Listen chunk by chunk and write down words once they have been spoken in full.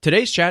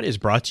Today's chat is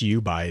brought to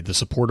you by the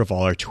support of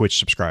all our Twitch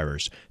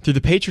subscribers. Through the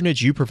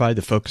patronage you provide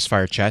the Focus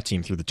Fire chat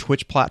team through the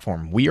Twitch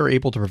platform, we are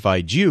able to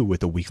provide you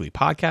with a weekly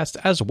podcast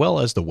as well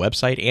as the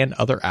website and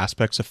other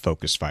aspects of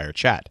Focus Fire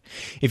chat.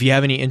 If you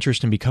have any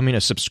interest in becoming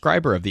a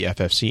subscriber of the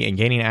FFC and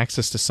gaining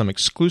access to some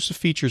exclusive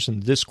features in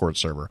the Discord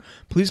server,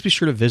 please be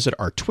sure to visit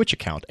our Twitch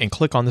account and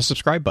click on the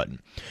subscribe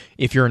button.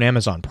 If you're an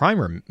Amazon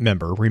Prime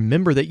member,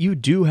 remember that you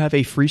do have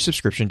a free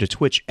subscription to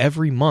Twitch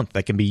every month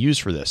that can be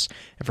used for this.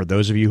 And for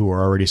those of you who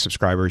are already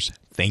subscribers,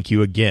 thank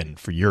you again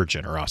for your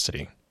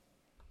generosity.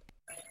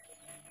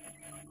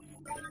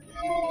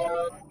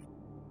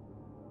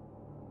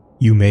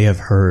 You may have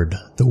heard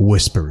the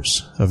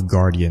whispers of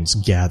guardians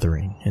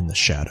gathering in the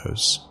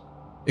shadows,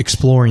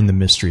 exploring the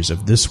mysteries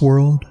of this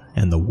world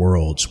and the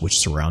worlds which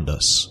surround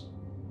us.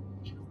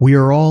 We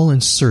are all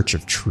in search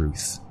of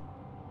truth.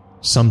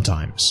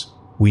 Sometimes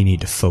we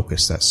need to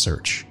focus that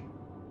search,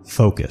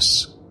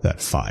 focus that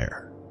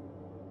fire.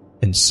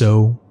 And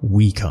so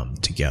we come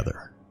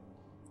together.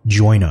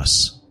 Join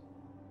us.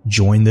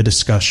 Join the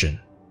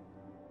discussion.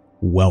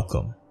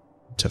 Welcome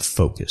to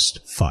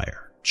Focused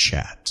Fire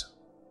Chat.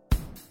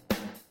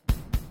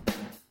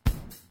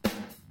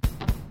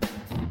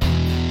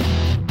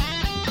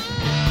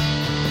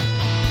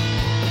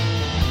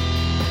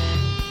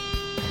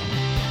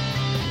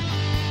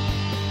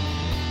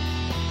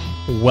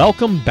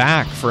 Welcome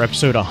back for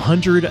episode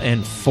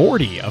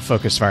 140 of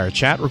Focus Fire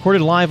Chat,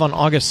 recorded live on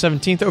August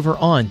 17th over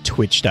on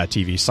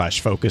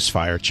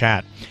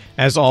twitch.tv/FocusFireChat.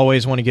 As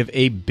always, I want to give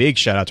a big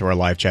shout out to our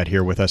live chat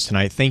here with us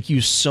tonight. Thank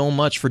you so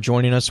much for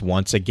joining us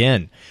once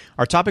again.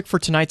 Our topic for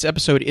tonight's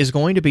episode is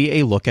going to be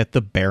a look at the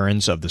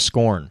Barons of the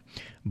Scorn.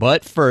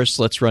 But first,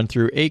 let's run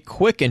through a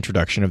quick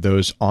introduction of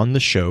those on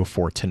the show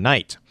for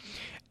tonight.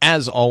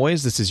 As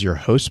always, this is your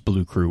host,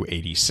 Blue Crew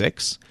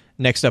 86.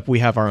 Next up, we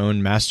have our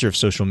own master of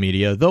social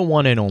media, the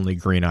one and only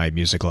Green Eye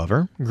Music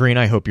Lover. Green,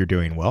 I hope you're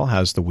doing well.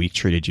 How's the week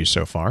treated you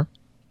so far?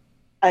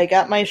 I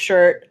got my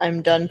shirt.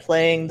 I'm done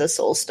playing the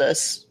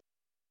Solstice.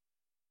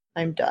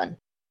 I'm done.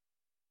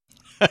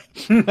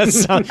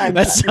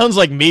 That sounds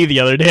like me the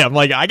other day. I'm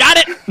like, I got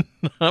it!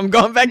 I'm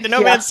going back to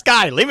No Man's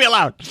Sky. Leave me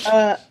alone.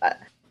 I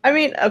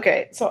mean,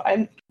 okay, so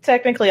I'm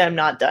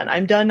not done.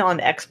 I'm done on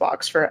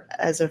Xbox for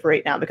as of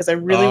right now because I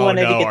really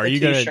wanted to get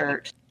the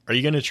t-shirt. Are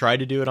you going to try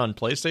to do it on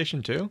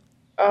PlayStation too?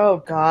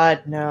 Oh,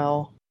 God,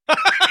 no.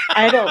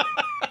 I don't...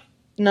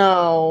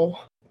 No.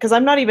 Because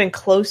I'm not even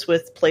close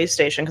with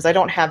PlayStation, because I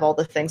don't have all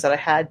the things that I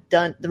had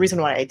done. The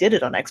reason why I did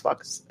it on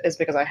Xbox is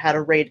because I had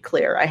a raid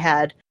clear. I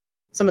had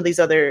some of these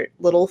other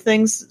little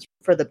things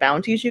for the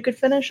bounties you could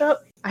finish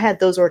up. I had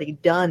those already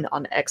done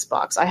on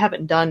Xbox. I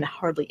haven't done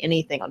hardly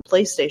anything on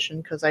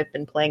PlayStation, because I've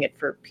been playing it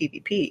for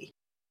PvP.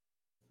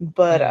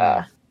 But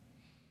I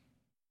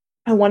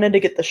wanted to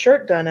get the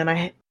shirt done,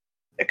 and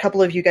a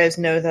couple of you guys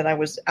know that I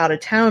was out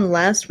of town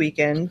last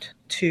weekend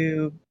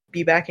to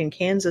be back in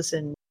Kansas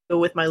and go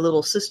with my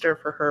little sister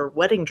for her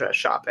wedding dress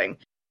shopping.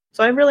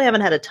 So I really haven't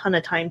had a ton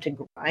of time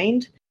to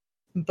grind,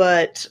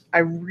 but I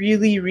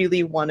really,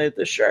 really wanted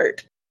the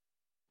shirt.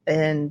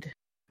 And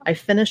I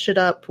finished it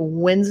up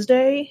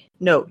yesterday.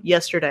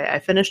 I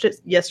finished it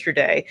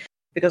yesterday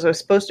because I was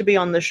supposed to be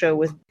on the show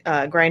with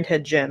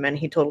Grindhead Jim, and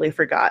he totally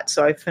forgot.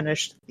 So I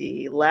finished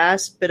the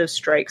last bit of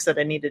strikes that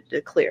I needed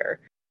to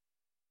clear.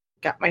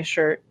 Got my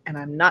shirt, and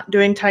I'm not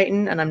doing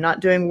Titan, and I'm not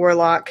doing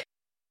Warlock,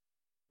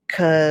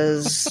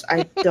 because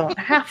I don't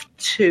have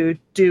to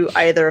do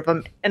either of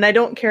them, and I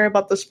don't care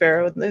about the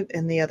Sparrow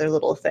and the other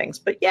little things.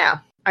 But yeah,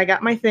 I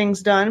got my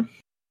things done.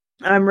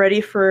 I'm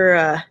ready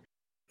for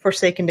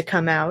Forsaken to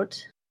come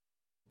out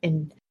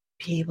and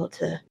be able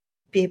to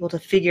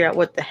figure out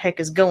what the heck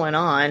is going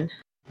on.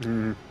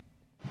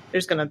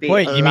 There's going to be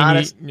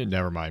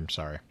never mind.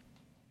 Sorry.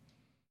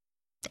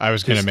 I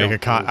was going to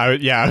make I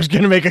was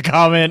going to make a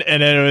comment,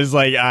 and then it was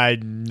like,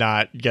 I'm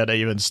not going to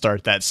even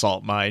start that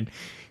salt mine.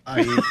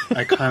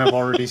 I kind of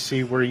already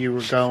see where you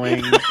were going,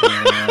 and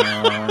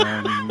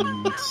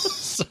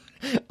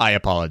I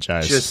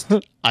apologize. Just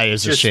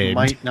ashamed.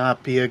 Might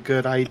not be a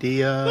good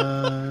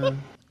idea.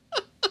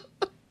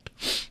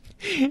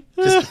 Just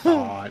a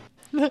thought.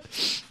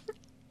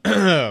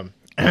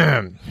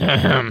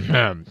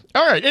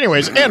 All right,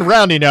 anyways, and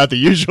rounding out the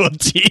usual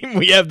team,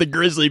 we have the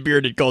grizzly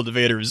bearded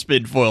cultivator of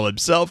Spinfoil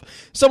himself,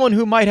 someone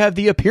who might have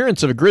the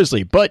appearance of a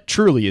grizzly, but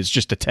truly is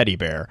just a teddy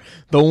bear,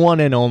 the one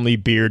and only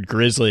Beard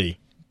Grizzly.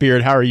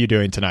 Beard, how are you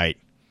doing tonight?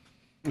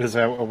 Is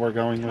that what we're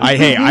going with?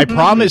 I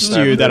promised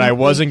you that I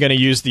wasn't going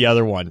to use the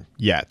other one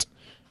yet.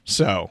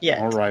 So, yeah.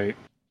 All right.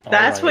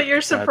 That's what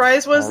your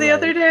surprise was the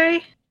other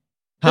day?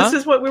 Huh? This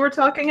is what we were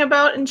talking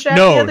about in chat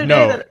the other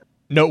day?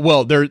 No,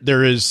 well,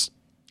 there is...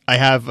 I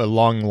have a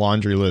long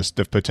laundry list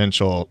of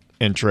potential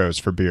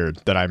intros for Beard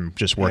that I'm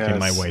just working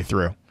my way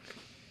through.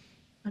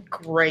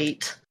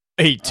 Great.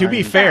 Hey, to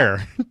be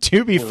fair,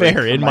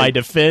 in my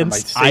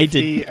defense, I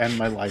did... and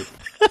my life.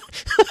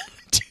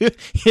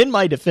 In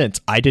my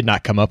defense, I did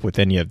not come up with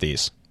any of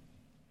these.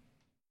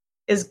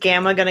 Is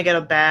Gamma going to get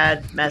a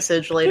bad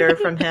message later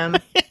from him?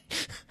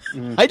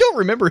 I don't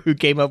remember who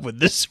came up with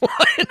this one,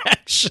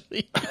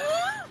 actually.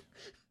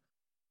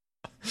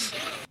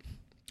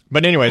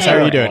 But anyways, how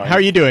are you doing? How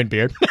are you doing,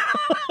 Beard?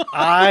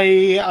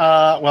 I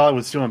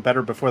was doing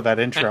better before that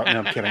intro. No,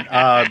 I'm kidding.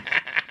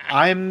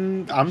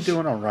 I'm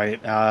doing all right.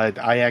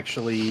 I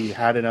actually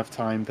had enough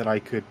time that I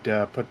could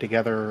put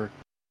together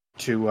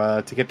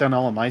to get done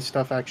all of my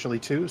stuff actually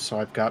too. So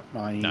I've got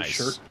my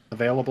shirt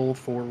available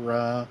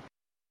for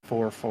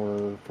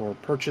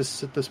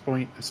purchase at this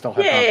point. I still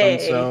have not done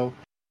so.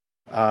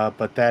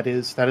 But that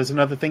is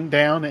another thing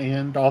down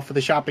and off of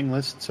the shopping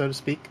list, so to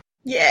speak.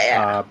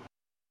 Yeah.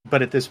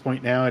 But at this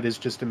point now, it is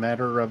just a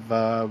matter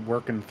of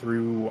working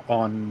through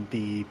on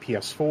the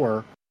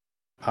PS4,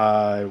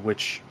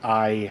 which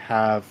I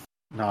have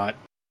not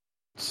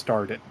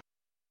started.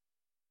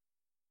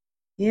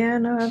 Yeah,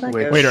 no, that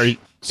goes. Wait, are you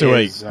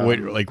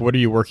what are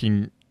you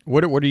working?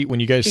 What are you when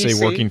you guys PC?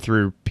 say working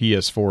through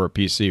PS4 or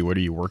PC? What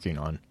are you working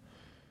on?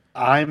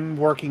 I'm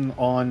working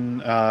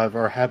on,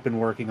 or have been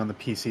working on the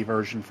PC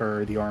version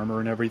for the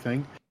armor and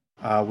everything,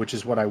 which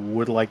is what I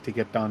would like to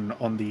get done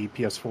on the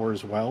PS4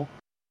 as well.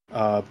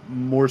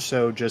 More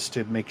so just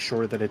to make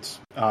sure that it's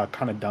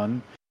kind of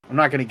done. I'm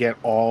not going to get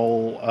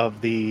all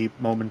of the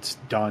moments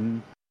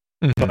done,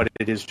 but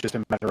it is just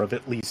a matter of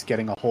at least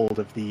getting a hold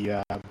of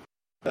the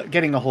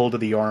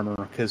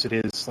armor, because it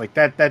is like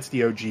that. That's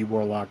the OG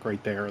Warlock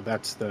right there.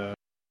 That's the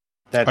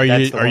one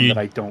that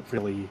I don't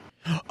really.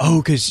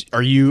 Oh, because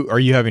are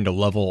you having to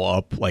level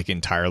up like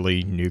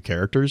entirely new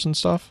characters and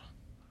stuff?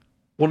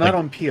 Well, not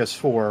on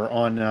PS4.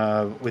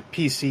 On with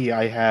PC,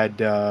 I had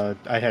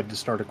to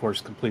start a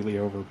course completely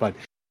over. But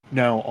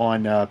no,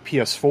 on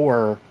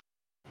PS4,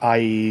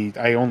 I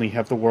only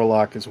have the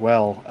Warlock as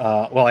well.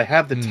 I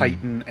have the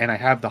Titan and I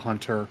have the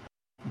Hunter,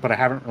 but I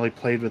haven't really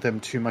played with them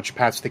too much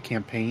past the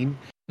campaign.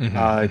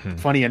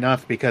 Funny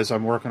enough, because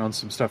I'm working on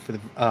some stuff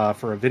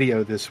for a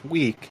video this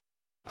week,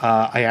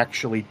 I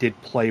actually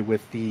did play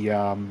with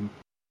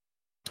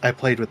I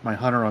played with my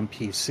Hunter on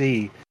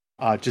PC.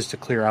 Just to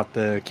clear out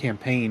the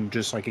campaign,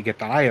 just so I could get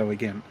to IO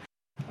again.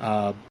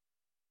 But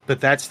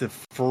that's the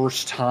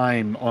first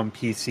time on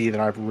PC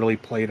that I've really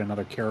played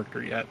another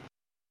character yet.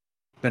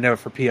 But no,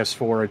 for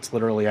PS4, it's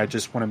literally, I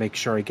just want to make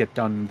sure I get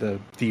done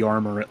the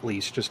armor at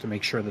least, just to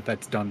make sure that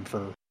that's done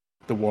for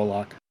the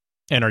Warlock.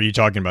 And are you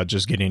talking about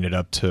just getting it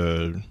up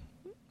to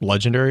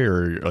Legendary,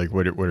 or like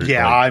what?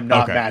 Yeah, like, I'm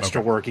not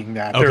masterworking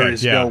that. There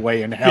is no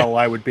way in hell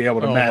I would be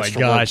able to masterwork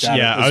that. Oh my gosh!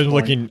 Yeah,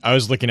 I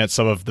was looking at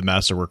some of the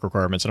masterwork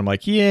requirements, and I'm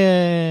like,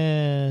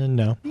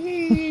 no.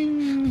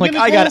 Like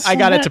I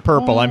got it to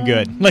purple. I'm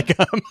good. Like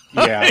I'm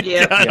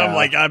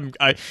like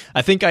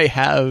I think I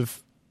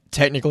have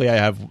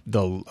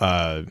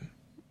the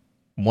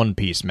One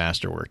Piece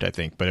masterworked. I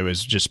think, but it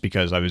was just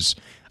because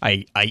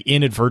I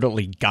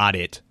inadvertently got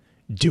it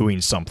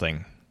doing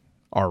something.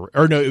 Or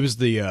no, it was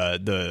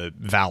the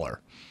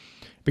Valor,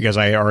 because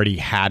I already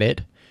had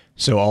it,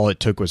 so all it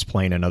took was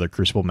playing another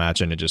Crucible match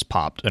and it just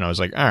popped, and I was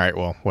like, all right,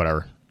 well,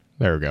 whatever.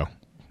 There we go.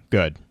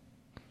 Good.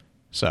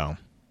 So,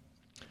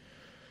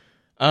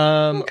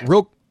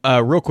 real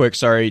quick,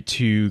 sorry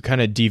to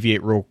kind of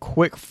deviate real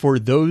quick. For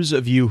those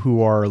of you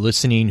who are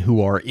listening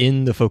who are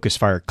in the Focus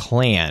Fire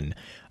clan,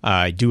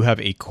 I do have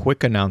a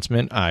quick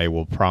announcement. I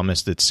will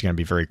promise that it's going to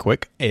be very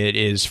quick. It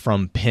is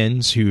from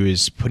Pins, who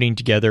is putting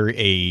together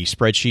a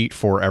spreadsheet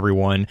for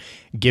everyone.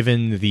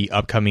 Given the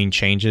upcoming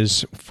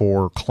changes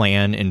for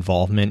clan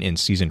involvement in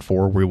Season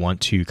 4, we want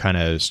to kind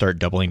of start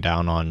doubling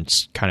down on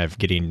kind of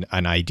getting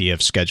an idea of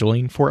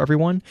scheduling for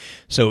everyone.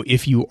 So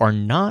if you are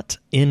not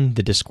in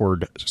the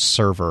Discord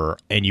server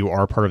and you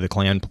are part of the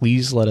clan,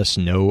 please let us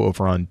know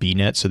over on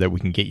BNet so that we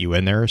can get you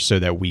in there, so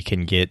that we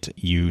can get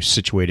you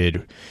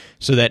situated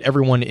so that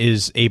everyone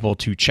is able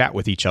to chat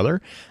with each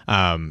other.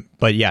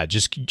 But yeah,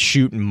 just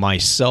shoot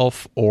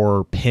myself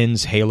or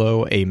Pins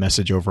Halo a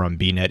message over on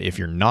BNet if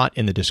you're not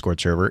in the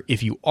Discord server.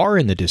 If you are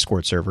in the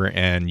Discord server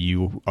and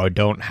you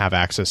don't have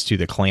access to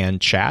the clan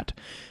chat,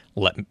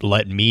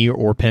 let me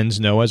or Pins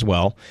know as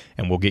well,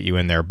 and we'll get you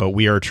in there. But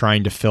we are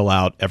trying to fill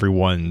out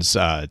everyone's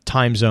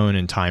time zone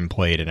and time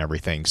played and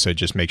everything. So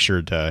just make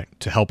sure to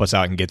help us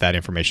out and get that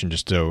information,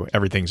 just so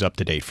everything's up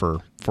to date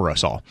for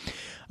us all.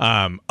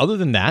 Other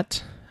than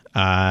that,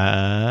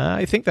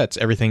 I think that's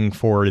everything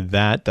for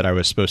that I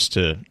was supposed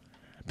to.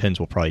 Pins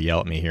will probably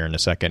yell at me here in a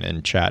second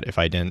in chat if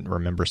I didn't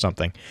remember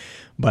something,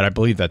 but I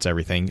believe that's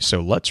everything. So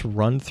let's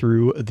run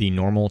through the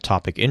normal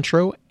topic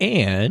intro,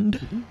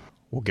 and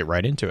we'll get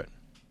right into it.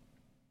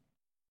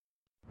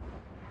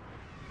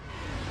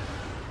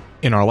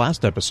 In our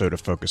last episode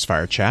of Focus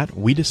Fire Chat,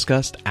 we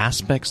discussed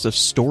aspects of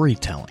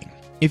storytelling.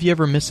 If you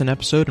ever miss an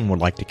episode and would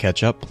like to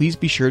catch up, please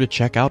be sure to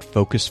check out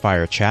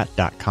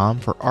FocusFireChat.com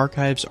for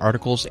archives,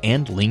 articles,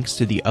 and links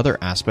to the other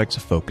aspects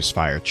of Focus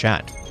Fire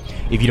Chat.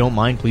 If you don't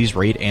mind, please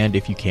rate and,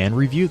 if you can,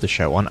 review the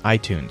show on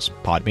iTunes,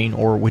 Podbean,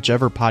 or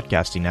whichever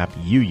podcasting app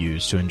you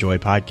use to enjoy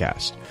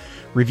podcasts.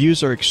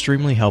 Reviews are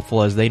extremely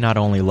helpful, as they not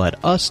only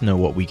let us know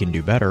what we can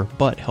do better,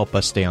 but help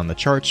us stay on the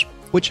charts,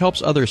 which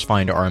helps others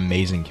find our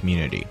amazing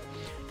community.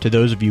 To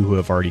those of you who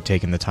have already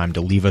taken the time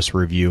to leave us a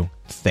review,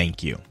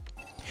 thank you.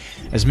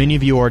 As many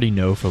of you already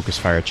know, Focus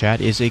Fire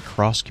Chat is a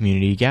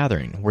cross-community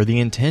gathering where the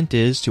intent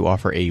is to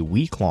offer a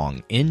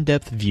week-long,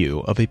 in-depth view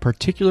of a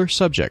particular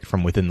subject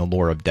from within the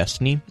lore of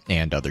Destiny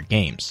and other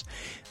games.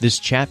 This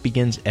chat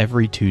begins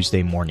every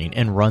Tuesday morning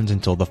and runs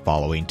until the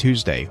following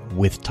Tuesday,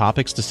 with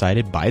topics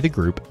decided by the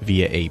group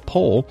via a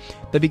poll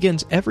that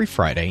begins every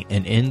Friday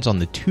and ends on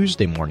the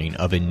Tuesday morning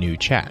of a new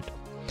chat.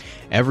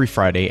 Every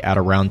Friday at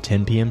around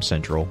 10 p.m.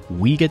 Central,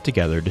 we get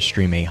together to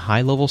stream a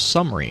high-level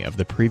summary of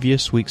the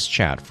previous week's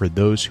chat for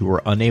those who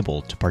were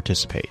unable to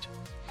participate.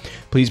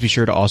 Please be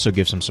sure to also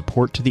give some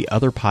support to the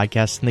other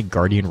podcasts in the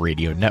Guardian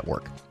Radio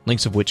Network,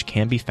 links of which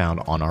can be found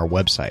on our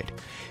website.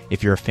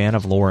 If you're a fan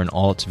of lore in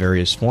all its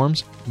various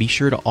forms, be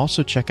sure to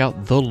also check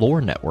out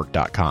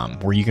thelorenetwork.com,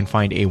 where you can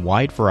find a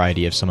wide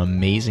variety of some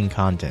amazing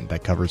content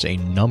that covers a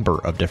number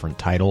of different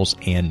titles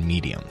and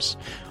mediums.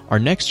 Our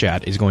next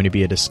chat is going to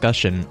be a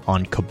discussion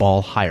on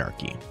Cabal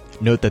Hierarchy.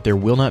 Note that there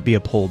will not be a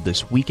poll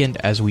this weekend,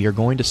 as we are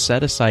going to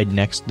set aside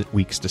next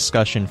week's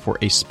discussion for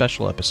a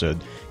special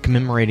episode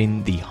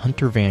commemorating the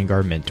Hunter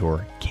Vanguard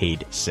mentor,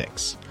 Cayde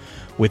 6.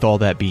 With all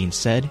that being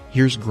said,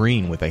 here's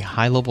Green with a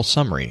high-level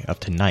summary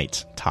of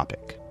tonight's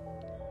topic.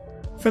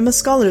 From a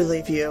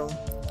scholarly view,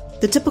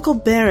 the typical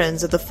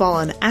barons of the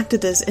Fallen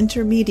acted as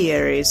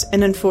intermediaries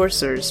and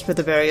enforcers for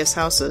the various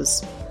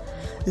houses.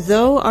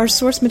 Though our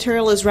source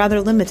material is rather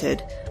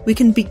limited, we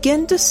can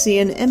begin to see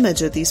an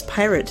image of these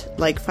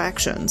pirate-like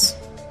factions.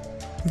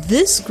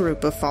 This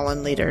group of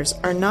Fallen leaders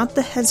are not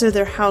the heads of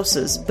their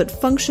houses, but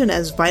function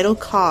as vital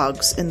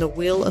cogs in the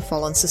wheel of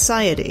Fallen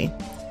society.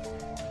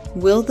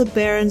 Will the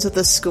Barons of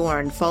the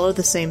Scorn follow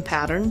the same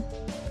pattern?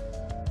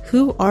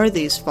 Who are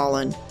these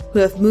Fallen, who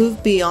have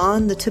moved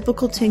beyond the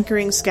typical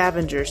tinkering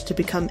scavengers to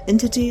become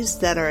entities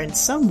that are in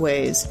some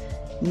ways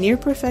near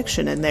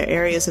perfection in their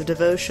areas of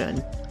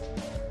devotion?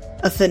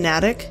 A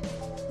fanatic,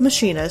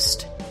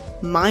 machinist,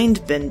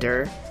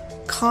 mindbender,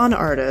 con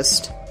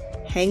artist,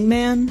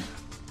 hangman,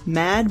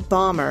 mad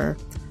bomber,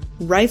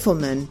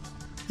 rifleman,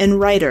 and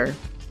writer.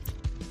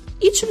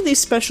 Each of these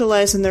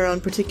specialize in their own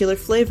particular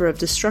flavor of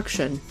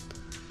destruction.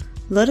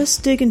 Let us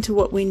dig into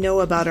what we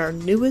know about our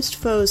newest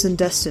foes in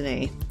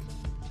Destiny.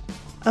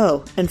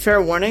 Oh, and fair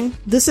warning,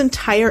 this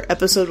entire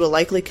episode will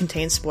likely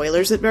contain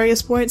spoilers at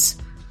various points.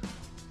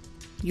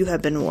 You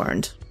have been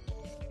warned.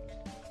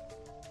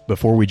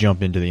 Before we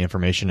jump into the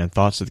information and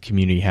thoughts that the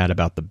community had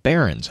about the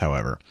Barons,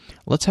 however,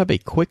 let's have a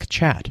quick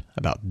chat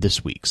about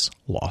this week's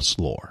Lost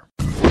Lore.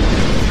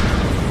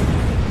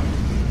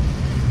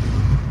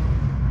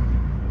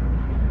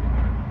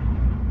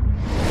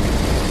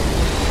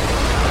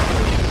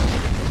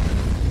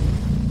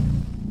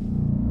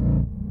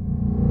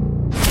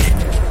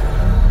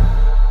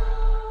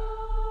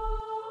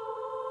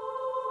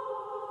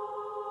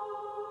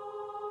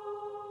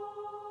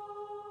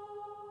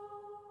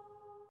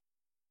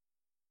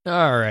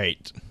 All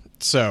right.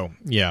 So,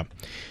 yeah.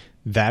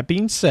 That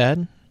being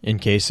said, in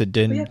case it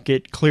didn't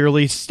get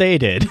clearly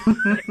stated,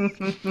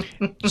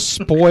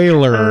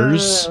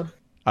 spoilers.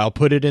 I'll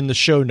put it in the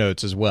show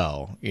notes as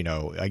well. You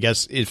know, I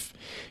guess if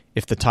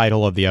the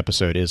title of the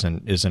episode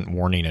isn't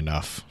warning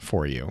enough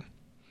for you.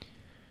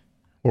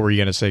 What were you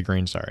going to say,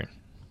 Green? Sorry.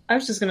 I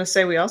was just going to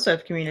say we also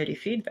have community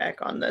feedback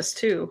on this,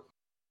 too.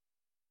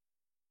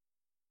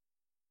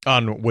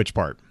 On which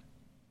part?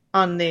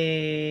 On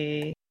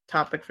the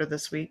topic for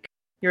this week.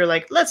 You're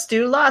like, let's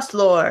do Lost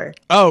Lore.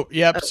 Oh,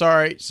 yep.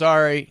 Oh.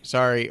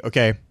 Sorry.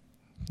 Okay.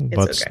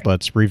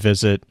 Let's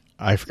revisit.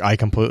 I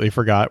completely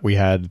forgot we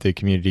had the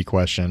community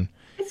question.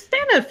 It's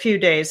been a few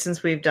days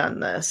since we've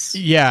done this.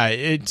 Yeah,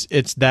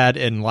 it's that,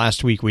 and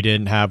last week we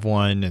didn't have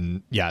one,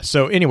 and yeah.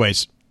 So,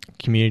 anyways,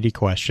 community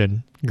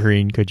question.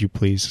 Green, could you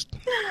please?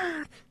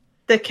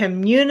 The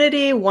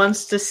community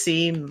wants to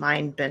see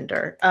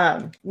Mindbender.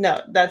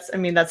 No, that's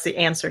the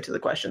answer to the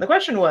question. The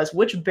question was,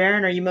 which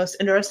Baron are you most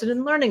interested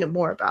in learning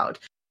more about?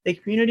 The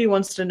community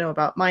wants to know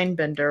about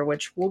Mindbender,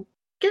 which we'll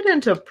get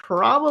into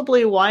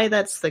probably why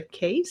that's the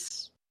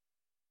case.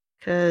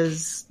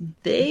 Because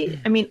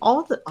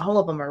all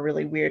of them are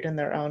really weird in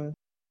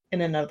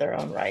and of their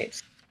own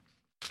rights.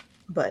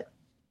 But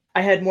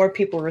I had more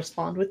people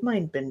respond with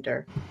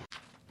Mindbender.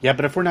 Yeah,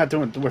 but if we're not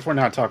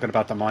talking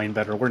about the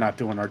Mindbender, we're not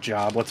doing our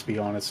job. Let's be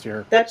honest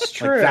here. That's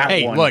true.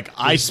 Look,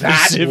 I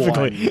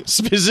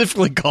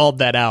specifically called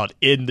that out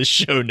in the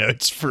show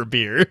notes for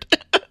Beard.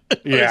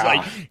 Yeah,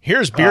 like,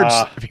 here's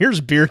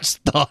Beard's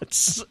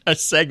thoughts. A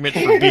segment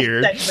for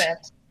Beard.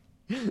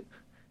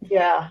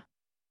 Yeah,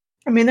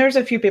 I mean, there's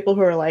a few people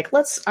who are like,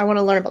 I want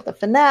to learn about the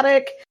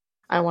Fanatic.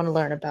 I want to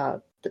learn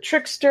about the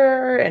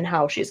Trickster and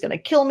how she's going to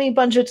kill me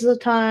bunches of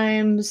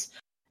times.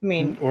 I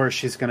mean, or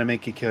she's going to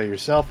make you kill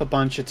yourself a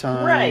bunch of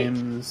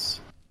times.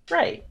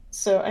 Right.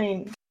 So, I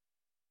mean,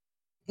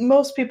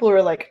 most people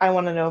are like, I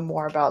want to know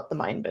more about the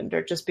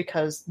Mindbender just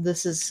because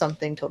this is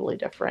something totally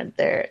different.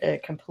 They're a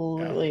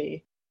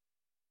completely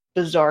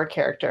bizarre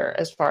character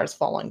as far as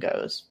Fallen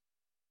goes.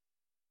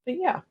 But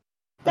yeah.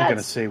 I'm going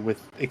to say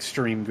with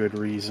extreme good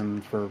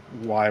reason for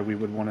why we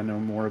would want to know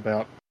more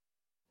about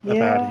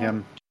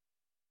him.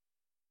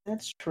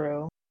 That's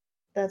true.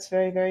 That's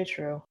very, very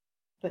true.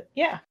 But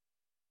yeah,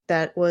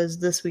 that was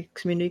this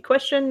week's community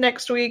question.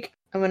 Next week,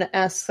 I'm going to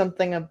ask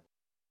something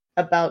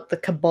about the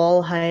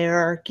Cabal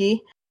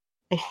hierarchy.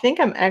 I think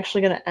I'm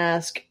actually going to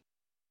ask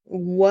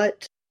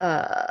what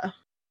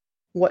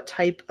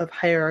type of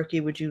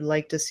hierarchy would you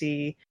like to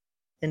see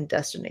in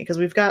Destiny? Because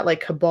we've got like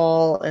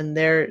Cabal and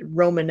their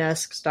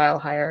Romanesque style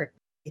hierarchy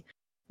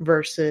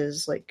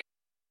versus like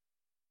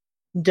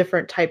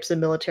different types of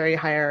military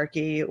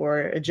hierarchy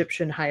or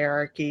Egyptian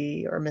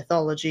hierarchy or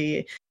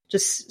mythology.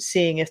 Just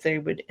seeing if they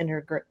would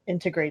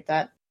integrate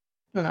that.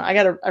 I don't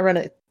know. I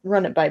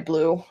run it by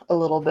Blue a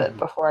little bit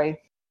before I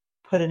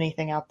put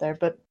anything out there.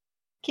 But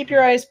keep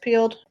your eyes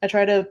peeled. I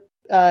try to,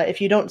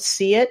 if you don't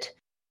see it,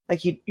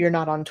 like you're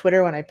not on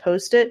Twitter when I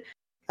post it,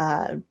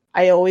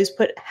 I always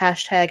put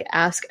hashtag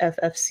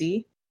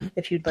AskFFC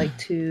if you'd like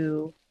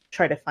to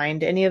try to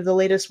find any of the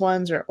latest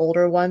ones or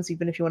older ones,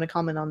 even if you want to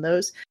comment on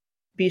those.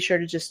 Be sure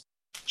to just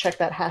check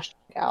that hashtag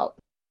out.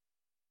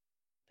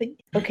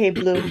 Okay,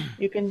 Blue,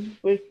 we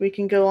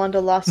can go on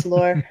to Lost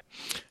Lore.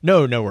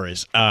 No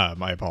worries.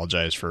 I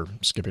apologize for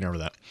skipping over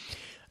that.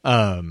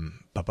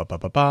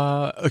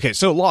 Okay,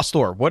 so Lost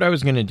Lore. What I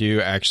was going to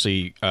do,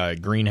 actually,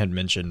 Green had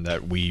mentioned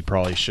that we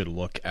probably should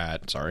look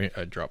at... Sorry,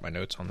 I dropped my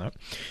notes on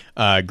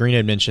that. Green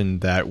had mentioned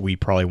that we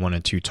probably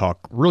wanted to talk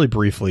really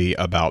briefly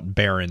about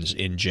Barons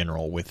in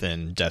general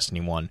within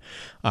Destiny 1,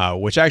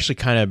 which actually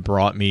kind of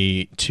brought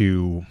me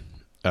to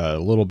a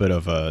little bit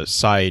of a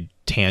side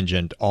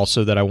tangent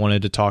also that I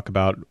wanted to talk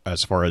about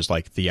as far as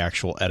like the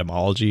actual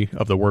etymology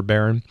of the word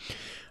Baron,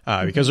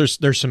 because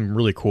there's some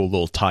really cool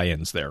little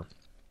tie-ins there.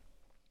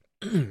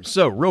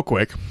 So real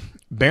quick,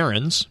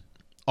 Barons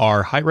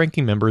are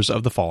high-ranking members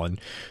of the Fallen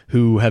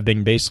who have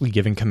been basically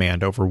given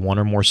command over one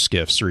or more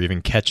skiffs or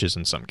even ketches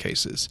in some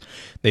cases.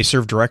 They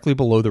serve directly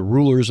below the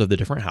rulers of the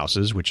different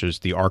houses, which is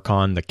the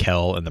Archon, the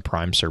Kell, and the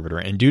Prime Servitor,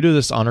 and due to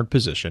this honored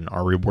position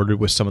are rewarded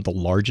with some of the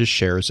largest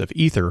shares of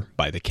ether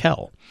by the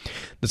Kell.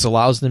 This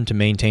allows them to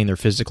maintain their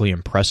physically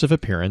impressive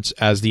appearance,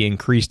 as the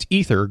increased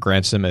ether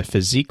grants them a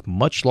physique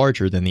much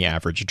larger than the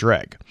average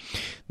Dreg.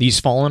 These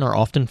Fallen are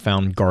often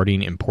found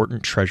guarding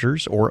important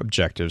treasures or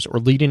objectives or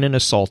leading an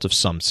assault of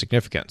some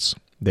significance.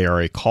 They are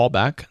a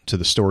callback to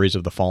the stories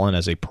of the Fallen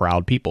as a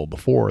proud people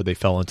before they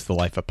fell into the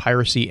life of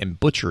piracy and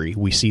butchery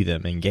we see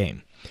them in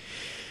game.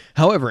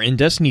 However, in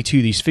Destiny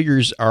 2, these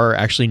figures are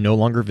actually no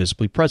longer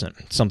visibly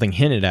present, something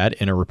hinted at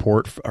in a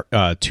report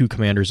to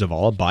Commander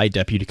Zavala by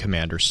Deputy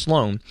Commander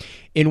Sloan,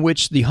 in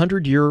which the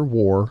 100-year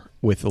war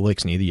with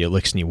Eliksni, the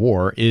Eliksni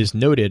War, is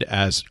noted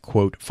as,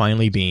 quote,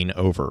 finally being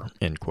over,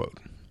 end quote.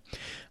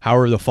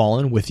 However, the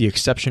Fallen, with the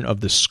exception of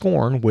the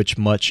Scorn, which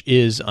much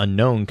is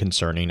unknown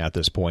concerning at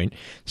this point,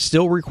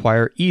 still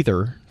require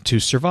ether to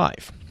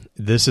survive.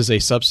 This is a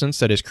substance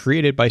that is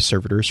created by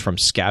servitors from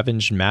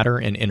scavenged matter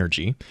and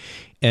energy,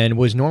 and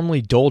was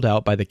normally doled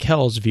out by the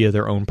Kells via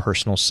their own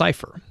personal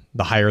cipher.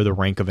 The higher the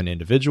rank of an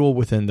individual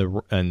within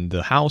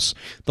the house,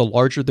 the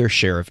larger their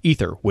share of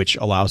ether, which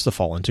allows the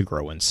Fallen to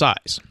grow in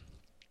size.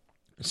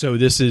 So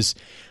this is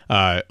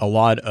a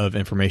lot of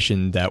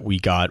information that we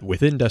got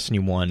within Destiny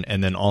 1,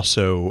 and then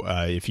also,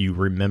 if you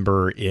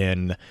remember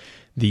in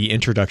the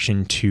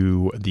introduction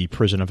to the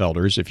Prison of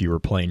Elders, if you were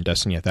playing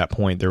Destiny at that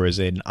point, there was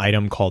an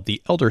item called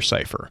the Elder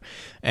Cipher,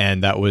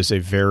 and that was a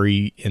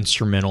very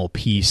instrumental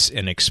piece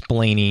in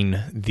explaining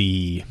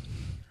the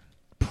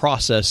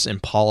process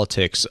and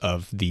politics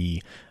of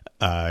the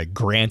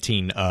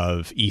granting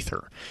of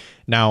ether.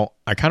 Now,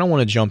 I kind of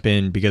want to jump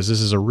in because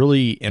this is a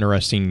really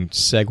interesting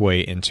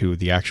segue into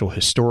the actual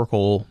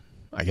historical,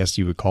 I guess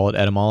you would call it,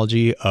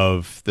 etymology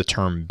of the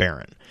term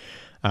Baron.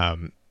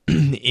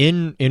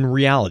 In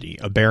reality,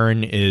 a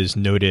Baron is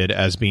noted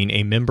as being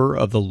a member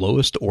of the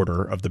lowest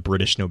order of the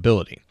British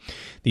nobility.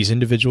 These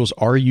individuals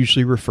are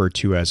usually referred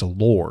to as a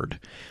lord.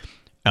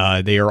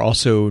 They are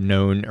also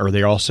known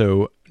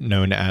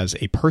as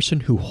a person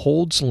who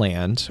holds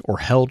land or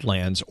held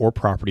lands or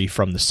property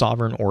from the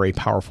sovereign or a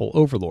powerful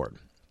overlord.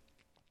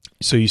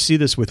 So you see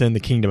this within the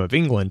Kingdom of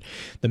England.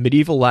 The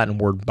medieval Latin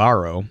word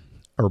baro,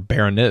 or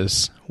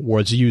baroness,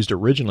 was used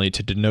originally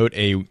to denote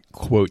a,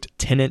 quote,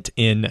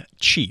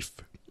 tenant-in-chief,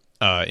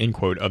 end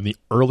quote, of the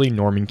early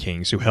Norman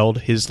kings who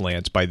held his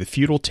lands by the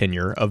feudal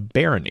tenure of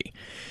barony.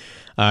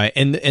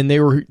 And they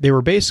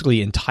were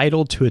basically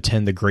entitled to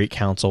attend the Great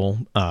Council,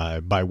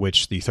 by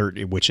which in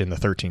the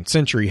 13th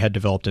century had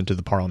developed into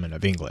the Parliament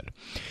of England.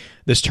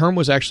 This term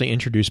was actually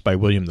introduced by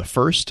William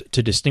I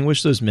to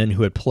distinguish those men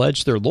who had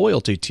pledged their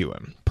loyalty to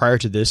him. Prior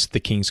to this, the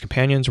king's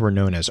companions were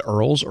known as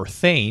earls or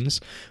thanes,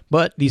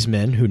 but these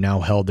men, who now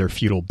held their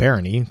feudal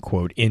barony,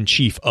 quote, in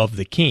chief of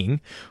the king,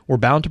 were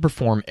bound to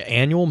perform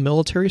annual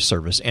military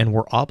service and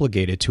were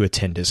obligated to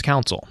attend his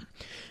council.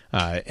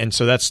 And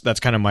so that's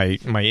kind of my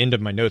end of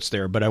my notes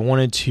there, but I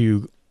wanted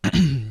to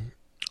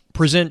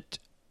present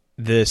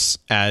this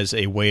as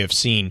a way of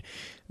seeing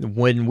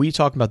when we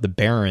talk about the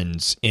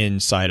barons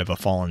inside of a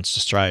fallen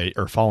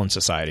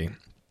society,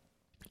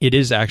 it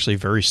is actually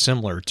very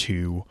similar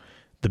to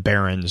the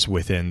barons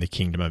within the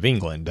Kingdom of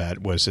England.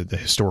 That was the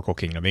historical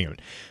Kingdom of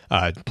England.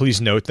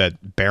 Please note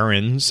that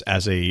barons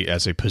as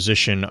a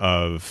position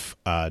of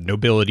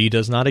nobility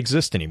does not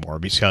exist anymore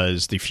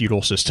because the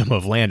feudal system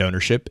of land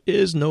ownership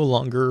is no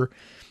longer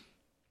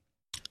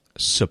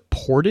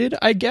supported,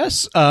 I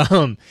guess.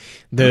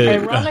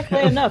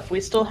 Ironically enough, we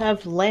still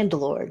have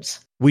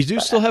landlords. We do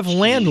still have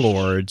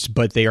landlords,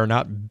 but they are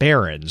not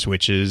barons,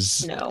 which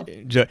is... No.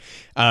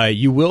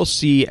 You will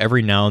see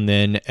every now and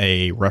then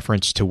a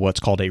reference to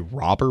what's called a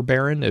robber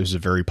baron. It was a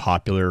very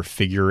popular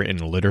figure in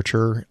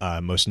literature,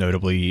 most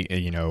notably,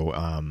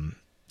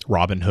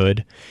 Robin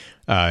Hood.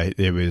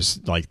 It was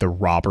like the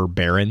robber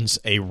barons.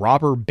 A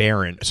robber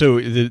baron... So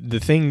the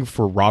thing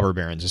for robber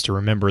barons is to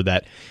remember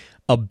that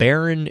a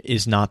baron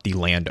is not the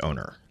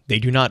landowner. They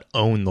do not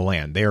own the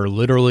land. They are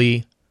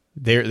literally...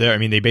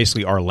 they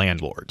basically are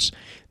landlords.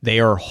 They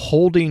are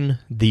holding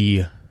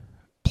the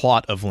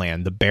plot of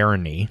land, the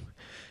barony.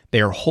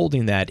 They are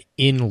holding that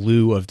in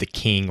lieu of the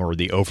king or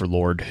the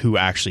overlord who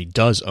actually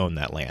does own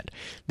that land.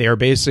 They are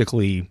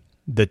basically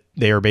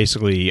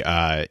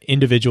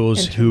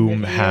individuals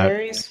who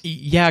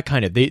have,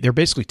 kind of. They're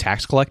basically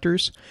tax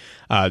collectors.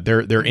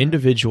 They're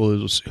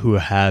individuals who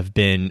have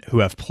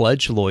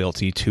pledged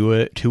loyalty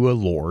to a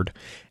lord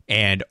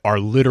and are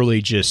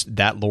literally just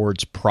that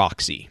lord's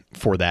proxy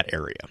for that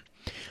area.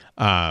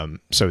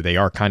 So they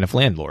are kind of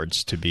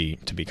landlords, to be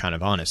kind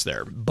of honest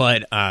there.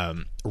 But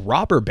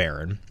robber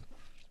baron.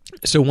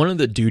 So one of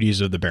the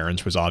duties of the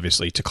barons was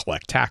obviously to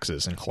collect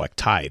taxes and collect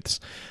tithes,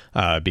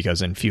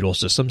 because in feudal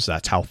systems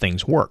that's how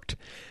things worked.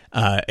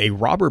 A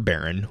robber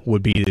baron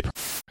would be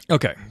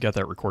okay. Got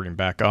that recording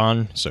back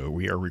on. So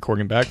we are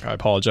recording back. I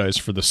apologize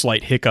for the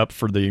slight hiccup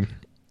for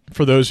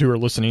those who are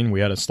listening.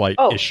 We had a slight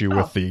issue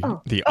with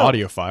the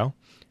audio file.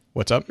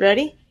 What's up?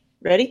 Ready?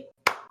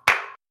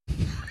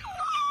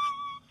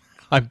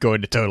 I'm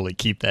going to totally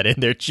keep that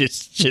in there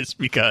just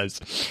because.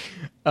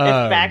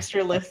 If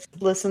Baxter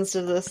listens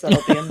to this,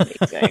 that'll be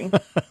amazing.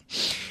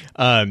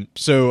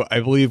 So I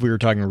believe we were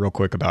talking real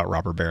quick about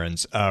robber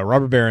barons.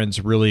 Robber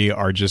barons really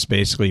are just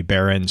basically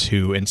barons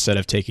who, instead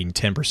of taking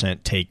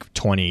 10%, take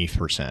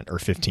 20% or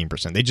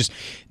 15%.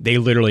 They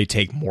literally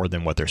take more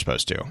than what they're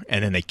supposed to,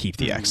 and then they keep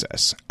the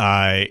excess.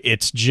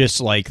 It's just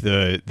like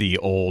the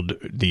old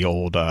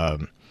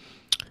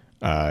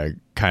kind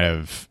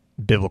of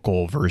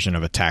biblical version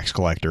of a tax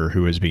collector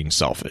who is being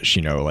selfish.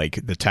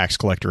 Like the tax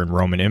collector in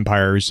Roman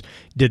empires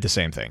did the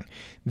same thing.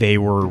 They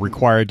were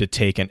required to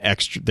take an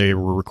X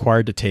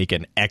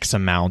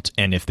amount,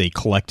 and if they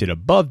collected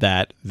above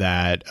that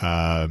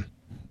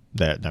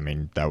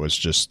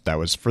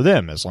was for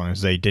them. As long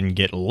as they didn't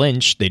get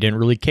lynched, they didn't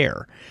really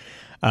care.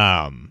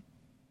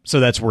 So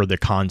that's where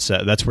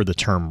the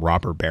term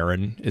robber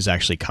baron is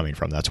actually coming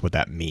from. That's what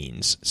that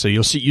means. So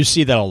you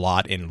see that a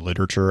lot in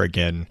literature,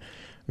 again,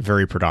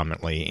 very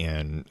predominantly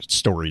in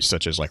stories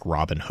such as like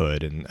Robin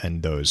Hood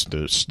and those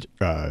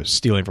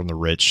stealing from the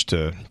rich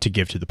to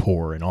give to the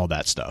poor and all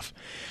that stuff.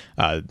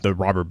 The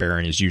robber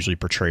baron is usually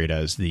portrayed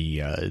as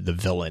the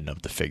villain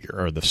of the figure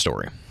or the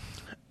story.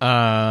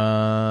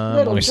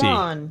 Little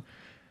John.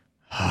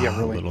 Yeah,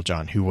 really. Little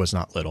John, who was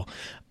not little.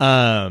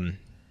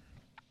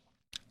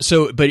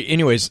 So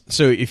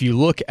if you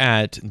look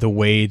at the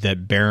way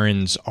that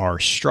barons are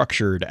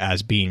structured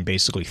as being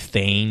basically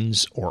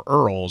thanes or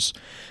earls,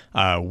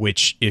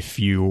 which, if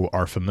you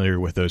are familiar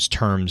with those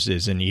terms,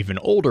 is an even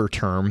older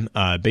term.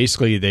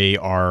 Basically, they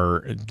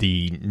are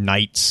the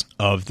knights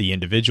of the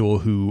individual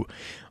who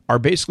are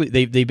basically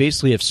they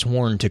basically have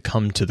sworn to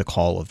come to the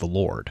call of the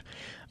Lord.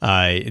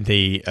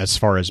 As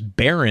far as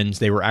barons,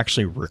 they were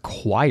actually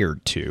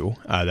required to.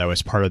 That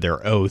was part of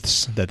their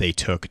oaths that they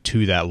took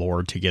to that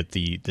lord to get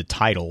the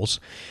titles.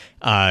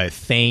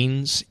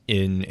 Thanes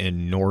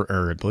in Norse,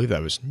 or I believe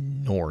that was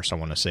Norse, I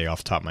want to say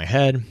off the top of my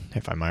head.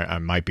 If I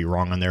might be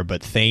wrong on there,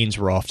 but thanes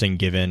were often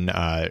given.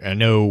 I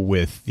know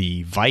with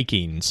the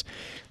Vikings,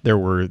 there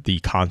were the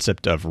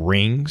concept of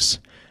rings.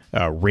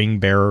 Ring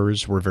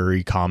bearers were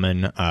very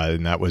common,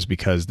 and that was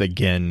because,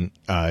 again,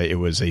 it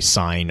was a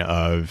sign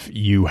of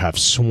you have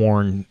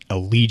sworn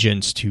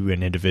allegiance to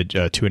an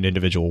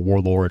individual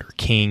warlord or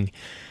king,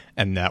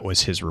 and that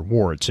was his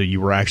reward. So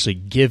you were actually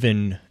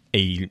given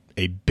a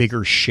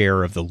bigger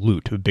share of the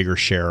loot, a bigger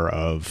share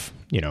of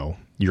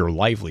your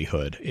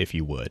livelihood, if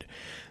you would.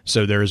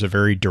 So there is a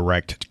very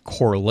direct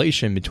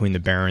correlation between the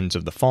barons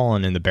of the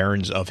fallen and the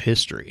barons of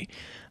history.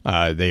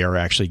 They are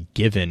actually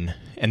given,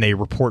 and they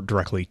report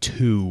directly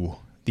to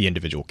the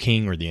individual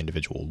king or the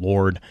individual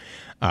lord,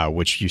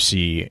 which you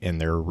see in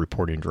their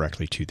reporting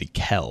directly to the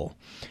Kell,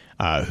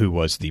 who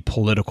was the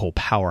political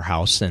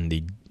powerhouse and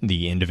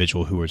the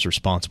individual who was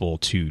responsible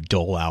to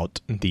dole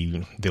out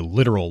the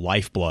literal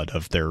lifeblood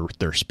of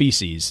their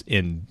species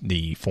in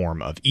the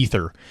form of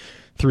ether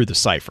through the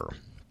cipher.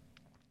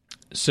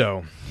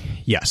 So,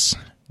 yes,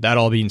 that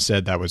all being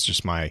said, that was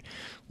just my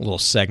little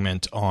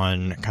segment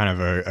on kind of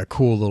a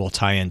cool little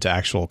tie-in to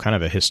actual kind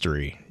of a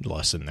history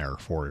lesson there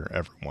for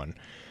everyone.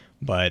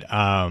 But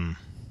yeah,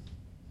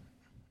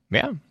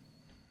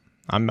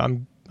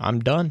 I'm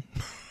done.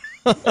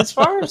 As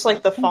far as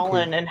like the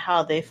Fallen and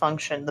how they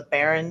function, the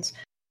Barons,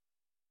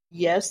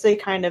 yes, they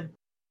kind of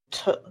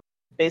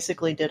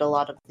basically did a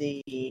lot of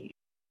the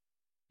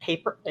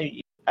paper.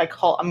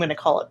 I'm going to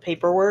call it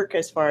paperwork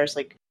as far as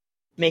like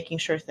making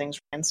sure things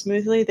ran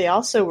smoothly. They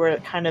also were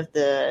kind of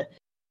the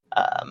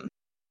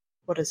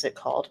what is it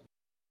called?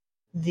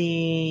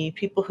 The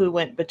people who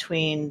went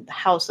between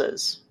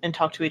houses and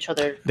talked to each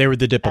other. They were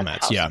the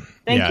diplomats, yeah.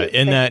 Thank you.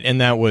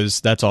 And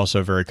that's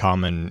also very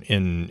common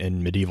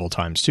in medieval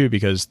times too,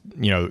 because,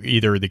 you know,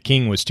 either the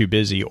king was too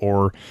busy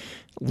or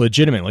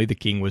legitimately the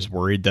king was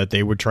worried that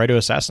they would try to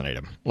assassinate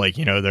him. Like,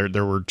 you know,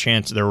 there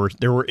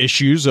were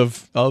issues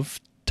of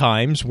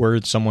times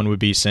where someone would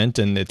be sent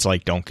and it's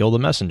like, don't kill the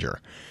messenger.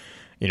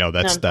 You know,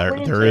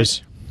 there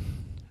is.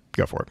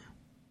 Go for it.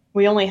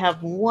 We only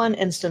have one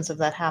instance of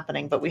that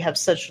happening, but we have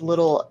such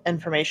little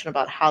information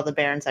about how the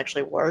Barons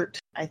actually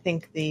worked. I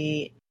think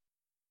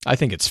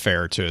it's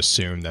fair to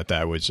assume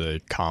that was a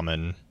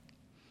common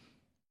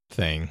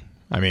thing.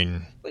 I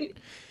mean,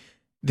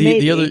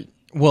 the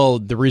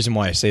reason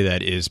why I say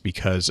that is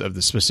because of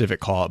the specific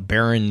call.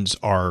 Barons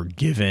are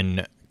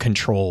given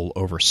control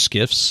over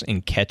skiffs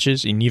and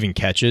catches, and even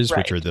catches, right,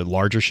 which are the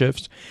larger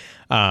ships.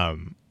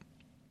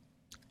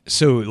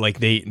 So, like,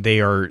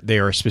 they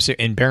are specific,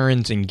 and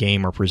Barons in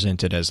game are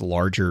presented as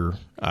larger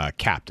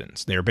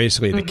captains. They are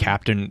basically the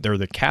captain. They're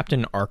the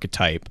captain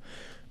archetype,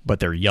 but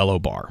they're yellow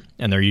bar,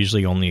 and they're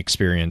usually only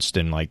experienced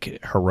in like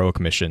heroic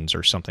missions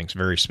or something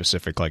very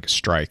specific, like a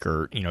strike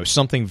or, you know,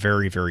 something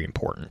very, very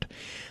important.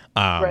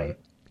 Right.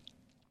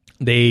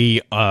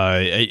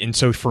 And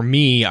so for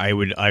me, I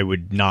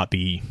would not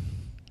be.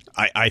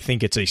 I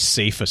think it's a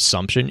safe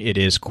assumption. It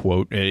is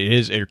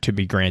to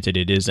be granted,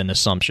 it is an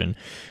assumption,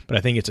 but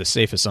I think it's a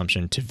safe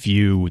assumption to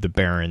view the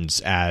Barons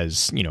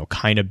as, you know,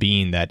 kind of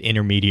being that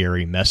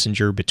intermediary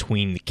messenger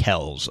between the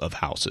Kells of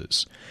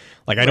houses.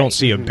 Like, I don't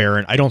see a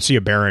Baron. I don't see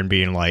a Baron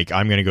being like,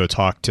 I'm going to go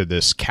talk to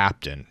this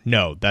captain.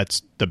 No,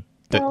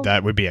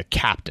 that would be a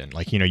captain.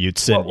 Like, you know, you'd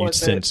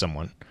send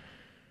someone.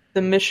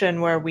 The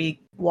mission where we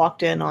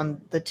walked in on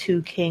the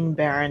two king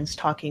barons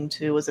talking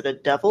to, was it a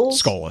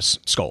devils? Skolus.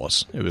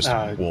 It was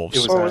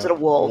wolves. Was it a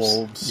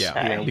wolves?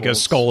 Yeah,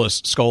 because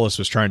Skolus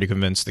was trying to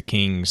convince the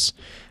kings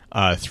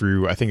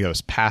through, I think that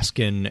was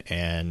Paskin,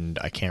 and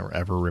I can't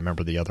ever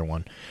remember the other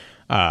one.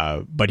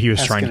 But he was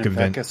Paskin trying to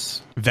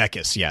convince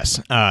Vecus,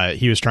 yes.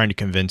 He was trying to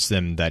convince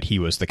them that he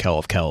was the Kell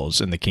of Kells,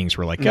 and the kings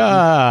were like,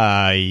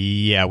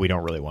 yeah, we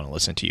don't really want to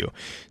listen to you.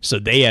 So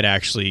they had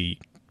actually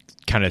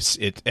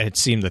it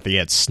seemed that they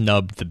had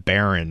snubbed the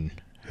Baron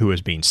who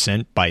was being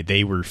sent by.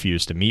 They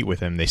refused to meet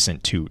with him. They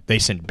sent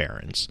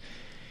Barons.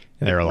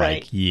 And they were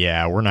like,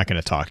 yeah, we're not going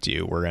to talk to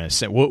you. We're going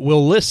to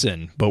we'll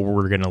listen, but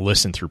we're going to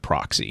listen through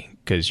proxy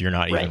because you're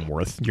not even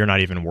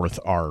worth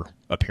our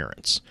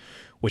appearance.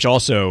 Which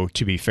also,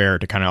 to be fair,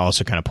 to kind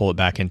of pull it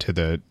back into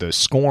the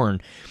Scorn,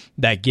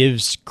 that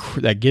gives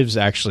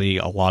actually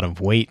a lot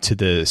of weight to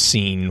the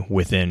scene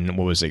within,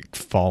 what was it,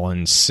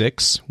 Fallen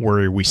 6,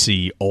 where we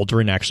see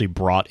Uldren actually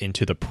brought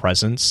into the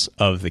presence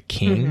of the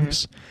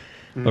kings,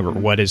 or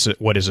what is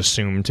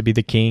assumed to be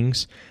the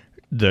kings,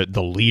 the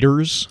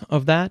leaders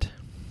of that.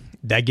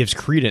 That gives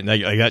credence.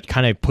 That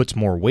kind of puts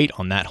more weight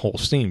on that whole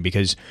scene,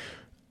 because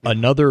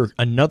another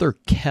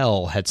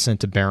Kell had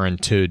sent a Baron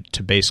to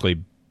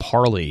basically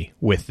parley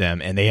with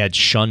them, and they had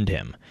shunned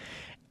him.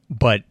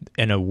 But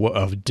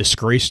a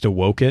disgraced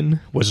Awoken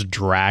was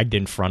dragged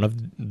in front of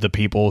the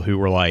people who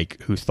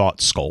thought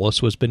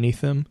Skolus was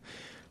beneath them.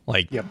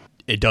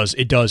 It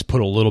does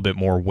put a little bit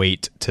more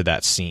weight to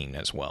that scene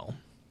as well.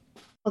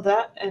 Well,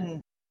 that,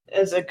 and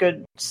as a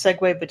good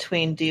segue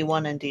between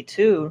D1 and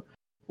D2,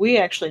 we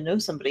actually know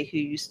somebody who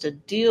used to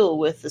deal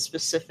with the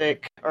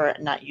specific, or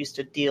not used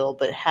to deal,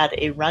 but had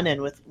a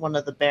run-in with one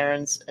of the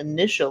Barons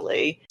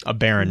initially. A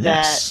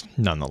Baroness,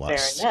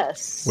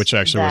 nonetheless. Which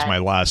actually was my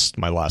last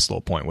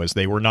little point, was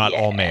they were not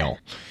all male.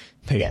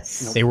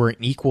 They were an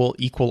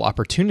equal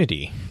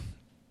opportunity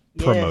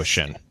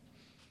promotion. Yes.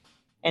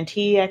 And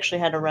he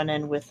actually had a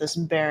run-in with this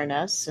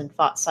Baroness and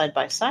fought side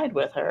by side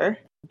with her.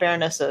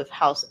 Baroness of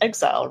House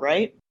Exile,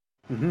 right?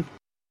 Mm-hmm.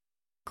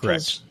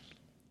 Correct.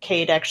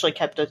 Cade actually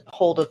kept a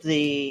hold of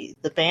the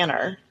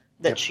banner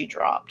that she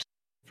dropped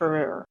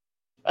for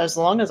as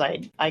long as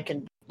I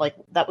can. Like,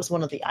 that was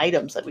one of the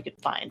items that we could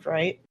find,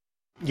 right?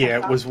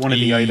 Yeah, it was one of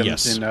the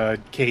items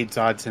in Cade's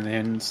odds and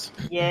ends.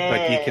 Yes.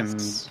 Like, he can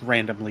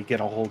randomly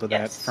get a hold of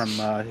that from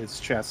his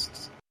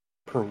chest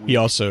per week. He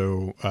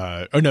also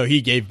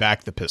he gave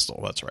back the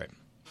pistol. That's right.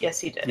 Yes,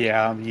 he did.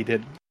 Yeah, he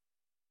did.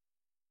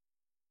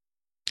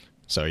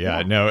 So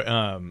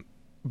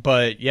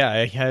but yeah,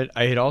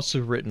 I had also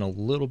written a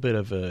little bit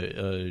of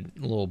a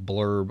little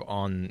blurb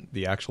on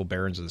the actual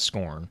Barons of the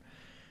Scorn.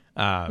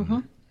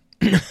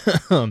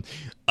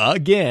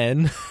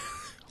 Again,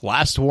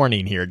 last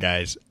warning here,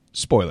 guys.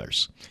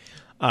 Spoilers.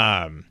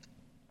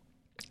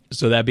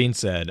 So that being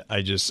said,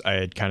 I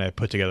had kind of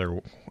put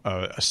together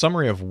a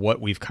summary of what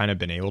we've kind of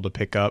been able to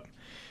pick up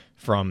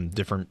from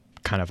different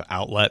kind of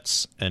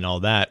outlets and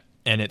all that.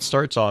 And it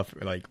starts off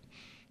like,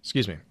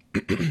 excuse me.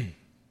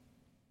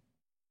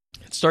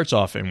 It starts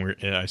off, and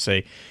I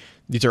say,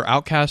 these are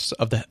outcasts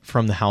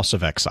from the House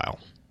of Exile.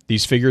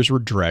 These figures were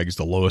dregs,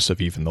 the lowest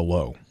of even the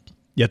low.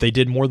 Yet they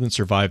did more than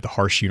survive the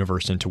harsh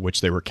universe into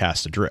which they were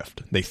cast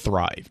adrift. They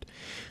thrived.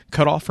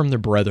 Cut off from their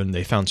brethren,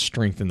 they found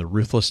strength in the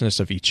ruthlessness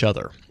of each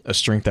other, a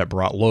strength that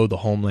brought low the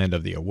homeland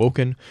of the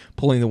Awoken,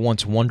 pulling the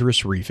once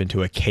wondrous reef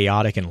into a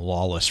chaotic and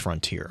lawless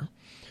frontier.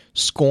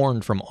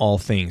 Scorned from all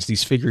things,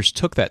 these figures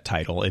took that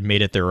title and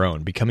made it their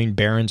own, becoming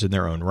barons in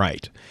their own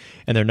right,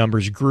 and their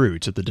numbers grew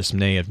to the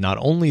dismay of not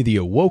only the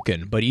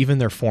Awoken, but even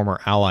their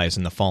former allies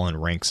in the fallen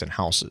ranks and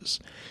houses.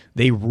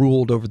 They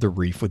ruled over the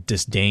reef with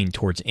disdain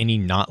towards any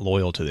not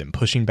loyal to them,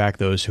 pushing back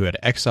those who had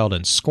exiled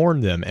and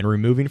scorned them, and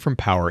removing from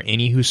power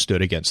any who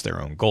stood against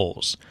their own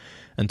goals,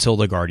 until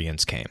the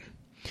Guardians came.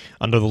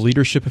 Under the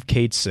leadership of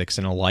Cade Six,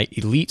 an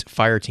elite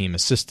fire team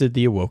assisted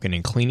the Awoken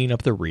in cleaning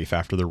up the reef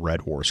after the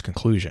Red War's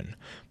conclusion.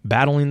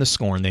 Battling the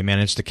Scorn, they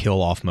managed to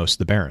kill off most of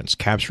the Barons,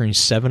 capturing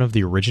 7 of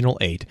the original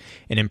 8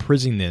 and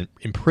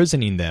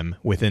imprisoning them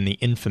within the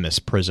infamous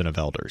Prison of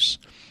Elders.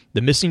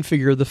 The missing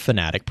figure of the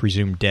Fanatic,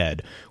 presumed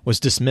dead, was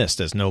dismissed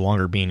as no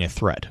longer being a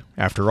threat.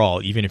 After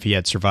all, even if he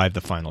had survived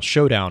the final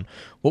showdown,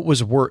 what was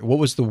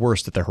the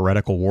worst that the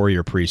heretical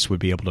warrior priest would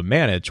be able to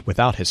manage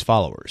without his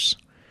followers?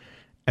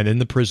 And then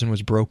the prison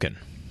was broken.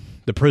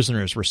 The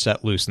prisoners were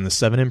set loose, and the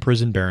 7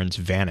 imprisoned barons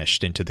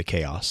vanished into the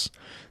chaos.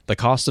 The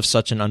cost of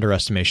such an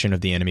underestimation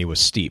of the enemy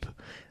was steep.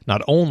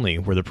 Not only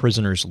were the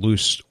prisoners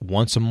loosed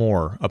once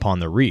more upon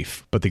the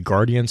reef, but the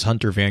Guardian's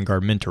Hunter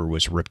Vanguard mentor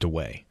was ripped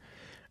away.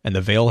 And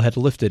the veil had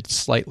lifted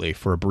slightly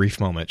for a brief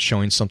moment,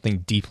 showing something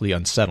deeply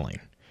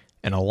unsettling.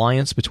 An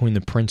alliance between the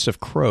Prince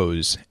of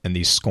Crows and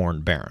these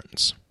scorned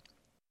barons.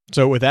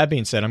 So with that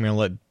being said, I'm going to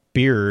let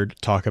Beard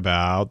talk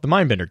about the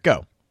Mindbender.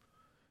 Go.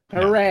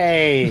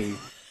 Hooray!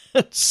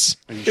 Are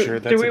you sure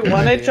that's do we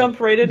want to jump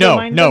right into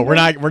Mindbender? No, we're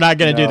not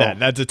going to do that.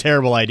 That's a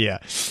terrible idea.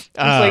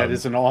 That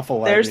is an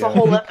awful idea. There's the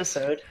whole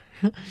episode.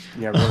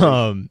 Yeah,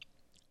 really.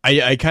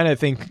 I kind of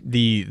think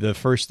the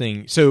first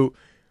thing. So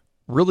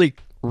really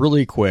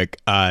quick,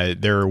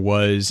 there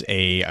was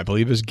I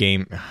believe it was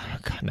Game.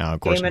 Now, of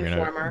course, Game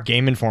Informer.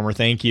 Game Informer.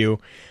 Thank you.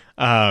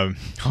 I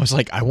was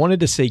like, I wanted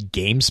to say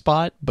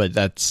GameSpot, but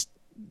that's.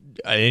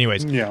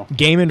 Anyways, yeah.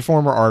 Game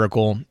Informer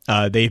article.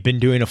 They've been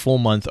doing a full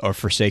month of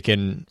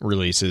Forsaken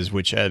releases,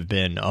 which have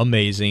been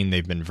amazing.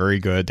 They've been very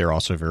good. They're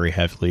also very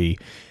heavily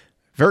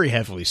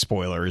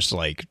spoilers,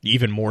 like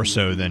even more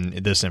so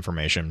than this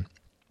information.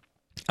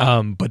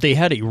 But they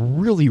had a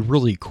really,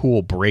 really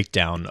cool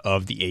breakdown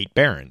of the 8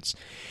 barons.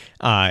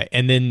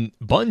 And then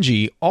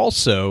Bungie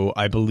also,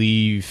 I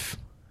believe,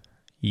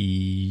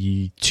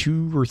 2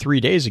 or 3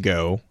 days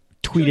ago,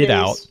 tweeted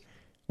out.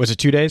 Was it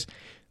 2 days?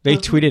 They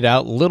tweeted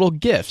out little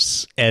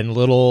GIFs and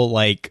little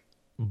like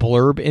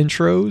blurb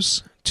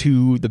intros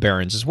to the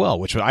barons as well,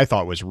 which I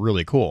thought was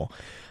really cool.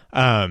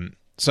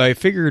 So I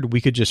figured we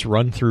could just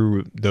run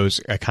through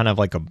those, kind of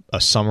like a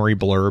summary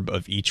blurb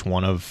of each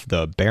one of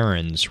the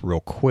barons real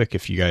quick,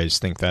 if you guys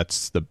think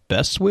that's the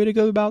best way to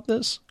go about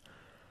this.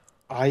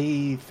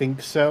 I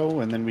think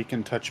so, and then we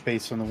can touch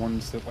base on the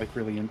ones that like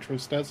really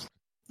interest us.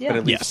 Yeah. But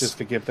at least just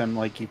to give them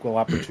like equal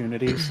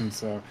opportunities,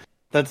 since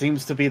that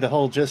seems to be the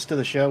whole gist of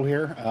the show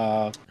here.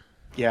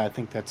 Yeah, I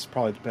think that's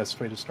probably the best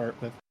way to start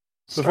with.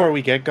 Before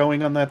we get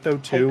going on that, though,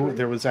 too,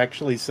 there was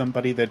actually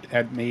somebody that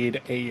had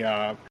made a...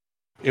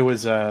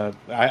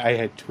 I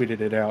had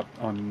tweeted it out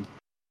on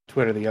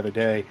Twitter the other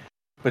day,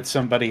 but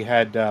somebody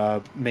had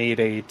made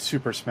a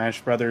Super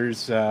Smash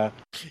Brothers like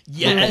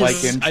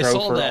intro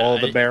for all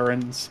the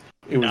barons.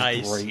 It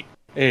was great.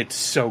 It's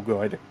so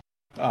good.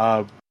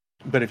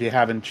 But if you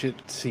haven't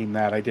seen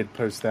that, I did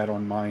post that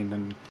on mine,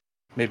 and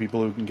maybe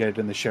Blue can get it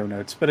in the show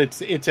notes. But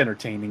it's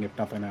entertaining, if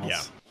nothing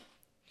else.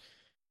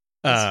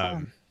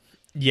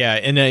 Yeah,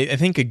 and I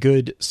think a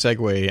good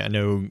segue, I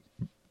know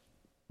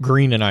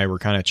Green and I were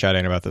kind of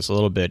chatting about this a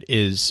little bit,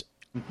 is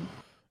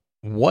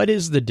what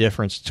is the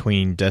difference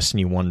between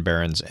Destiny 1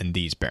 barons and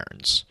these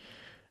barons?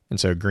 And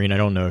so, Green, I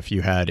don't know if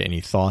you had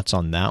any thoughts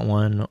on that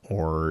one,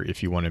 or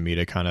if you wanted me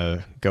to kind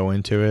of go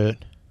into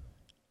it.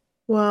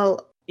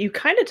 Well, you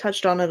kind of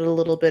touched on it a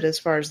little bit as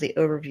far as the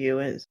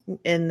overview is,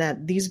 in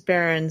that these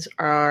barons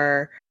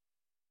are...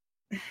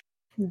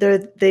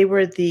 They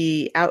were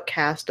the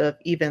outcast of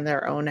even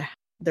their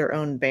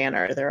own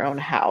banner, their own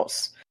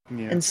house.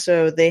 Yeah. And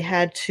so they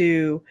had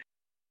to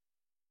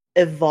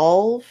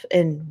evolve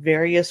in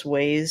various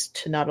ways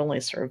to not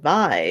only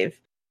survive,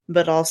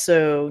 but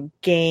also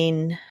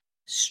gain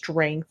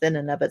strength in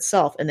and of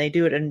itself. And they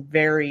do it in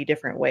very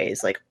different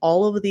ways. Like,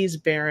 all of these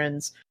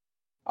barons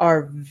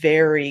are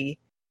very,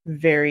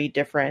 very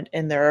different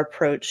in their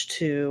approach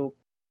to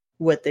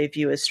what they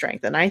view as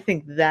strength. And I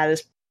think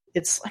that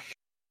it's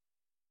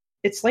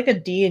like a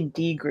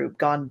D&D group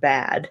gone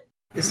bad,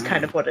 is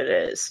kind of what it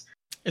is.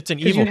 It's an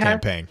evil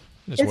campaign.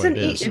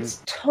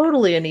 It's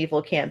totally an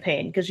evil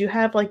campaign, because you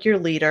have like your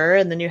leader,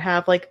 and then you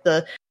have like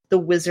the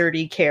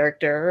wizardy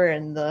character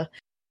and the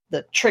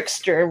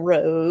trickster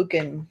rogue,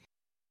 and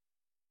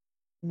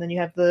And then you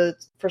have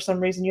for some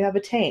reason, you have a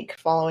tank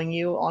following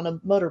you on a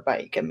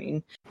motorbike. I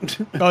mean,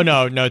 oh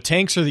no,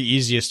 tanks are the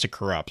easiest to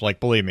corrupt. Like,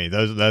 believe me,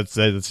 that's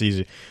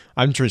easy.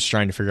 I'm just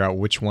trying to figure out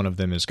which one of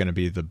them is going to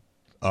be the.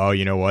 Oh,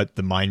 you know what?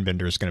 The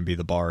Mindbender is going to be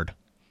the Bard.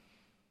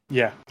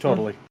 Yeah,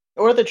 totally.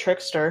 Or the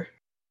Trickster.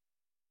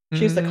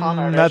 She's the con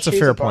artist. That's a She's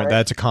fair a point. bard.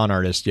 That's a con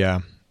artist. Yeah,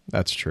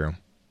 that's true.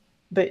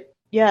 But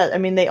yeah, I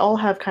mean, they all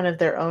have kind of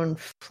their own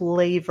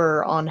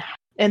flavor on,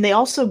 and they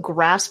also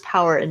grasp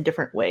power in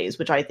different ways,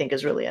 which I think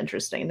is really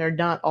interesting. They're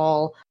not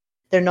all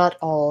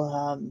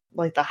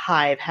like the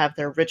Hive have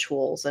their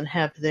rituals and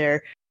have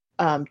their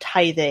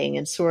tithing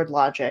and sword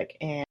logic,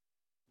 and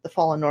the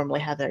Fallen normally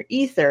have their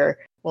ether.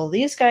 Well,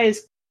 these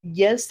guys,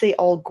 yes, they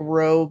all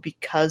grow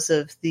because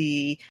of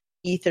the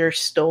ether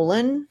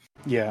stolen.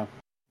 Yeah.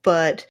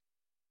 But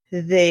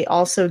they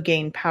also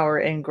gain power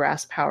and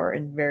grasp power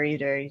in very,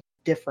 very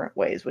different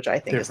ways, which I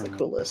think is the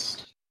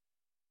coolest.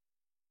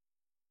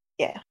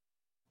 Yeah.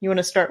 You want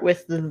to start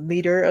with the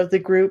leader of the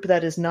group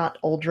that is not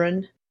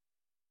Uldren?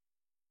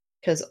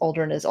 Because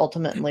Uldren is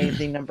ultimately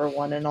the number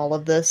one in all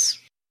of this.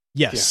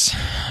 Yes.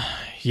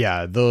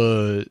 Yeah,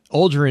 the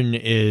Uldren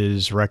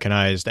is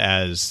recognized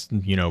as,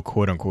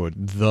 quote unquote,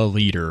 the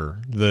leader.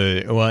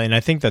 And I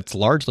think that's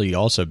largely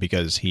also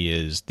because he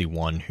is the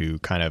one who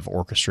kind of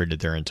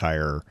orchestrated their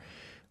entire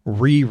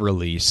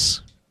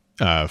re-release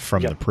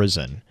from the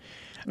prison.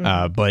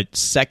 Mm-hmm. But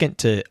second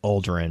to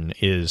Uldren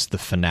is the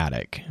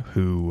Fanatic,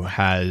 who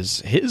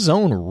has his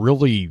own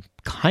really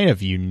kind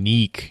of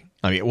unique.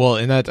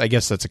 And I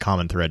guess that's a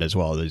common thread as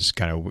well. Is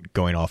kind of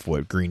going off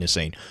what Green is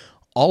saying.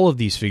 All of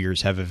these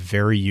figures have a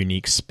very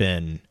unique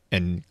spin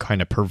and kind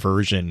of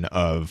perversion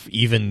of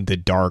even the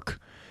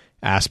dark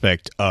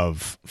aspect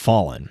of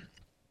Fallen.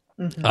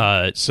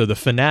 Mm-hmm. So the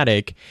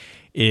Fanatic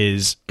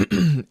is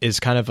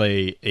kind of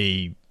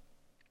a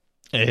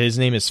his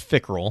name is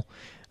Fikrul,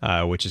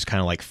 which is kind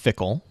of like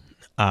fickle.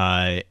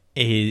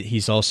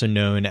 He's also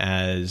known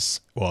as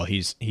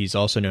he's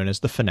also known as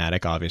the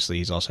Fanatic. Obviously,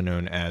 he's also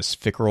known as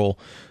Fikrul,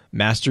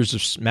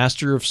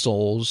 Master of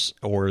Souls,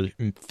 or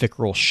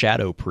Fikrul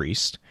Shadow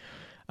Priest.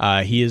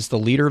 He is the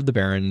leader of the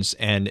Barons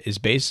and is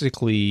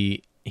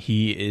basically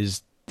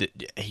he's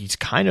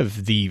kind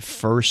of the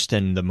first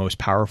and the most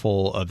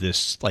powerful of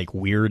this like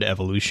weird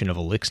evolution of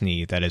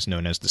Eliksni that is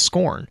known as the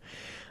Scorn.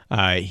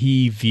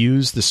 He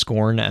views the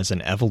Scorn as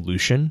an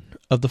evolution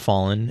of the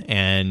Fallen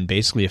and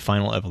basically a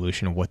final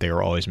evolution of what they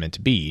were always meant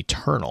to be,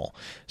 eternal.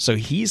 So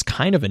he's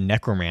kind of a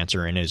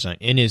necromancer in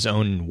his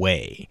own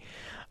way.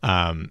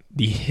 The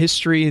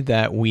history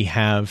that we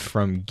have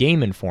from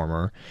Game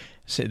Informer.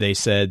 They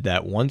said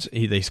that once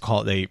they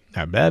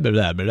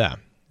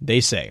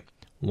say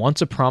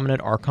once a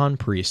prominent Archon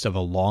priest of a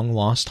long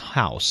lost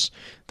house,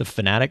 the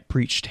Fanatic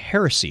preached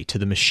heresy to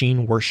the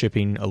machine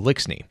worshipping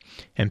Eliksni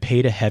and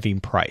paid a heavy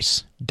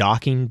price,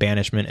 docking,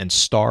 banishment, and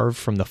starved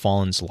from the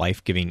Fallen's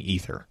life-giving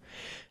ether.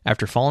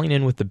 After falling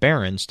in with the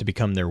Barons to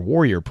become their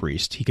warrior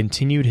priest, he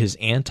continued his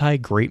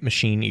anti-Great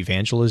Machine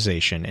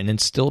evangelization and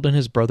instilled in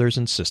his brothers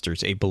and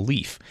sisters a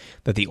belief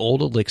that the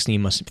old Eliksni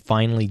must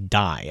finally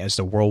die, as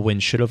the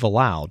Whirlwind should have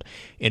allowed,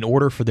 in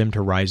order for them to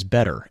rise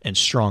better and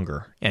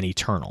stronger and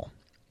eternal.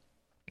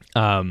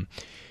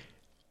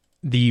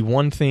 The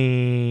one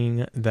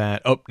thing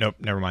that... Oh, nope,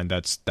 never mind.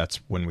 That's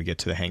when we get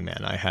to the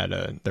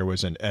Hangman. There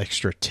was an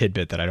extra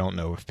tidbit that I don't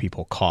know if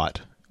people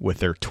caught with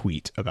their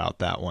tweet about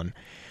that one.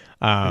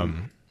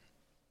 I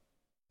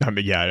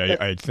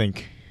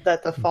think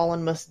that the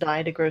Fallen must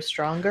die to grow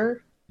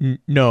stronger.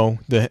 No,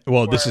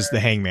 this is the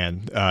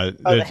Hangman.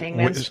 The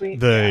Hangman tweet.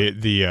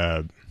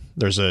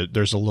 There's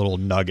a little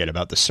nugget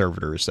about the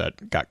servitors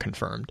that got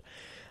confirmed.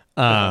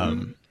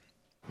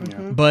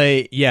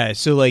 But yeah,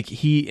 so like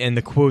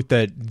the quote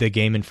that the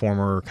Game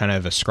Informer kind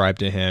of ascribed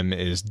to him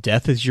is,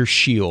 "Death is your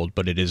shield,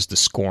 but it is the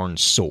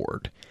Scorn's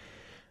sword."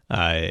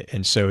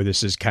 And so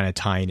this is kind of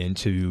tying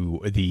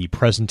into the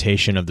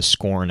presentation of the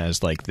Scorn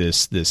as like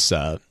this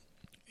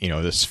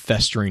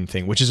festering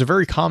thing, which is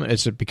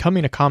it's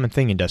becoming a common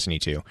thing in Destiny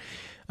 2.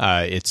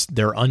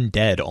 They're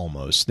undead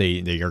almost.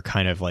 They are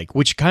kind of like,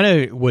 which kind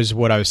of was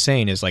what I was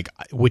saying is like,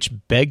 which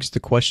begs the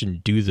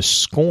question, do the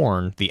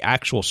Scorn, the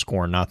actual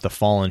Scorn, not the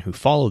Fallen who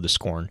follow the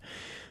Scorn,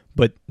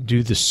 but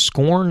do the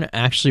Scorn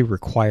actually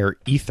require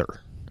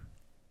ether?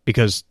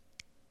 Because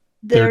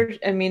they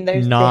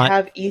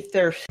have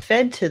ether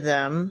fed to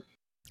them.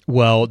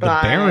 Well, the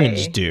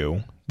Barons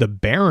do. The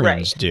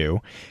Barons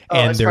do,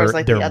 and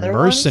they're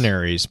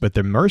mercenaries. But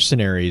the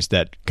mercenaries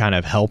that kind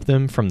of help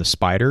them from the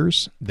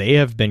spiders, they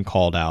have been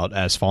called out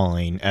as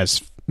falling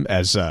as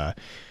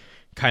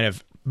kind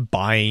of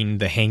buying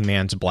the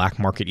Hangman's black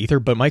market ether.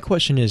 But my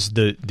question is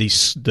the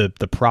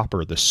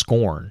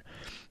Scorn,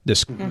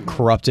 this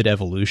corrupted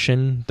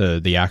evolution,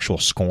 the actual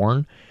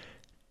Scorn.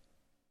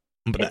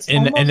 But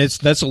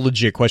that's a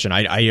legit question.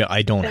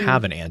 I don't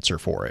have an answer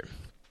for it.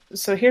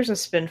 So here's a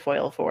spin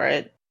foil for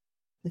it.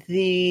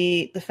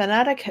 The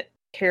Fanatic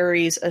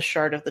carries a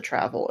shard of the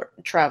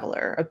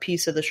Traveler, a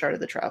piece of the shard of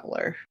the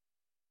Traveler.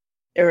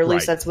 Or at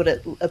least that's what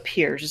it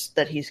appears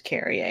that he's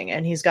carrying.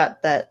 And he's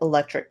got that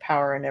electric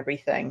power and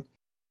everything.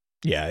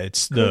 Yeah,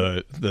 it's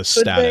the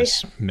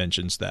status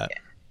mentions that.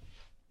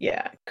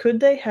 Yeah. Could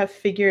they have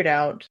figured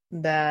out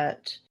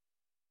that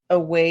a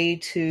way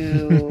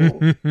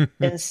to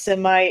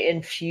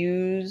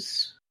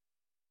semi-infuse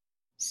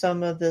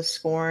some of the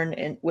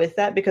Scorn with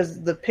that?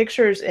 Because the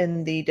pictures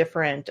in the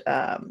different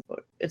it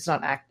is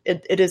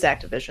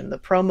Activision, the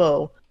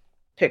promo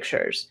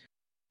pictures,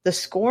 the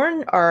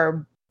Scorn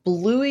are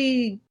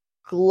bluey,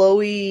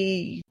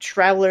 glowy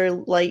traveler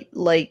light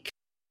like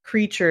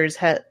creatures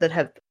that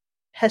have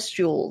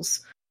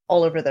pustules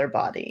all over their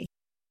body.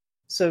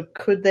 So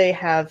could they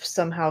have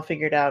somehow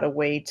figured out a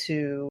way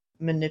to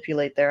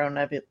manipulate their own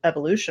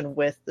evolution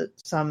with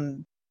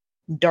some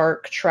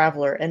dark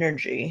traveler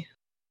energy?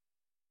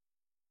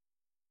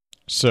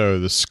 So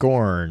the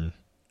Scorn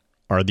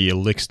are the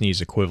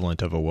Eliksni's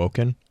equivalent of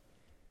Awoken?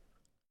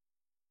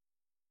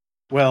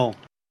 Well,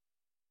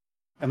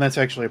 and that's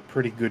actually a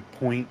pretty good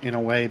point in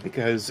a way,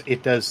 because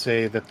it does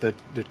say that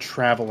the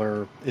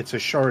Traveler, it's a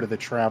shard of the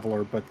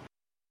Traveler, but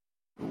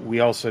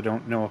we also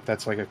don't know if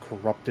that's like a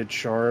corrupted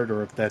shard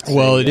or if that's...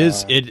 Well, it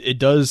is. It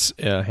does...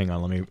 hang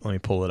on, let me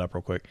pull it up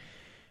real quick.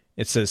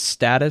 It says,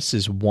 status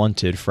is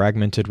wanted.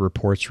 Fragmented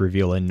reports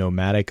reveal a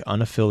nomadic,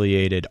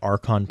 unaffiliated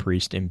Archon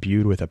priest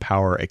imbued with a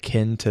power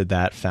akin to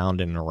that found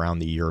in and around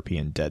the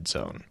European Dead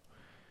Zone.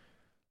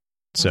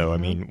 So, I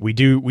mean, we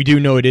do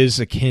know it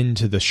is akin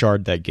to the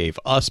shard that gave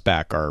us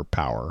back our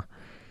power,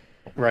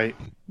 right?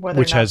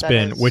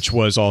 Which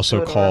was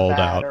also called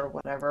out or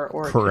whatever,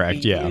 or correct,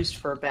 it could be used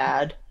for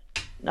bad.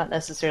 Not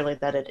necessarily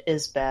that it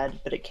is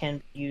bad, but it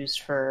can be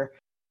used for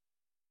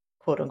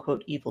quote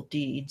unquote evil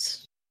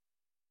deeds.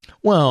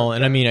 Well,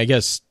 and I mean, I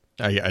guess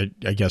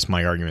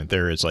my argument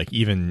there is like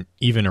even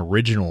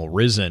original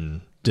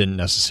Risen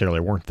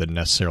weren't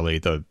necessarily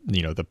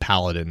the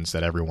paladins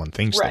that everyone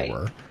thinks they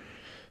were.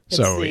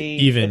 So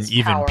even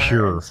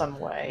pure in some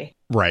way.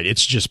 Right,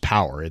 it's just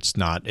power. It's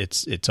not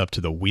it's up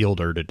to the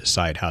wielder to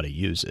decide how to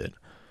use it.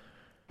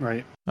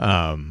 Right.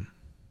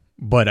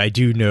 But I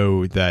do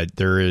know that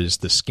there is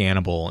the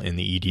scannable in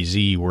the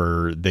EDZ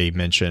where they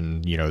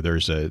mention,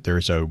 there's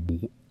a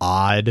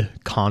odd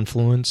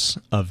confluence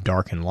of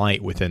dark and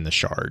light within the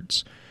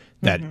shards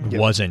that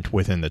wasn't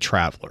within the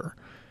Traveler.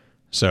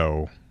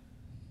 So,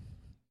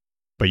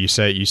 but you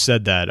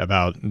said that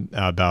about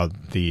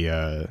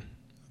the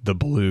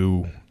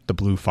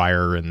blue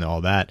fire and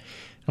all that.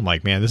 I'm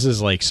like, man, this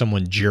is like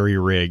someone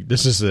jerry-rigged.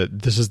 This is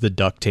the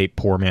duct tape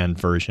poor man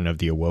version of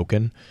the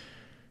Awoken.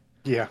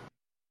 Yeah.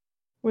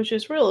 Which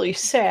is really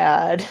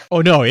sad.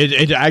 Oh no,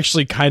 it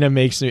actually kind of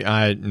makes me.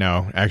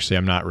 No, actually,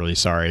 I'm not really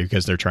sorry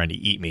because they're trying to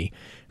eat me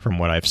from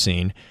what I've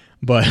seen.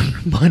 But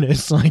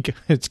it's like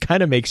it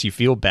kind of makes you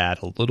feel bad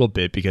a little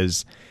bit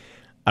because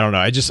I don't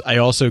know. I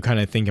also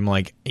kind of think I'm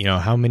like,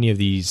 how many of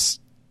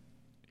these.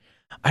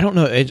 I don't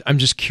know. I'm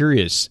just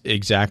curious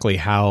exactly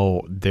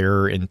how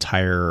their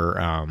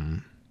entire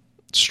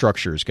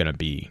structure is going to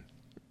be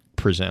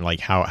present. Like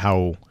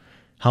how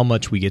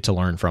much we get to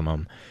learn from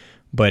them.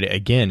 But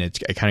again, it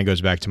kind of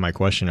goes back to my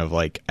question of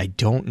like, I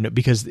don't know,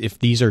 because if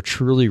these are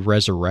truly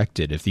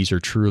resurrected, if these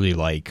are truly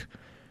like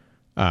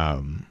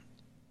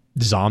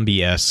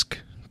zombie-esque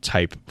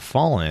type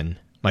fallen,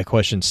 my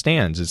question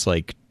stands. It's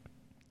like,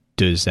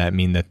 does that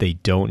mean that they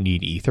don't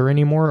need ether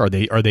anymore? Are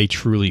they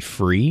truly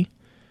free?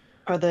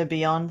 Are they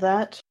beyond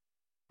that?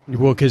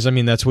 Well, because I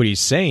mean, that's what he's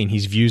saying. He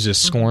views his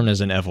Scorn as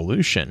an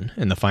evolution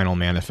in the final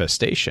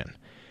manifestation,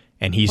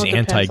 and he's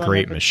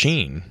anti-Great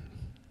Machine.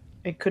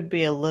 It could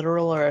be a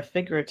literal or a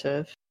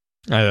figurative.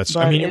 Right.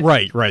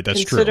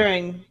 That's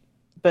true.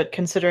 But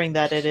considering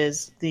that it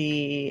is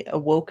the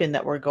Awoken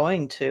that we're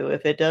going to,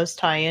 if it does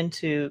tie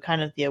into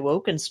kind of the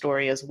Awoken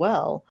story as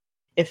well,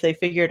 if they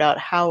figured out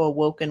how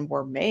Awoken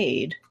were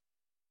made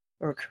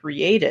or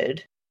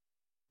created,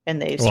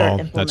 and they start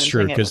implementing that's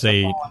true, it with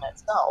the Fallen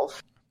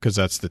itself, because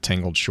that's the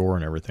Tangled Shore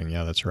and everything.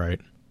 Yeah, that's right.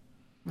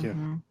 Yeah.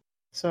 Mm-hmm.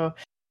 So,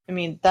 I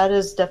mean, that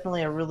is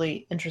definitely a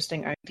really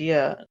interesting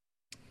idea.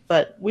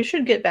 But we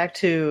should get back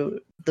to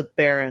the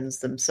Barons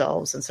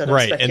themselves instead of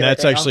right, and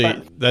that's actually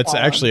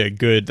a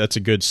good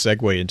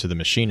segue into the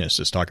Machinist,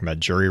 is talking about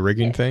jury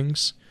rigging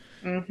things.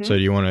 Mm-hmm. So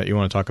you want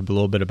to talk a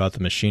little bit about the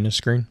Machinist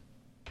screen?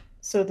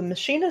 So the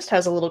Machinist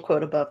has a little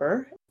quote above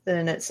her,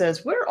 and it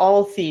says, "We're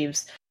all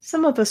thieves.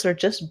 Some of us are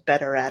just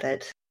better at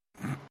it."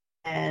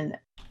 And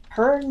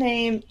her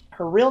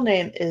real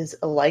name is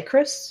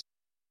Alycris,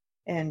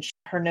 and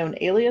her known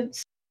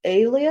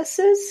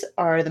aliases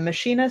are the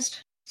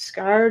Machinist,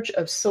 Scourge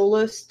of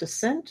Solus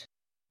Descent,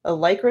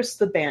 Alycris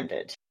the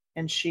Bandit,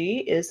 and she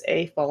is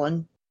a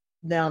fallen.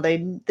 Now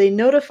they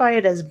notify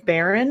it as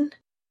Baron,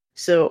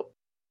 so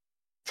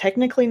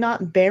technically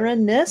not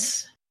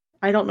Baroness.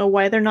 I don't know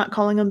why they're not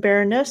calling them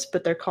Baroness,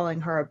 but they're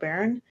calling her a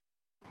Baron.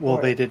 Well,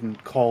 they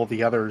didn't call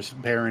the others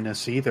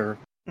Baroness either.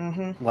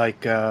 Mm-hmm.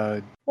 Like, they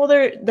are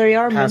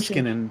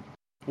Paskin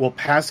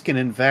Paskin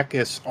and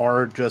Vekis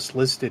are just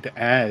listed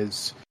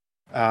as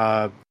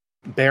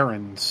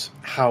Barons.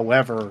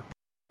 However,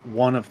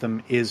 one of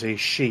them is a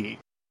she.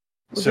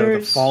 So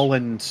the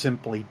Fallen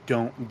simply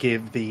don't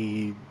give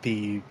the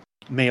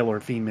male or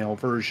female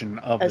version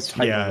of As- the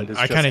title. Yeah, It is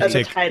I just kind of As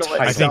a take. title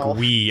I itself.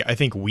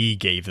 think we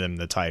gave them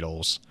the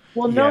titles.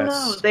 Well, no,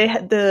 Yes. they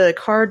had the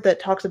card that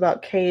talks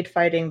about Cade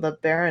fighting the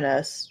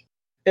Baroness.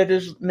 It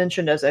is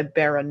mentioned as a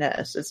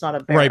Baroness. It's not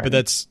a Baron. Right, but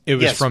it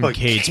was Yes, from but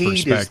Cade's Cade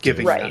is perspective.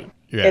 giving Right.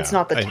 that. Yeah, It's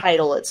not the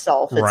title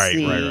itself. It's right,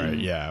 the, right,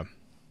 yeah.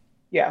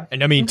 Yeah.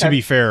 And I mean, to Okay.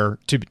 be fair,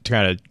 to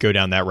kind of go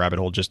down that rabbit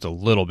hole just a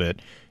little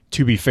bit,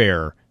 to be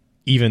fair,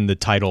 even the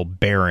title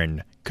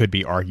Baron could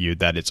be argued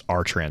that it's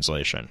our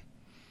translation.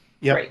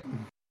 Yep. Right.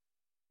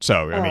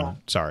 So, I mean, Oh.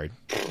 sorry.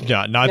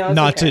 Yeah, No,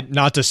 not it's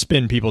okay. to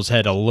spin people's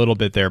head a little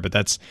bit there, but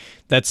that's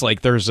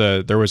like there was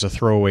a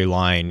throwaway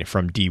line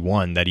from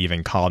D1 that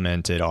even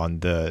commented on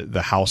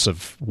the House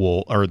of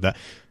Wolves, or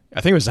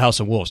I think it was the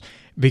House of Wolves,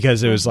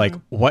 because it was like,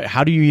 what?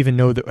 How do you even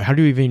know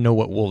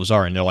what wolves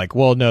are? And they're like,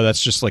 well, no,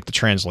 that's just like the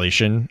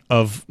translation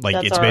of like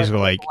That's it's our basically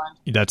like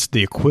equivalent. that's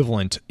the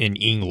equivalent in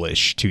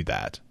English to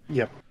that.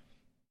 Yep.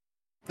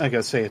 I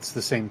gotta say, it's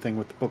the same thing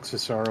with the Books of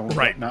Sorrow. And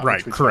Right, whatnot, right,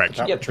 which we talked correct.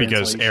 about Yep. with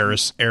Because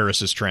translation.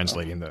 Eris is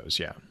translating those.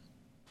 Yeah.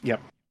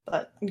 Yep.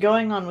 But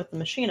going on with the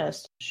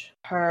Machinist,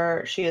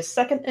 she is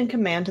second in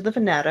command to the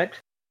Fanatic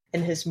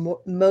and his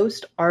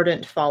most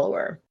ardent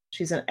follower.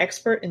 She's an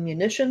expert in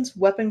munitions,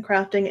 weapon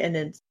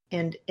crafting,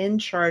 and in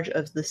charge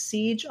of the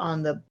siege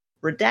on the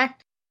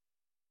Redacted.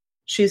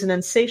 She's an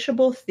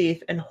insatiable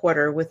thief and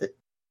hoarder with a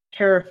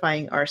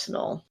terrifying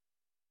arsenal.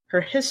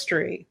 Her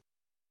history.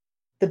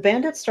 The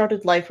bandit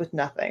started life with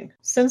nothing.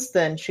 Since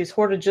then, she's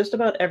hoarded just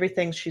about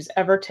everything she's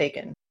ever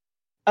taken,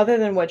 other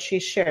than what she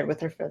shared with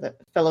her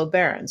fellow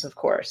barons, of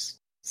course.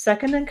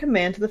 Second in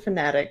command to the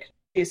Fanatic,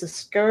 she's a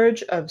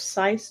scourge of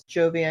Seiss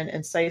Jovian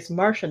and Seiss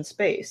Martian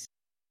space,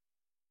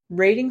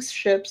 raiding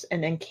ships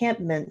and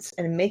encampments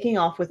and making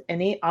off with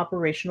any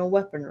operational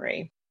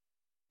weaponry.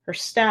 Her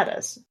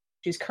status: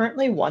 she's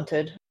currently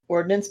wanted,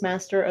 Ordnance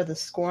Master of the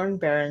Scorn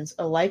Barons.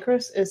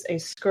 Alicris is a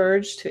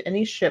scourge to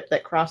any ship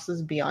that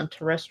crosses beyond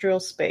terrestrial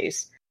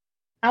space.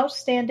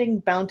 Outstanding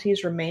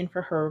bounties remain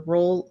for her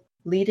role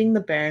leading the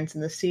Barons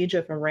in the siege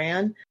of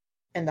Iran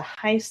and the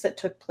heist that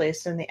took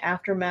place in the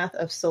aftermath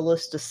of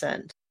Solus'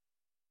 descent.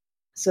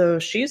 So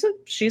she needs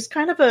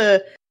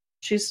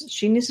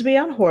to be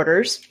on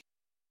Hoarders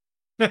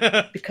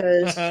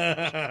because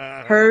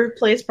her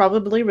place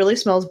probably really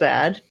smells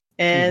bad.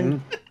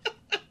 And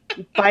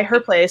by her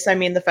place, I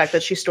mean the fact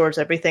that she stores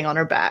everything on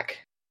her back.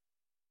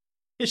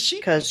 Is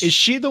she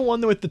the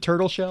one with the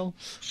turtle shell?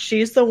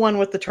 She's the one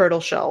with the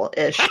turtle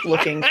shell-ish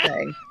looking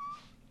thing.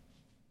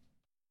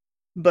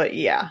 But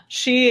yeah,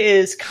 she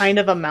is kind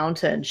of a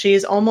mountain. She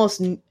is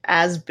almost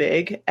as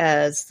big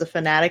as the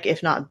Fanatic,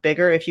 if not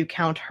bigger, if you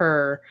count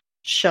her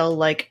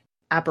shell-like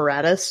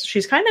apparatus.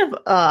 She's kind of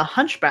a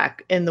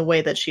hunchback in the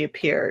way that she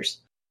appears.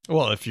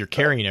 Well, if you're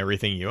carrying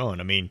everything you own,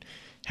 I mean,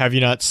 have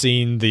you not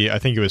seen I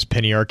think it was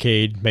Penny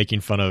Arcade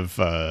making fun of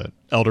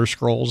Elder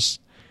Scrolls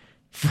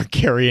for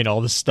carrying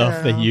all the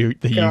stuff that you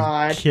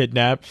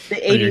kidnap?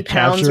 The 80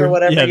 pounds or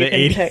whatever yeah, you the can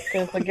 80. pick.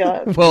 Oh my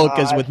God. Well,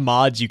 because with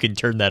mods you can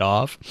turn that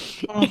off.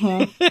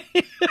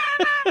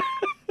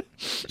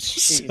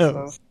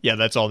 So, yeah,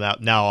 that's all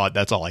now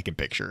that's all I can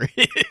picture.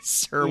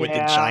 It's her with the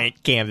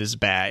giant canvas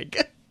bag.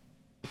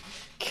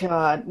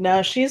 God,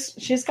 no,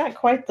 she's got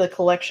quite the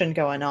collection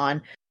going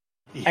on.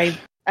 Yeah.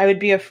 I would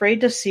be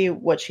afraid to see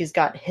what she's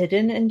got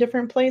hidden in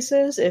different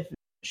places if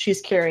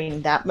she's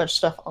carrying that much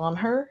stuff on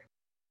her.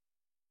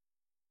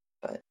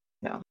 But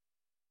no.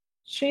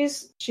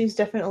 She's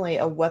definitely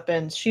a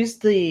weapon. She's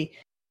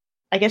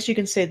I guess you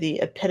can say the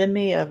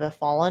epitome of a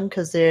fallen,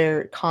 because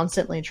they're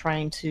constantly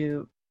trying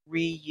to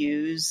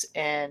reuse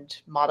and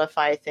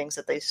modify things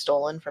that they've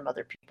stolen from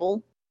other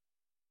people.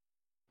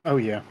 Oh,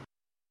 yeah.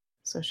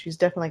 So she's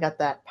definitely got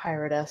that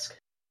pirate-esque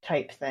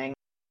type thing.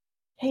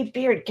 Hey,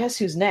 Beard, guess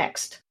who's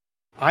next?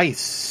 I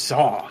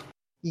saw.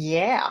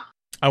 Yeah.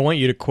 I want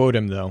you to quote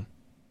him though.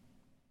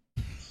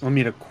 Want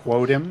me to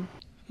quote him?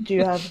 Do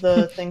you have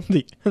the thing?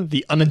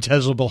 the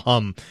unintelligible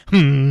hum.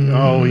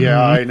 Oh,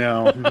 yeah, I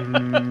know. I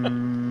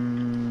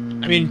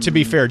mean, to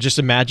be fair, just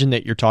imagine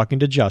that you're talking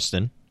to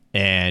Justin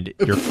and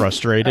you're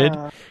frustrated,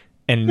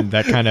 and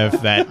that kind of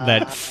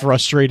that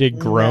frustrated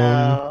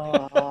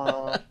groan.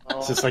 No.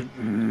 It's just like...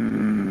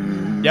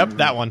 Yep,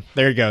 that one.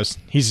 There he goes.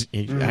 He's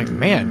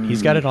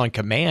got it on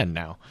command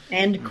now.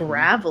 And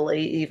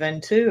gravelly, even,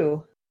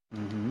 too.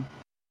 I'm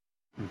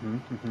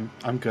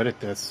good at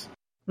this.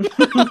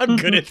 I'm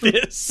good at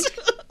this.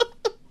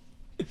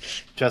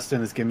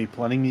 Justin has given me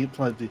plenty.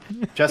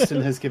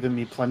 Justin has given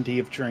me plenty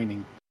of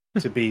training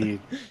to be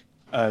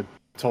a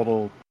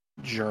total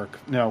jerk.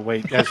 No,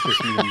 wait, that's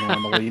just me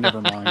normally.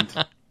 Never mind.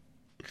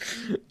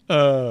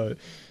 So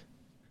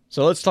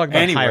let's talk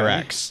about Anyway.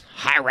 Hyrax.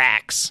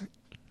 Hyrax.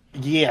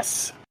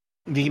 Yes,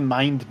 the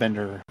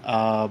Mindbender.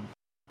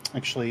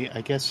 Actually,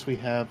 I guess we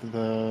have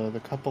the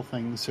couple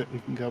things that we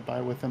can go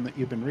by with them that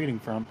you've been reading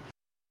from.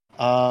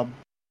 A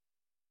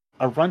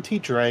runty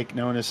drake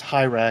known as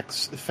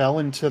Hyrax fell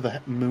into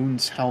the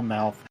moon's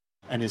hellmouth,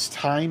 and his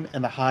time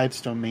in the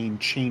Hive's domain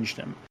changed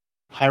him.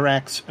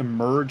 Hyrax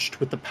emerged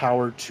with the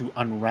power to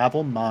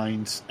unravel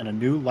minds and a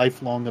new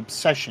lifelong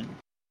obsession.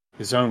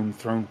 his own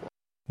throne world.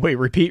 Wait,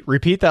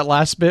 repeat that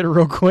last bit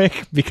real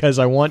quick, because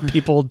I want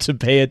people to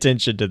pay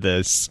attention to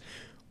this.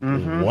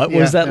 Mm-hmm. What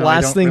was that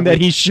last thing that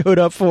he showed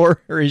up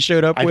for, or he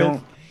showed up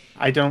with?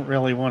 I don't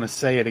really want to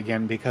say it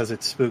again because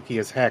it's spooky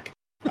as heck.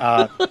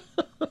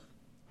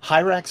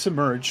 Hyrax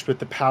emerged with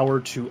the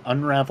power to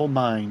unravel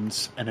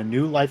minds and a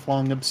new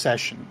lifelong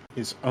obsession,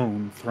 his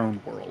own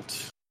throne world.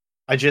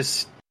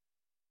 There's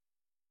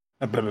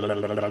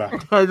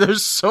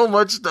so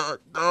much to...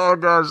 Oh,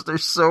 gosh,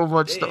 there's so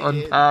much to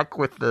unpack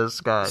with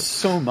this guy.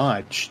 So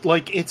much.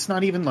 Like, it's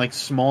not even, like,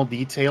 small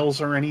details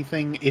or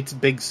anything. It's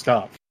big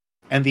stuff.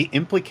 And the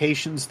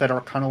implications that are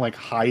kind of, like,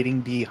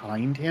 hiding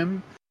behind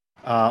him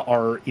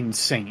are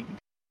insane.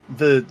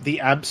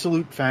 The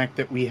absolute fact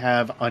that we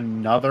have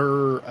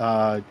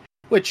another...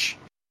 which,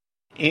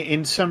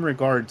 in some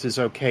regards, is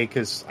okay,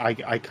 because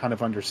I kind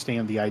of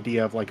understand the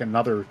idea of, like,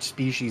 another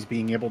species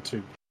being able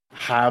to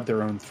have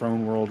their own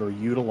throne world or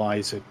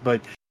utilize it, but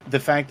the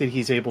fact that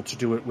he's able to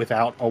do it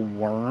without a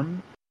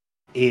worm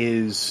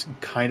is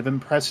kind of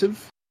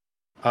impressive.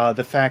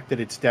 The fact that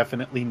it's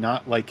definitely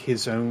not like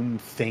his own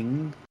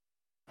thing,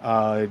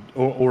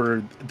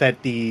 or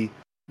that the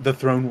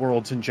throne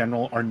worlds in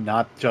general are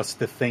not just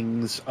the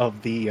things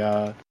of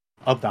the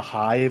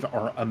hive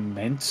are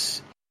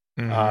immense.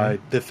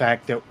 Mm-hmm. The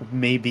fact that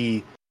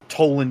maybe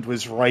Toland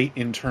was right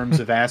in terms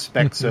of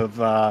aspects of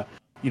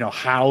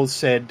how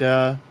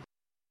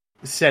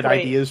said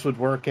ideas would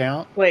work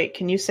out. Wait,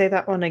 can you say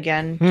that one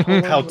again?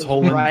 How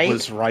Toland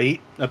was right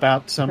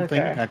about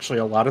something. Okay. Actually,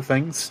 a lot of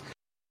things.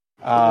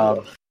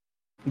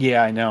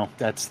 Yeah, I know.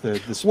 That's the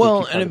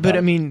spooky part but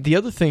I mean, the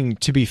other thing,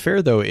 to be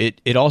fair, though,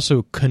 it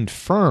also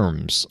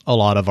confirms a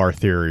lot of our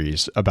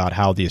theories about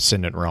how the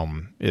Ascendant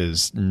Realm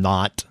is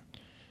not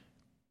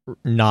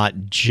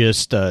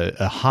just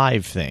a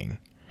hive thing.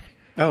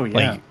 Oh,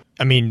 yeah. Like,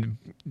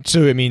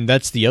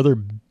 that's the other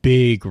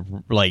big,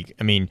 like,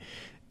 I mean,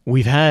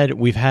 we've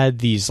had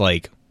these,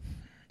 like,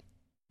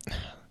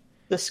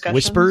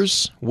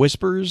 discussions?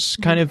 whispers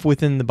kind of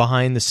within the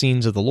behind the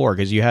scenes of the lore,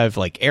 because you have,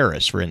 like,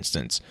 Eris, for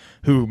instance,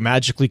 who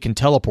magically can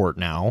teleport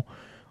now,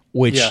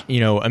 which,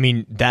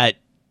 that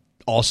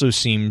also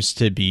seems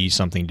to be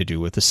something to do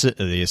with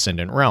the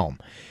Ascendant Realm.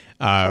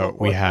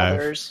 We have...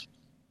 Others.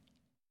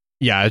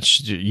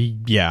 Yes,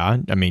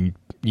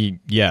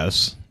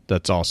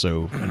 that's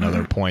also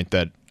another point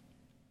that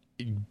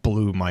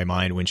blew my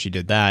mind when she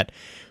did that.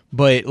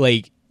 But,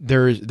 like,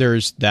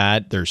 there's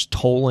that, there's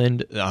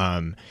Toland,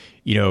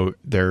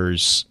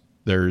 there's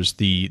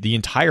the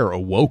entire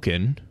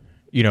Awoken.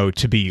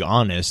 To be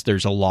honest,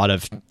 there's a lot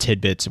of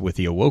tidbits with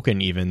the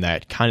Awoken even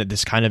that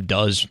this kind of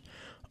does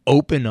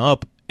open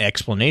up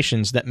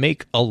explanations that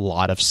make a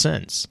lot of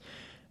sense.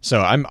 So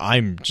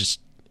I'm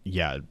just,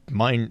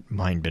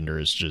 Mindbender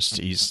is just,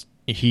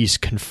 he's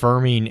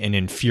confirming and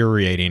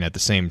infuriating at the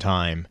same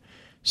time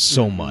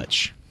so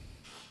much.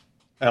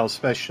 Well,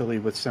 especially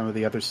with some of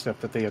the other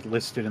stuff that they had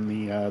listed in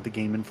the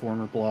Game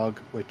Informer blog,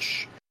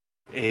 which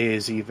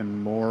is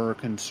even more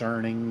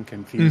concerning,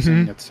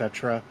 confusing,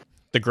 etc.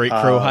 The Great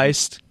Crow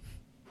heist?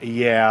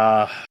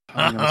 Yeah,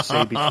 I'm going to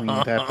say between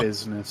that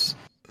business.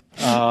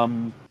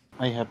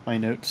 I have my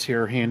notes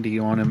here handy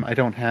on him. I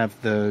don't have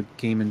the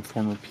Game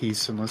Informer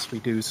piece unless we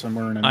do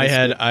somewhere. And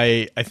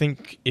I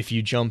think if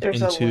you jump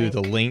into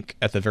the link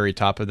at the very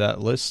top of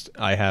that list,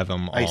 I have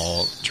them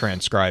all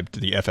transcribed to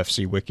the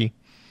FFC wiki.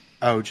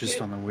 Oh,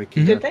 just on the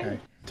wiki. Okay.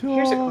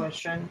 Here's a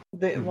question.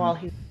 While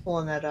he's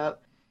pulling that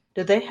up,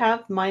 did they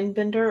have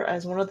Mindbender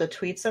as one of the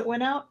tweets that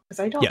went out? Because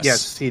I don't.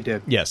 Yes, he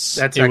did. Yes,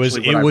 that's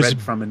actually what I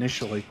read from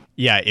initially.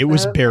 Yeah, it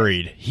was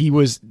buried. He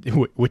was,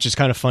 which is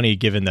kind of funny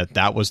given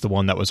that was the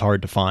one that was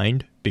hard to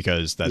find,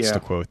 because that's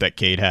the quote that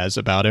Cade has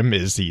about him,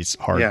 is he's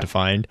hard to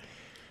find.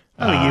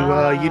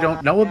 Oh, you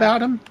don't know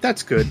about him?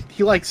 That's good.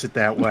 He likes it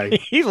that way.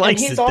 He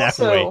likes it that way. He's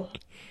also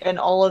in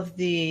all of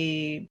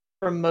the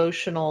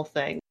promotional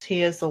things.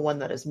 He is the one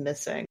that is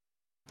missing.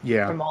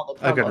 Yeah, from all the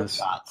promo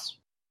shots.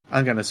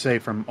 I'm going to say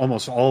from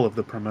almost all of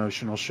the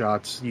promotional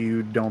shots,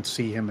 you don't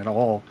see him at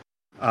all.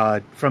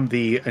 From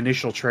the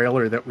initial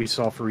trailer that we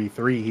saw for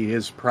E3, he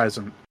is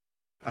present.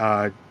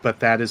 But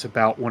that is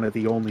about one of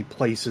the only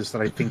places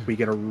that I think we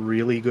get a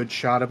really good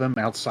shot of him,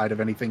 outside of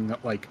anything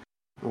that, like,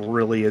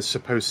 really is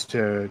supposed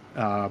to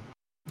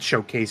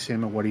showcase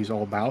him and what he's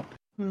all about.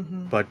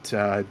 Mm-hmm.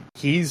 But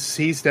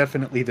he's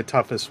definitely the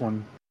toughest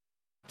one,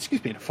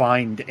 to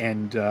find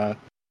and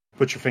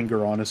put your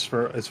finger on as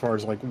far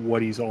as like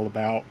what he's all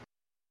about.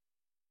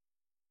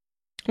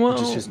 Well,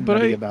 just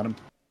nutty about him.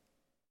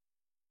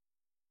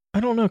 I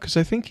don't know, because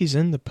I think he's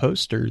in the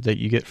poster that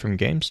you get from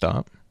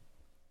GameStop.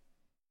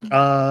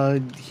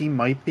 He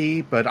might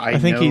be, but I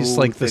think know he's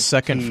like the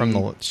second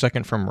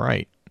from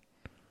right.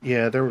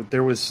 Yeah,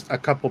 there was a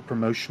couple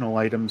promotional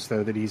items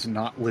though that he's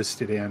not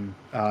listed in.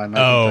 And I can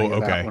tell you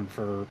that one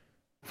for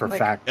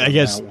fact. I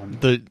guess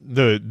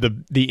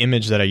the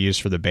image that I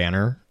used for the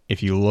banner,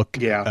 if you look,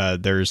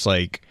 there's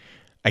like.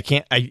 I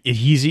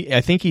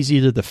think he's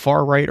either the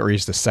far right or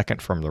he's the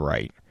second from the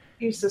right.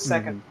 He's the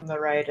second from the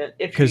right.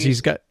 Because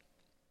he's got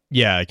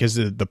Yeah, because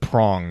the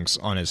prongs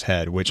on his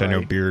head, which I know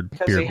Right. Beard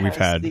Because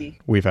he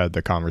we've had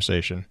the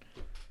conversation.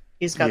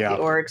 He's got Yeah. the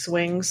Oryx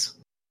wings.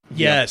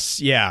 Yes,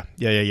 yeah.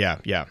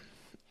 Okay,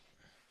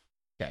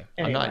 I'm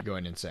Anyway. not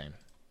going insane.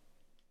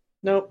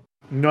 Nope.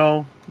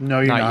 No, you're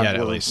Not not. yet,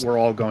 at least. We're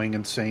all going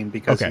insane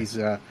because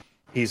Okay.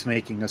 he's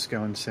making us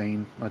go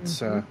insane. Let's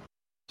Mhm.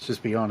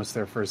 just be honest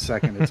there for a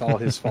second. It's all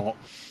his fault.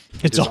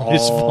 It's It is all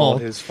his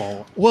fault. His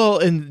fault. Well,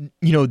 and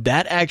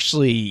that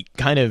actually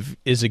kind of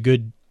is a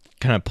good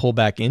kind of pull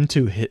back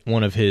into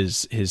one of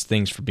his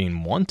things for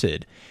being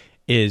wanted,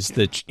 is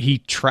that he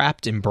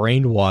trapped and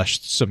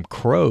brainwashed some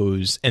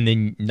crows, and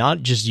then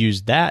not just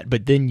used that,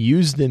 but then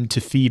used them to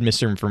feed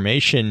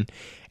misinformation.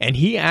 And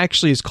he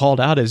actually is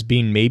called out as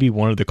being maybe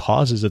one of the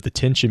causes of the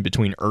tension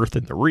between Earth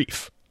and the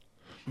Reef.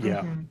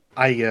 Yeah, Mhm.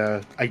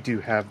 I do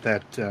have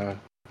that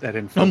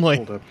info I'm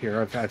like- pulled up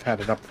here. I've had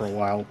it up for a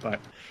while,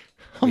 but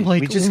I'm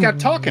we just got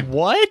talking.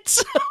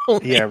 What?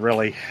 Yeah,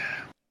 really.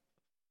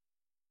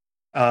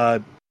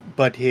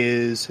 But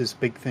his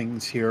big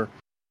things here.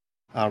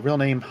 Real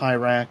name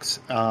Hyrax,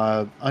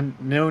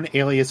 unknown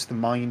alias the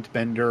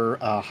Mindbender,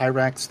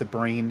 Hyrax the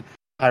Brain,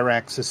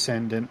 Hyrax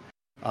Ascendant,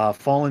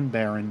 Fallen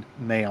Baron,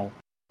 male.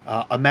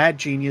 A mad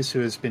genius who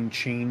has been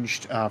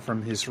changed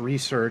from his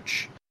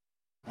research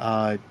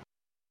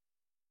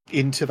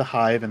into the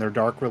Hive and their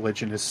dark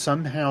religion, has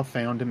somehow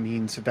found a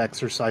means of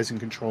exercising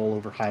control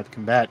over Hive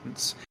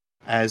combatants.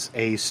 As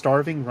a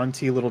starving,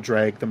 runty little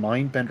dreg, the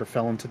Mindbender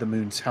fell into the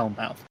moon's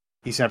hellmouth.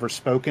 He's never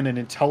spoken an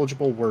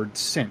intelligible word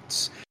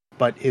since,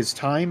 but his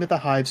time at the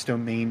Hive's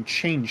domain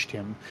changed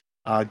him,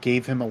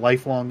 gave him a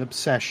lifelong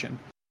obsession.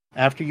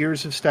 After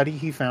years of study,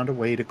 he found a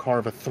way to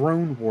carve a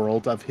throne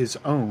world of his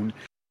own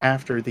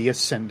after the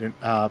Ascendant,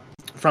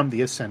 from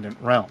the Ascendant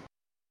realm.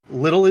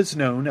 Little is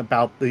known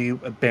about the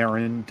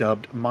Baron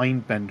dubbed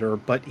Mindbender,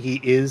 but he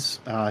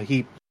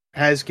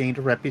has gained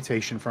a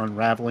reputation for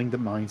unraveling the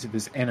minds of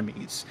his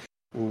enemies.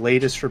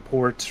 Latest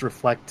reports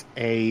reflect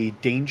a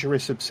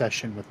dangerous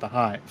obsession with the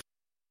Hive.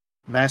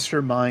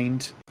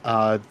 Mastermind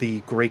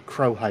the Great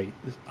Crow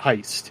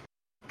heist.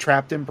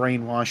 Trapped and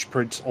brainwashed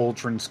Prince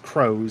Uldren's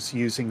crows,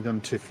 using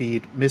them to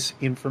feed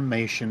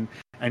misinformation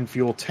and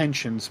fuel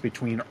tensions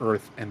between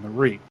Earth and the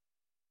Reef.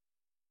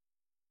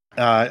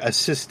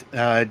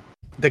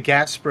 The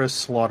Gaspra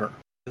slaughter.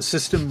 The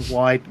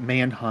system-wide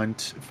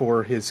manhunt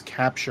for his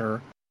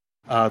capture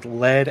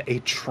led a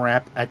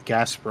trap at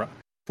Gaspra.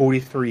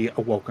 43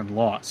 awoken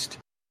lost.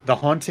 The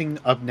haunting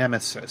of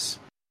Nemesis.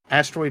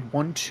 Asteroid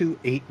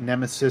 128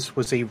 Nemesis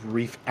was a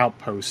reef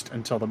outpost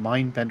until the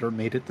Mindbender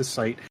made it the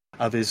site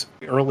of his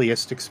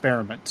earliest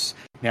experiments.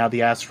 Now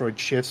the asteroid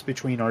shifts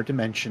between our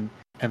dimension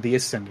and the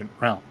Ascendant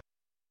realm.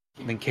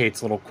 And then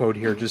Kate's little quote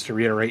here, just to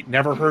reiterate,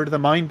 never heard of the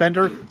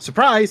Mindbender?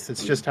 Surprise!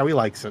 It's just how he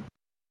likes it.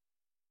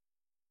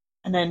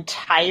 An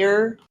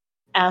entire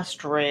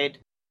asteroid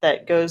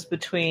that goes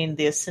between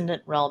the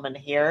Ascendant realm and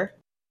here.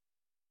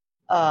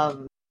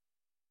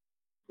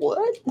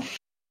 What?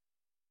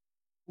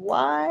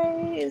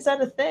 Why is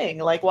that a thing?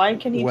 Like, why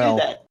can he do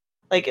that?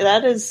 Like,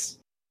 that is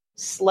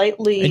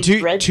slightly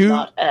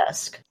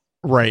Dreadnought-esque.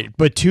 Right,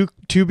 but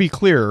to be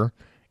clear,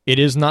 it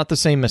is not the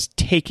same as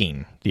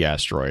taking the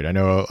asteroid. I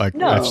know, like,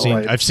 No. I've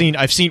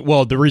seen.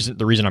 Well, the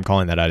reason I'm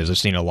calling that out is I've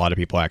seen a lot of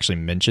people actually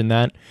mention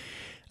that.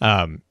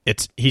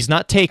 He's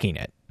not taking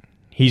it.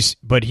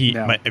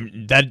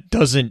 That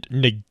doesn't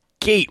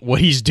negate what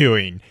he's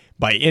doing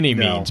by any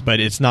means. But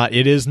he's not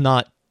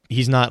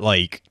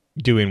like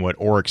doing what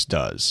Oryx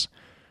does.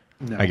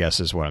 No. I guess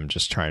is what I'm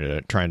just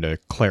trying to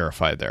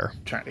clarify there.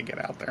 Trying to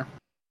get out there.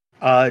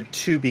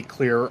 To be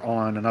clear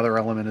on another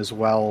element as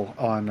well,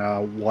 on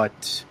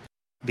what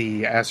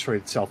the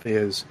asteroid itself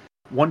is,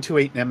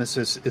 128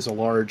 Nemesis is a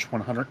large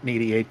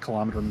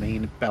 188-kilometer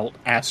main belt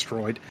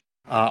asteroid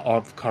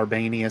of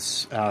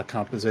carbonaceous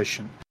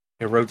composition.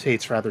 It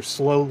rotates rather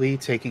slowly,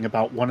 taking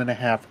about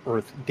 1.5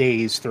 Earth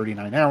days,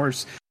 39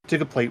 hours, to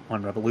complete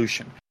one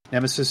revolution.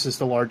 Nemesis is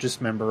the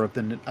largest member of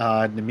the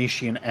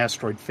Nemesian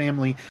asteroid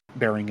family,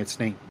 bearing its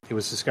name. It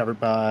was discovered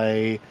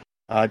in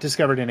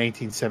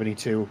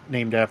 1872,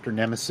 named after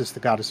Nemesis, the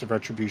goddess of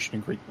retribution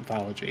in Greek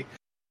mythology.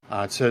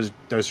 So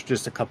those are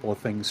just a couple of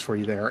things for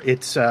you there.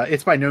 It's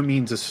by no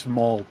means a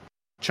small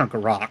chunk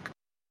of rock.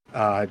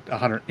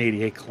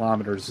 188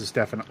 kilometers is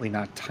definitely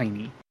not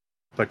tiny,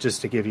 but just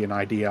to give you an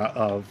idea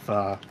of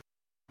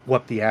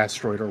what the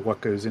asteroid or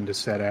what goes into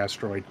said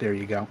asteroid, there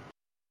you go.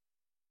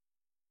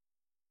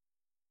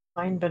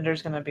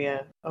 Mindbender's going to be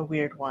a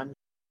weird one.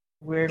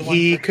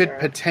 He for could sure.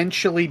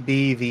 potentially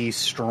be the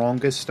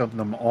strongest of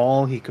them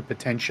all. He could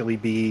potentially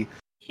be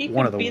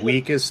one of the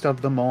weakest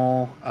of them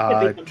all,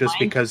 just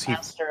because he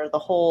master of the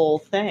whole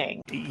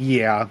thing.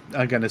 Yeah,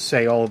 I'm going to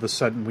say all of a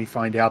sudden we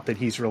find out that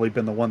he's really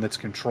been the one that's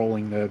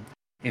controlling the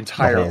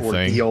entire whole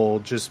ordeal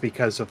just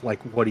because of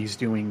like what he's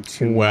doing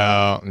to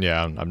Well,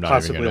 yeah, I'm not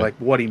possibly even gonna, like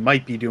what he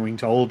might be doing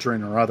to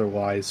Uldren or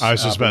otherwise. I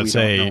was just but about to we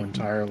say, don't know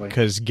entirely.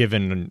 because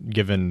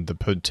given the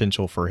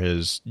potential for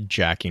his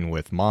jacking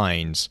with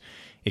minds,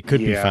 it could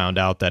be found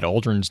out that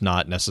Uldren's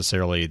not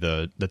necessarily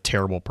the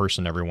terrible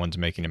person everyone's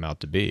making him out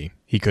to be.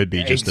 He could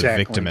be just a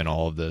victim in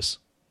all of this.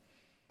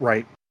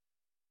 Right.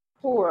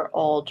 Poor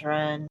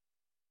Uldren.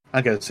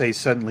 I gotta say,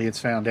 suddenly it's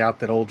found out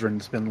that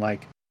Uldren's been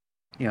like,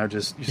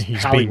 just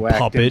he's being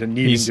puppet. Into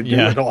needing to do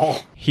it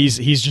all. He's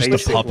just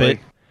basically a puppet.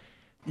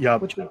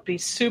 Yep. Which would be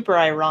super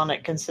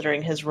ironic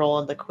considering his role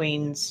in the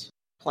Queen's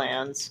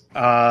plans.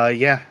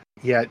 Yeah,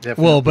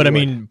 definitely. Well, but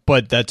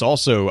but that's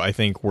also, I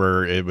think,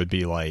 where it would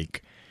be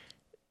like,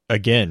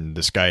 again,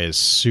 this guy is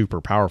super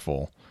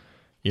powerful.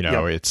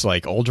 It's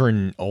like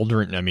Uldren,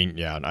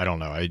 I don't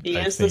know. He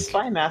is the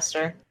spy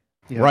master.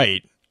 Yep.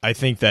 Right. I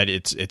think that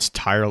it's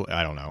entirely,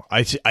 I don't know.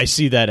 I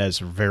see that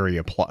as a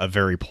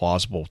very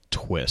plausible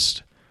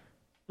twist.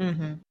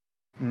 Mm-hmm.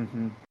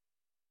 Mm-hmm.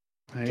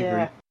 I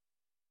agree.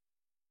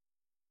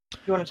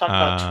 You want to talk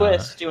about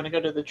twist? Do you want to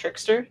go to the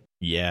trickster?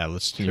 Yeah,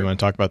 You want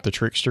to talk about the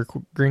trickster,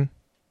 Green?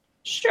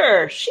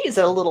 Sure. She's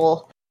a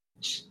little...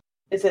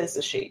 Is this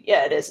a she?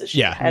 Yeah, it is a she.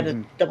 Yeah. I had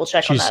to double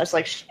check on that. It's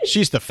like...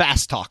 She's the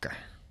fast talker.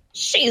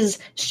 She's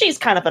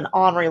kind of an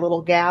ornery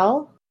little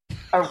gal.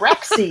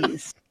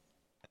 Araxes.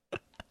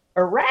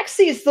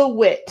 Araxes the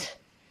Wit.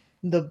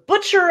 The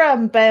Butcher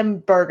of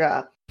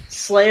Bamberga.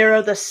 Slayer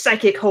of the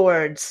Psychic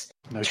Hordes.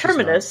 No,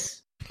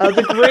 Terminus of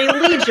the Grey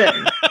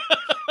Legion.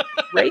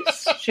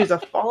 Race, she's a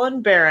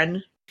fallen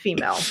baron,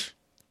 female.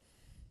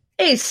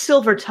 A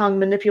silver-tongued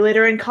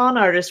manipulator and con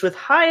artist with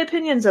high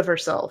opinions of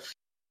herself.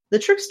 The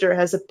trickster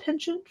has a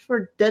penchant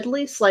for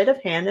deadly sleight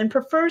of hand and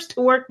prefers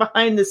to work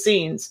behind the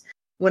scenes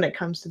when it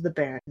comes to the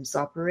baron's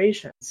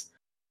operations.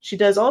 She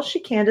does all she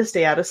can to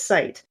stay out of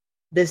sight,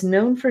 but is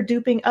known for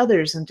duping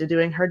others into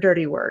doing her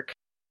dirty work.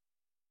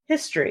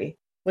 History.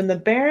 When the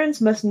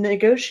barons must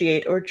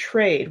negotiate or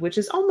trade, which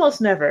is almost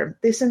never,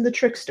 they send the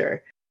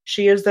trickster.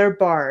 She is their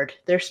bard,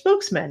 their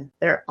spokesman,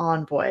 their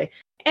envoy,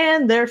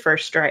 and their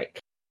first strike.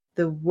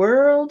 The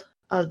world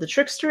of the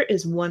trickster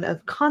is one of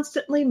a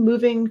constantly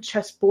moving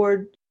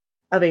chessboard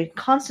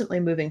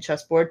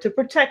to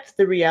protect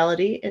the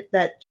reality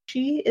that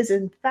she is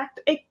in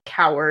fact a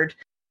coward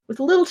with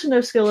little to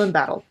no skill in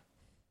battle.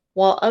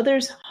 While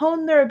others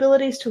hone their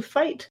abilities to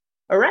fight,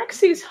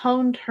 Araxes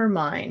honed her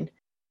mind.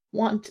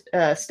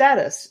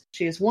 Status.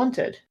 She is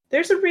wanted.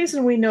 There's a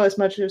reason we know as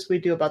much as we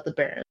do about the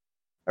Baron.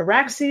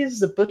 Araxes,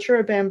 the Butcher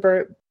of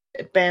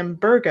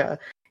Bamberga,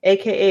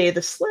 a.k.a.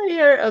 the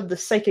Slayer of the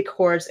Psychic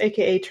Hordes,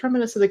 a.k.a.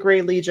 Terminus of the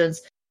Grey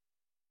Legions,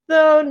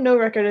 though no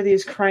record of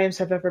these crimes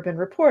have ever been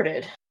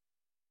reported.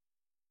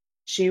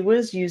 She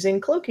was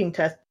using cloaking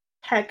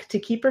tech to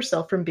keep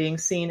herself from being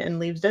seen and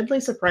leaves deadly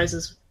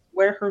surprises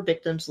where her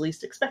victims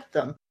least expect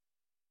them.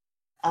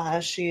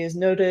 She is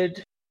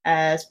noted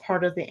as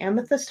part of the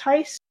Amethyst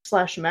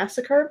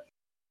Heist/Massacre.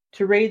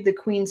 To raid the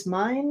Queen's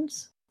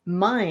mines,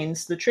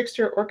 the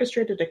trickster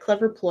orchestrated a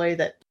clever ploy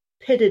that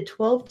pitted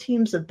 12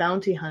 teams of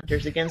bounty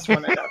hunters against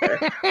one another.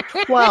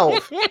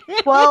 12.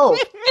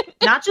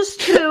 Not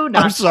just 2,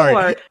 not 4. I'm sorry.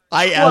 12.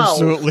 I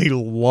absolutely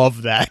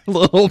love that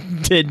little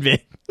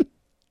tidbit.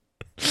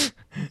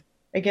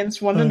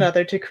 Against one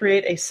another to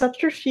create a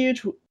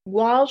subterfuge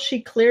while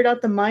she cleared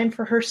out the mine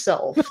for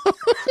herself.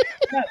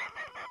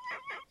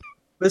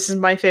 This is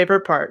my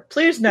favorite part.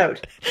 Please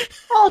note,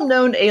 all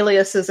known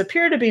aliases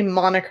appear to be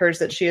monikers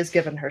that she has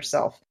given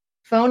herself.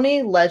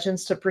 Phony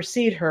legends to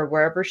precede her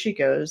wherever she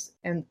goes,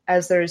 and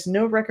as there is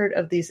no record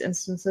of these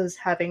instances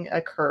having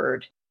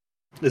occurred.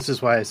 This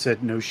is why I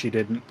said no, she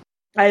didn't.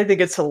 I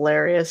think it's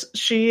hilarious.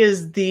 She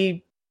is the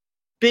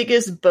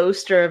biggest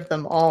boaster of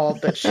them all,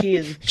 but she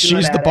is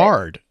she's the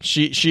bard.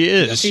 She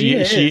is. She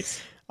is.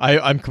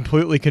 I'm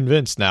completely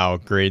convinced now,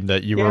 Grade,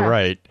 that you were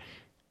right.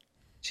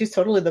 She's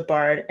totally the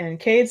bard. And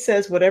Cade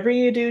says, whatever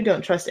you do,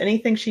 don't trust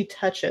anything she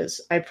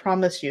touches. I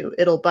promise you,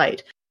 it'll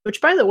bite.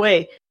 Which, by the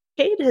way,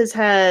 do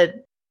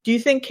you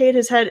think Cade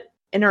has had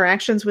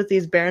interactions with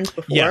these barons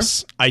before?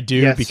 Yes, I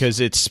do, because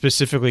it's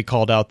specifically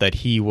called out that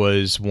he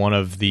was one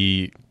of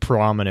the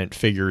prominent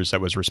figures that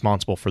was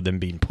responsible for them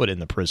being put in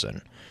the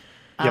prison.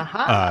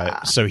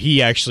 Yep. So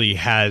he actually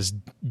has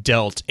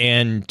dealt,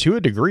 and to a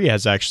degree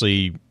has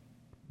actually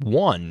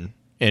won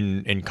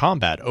in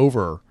combat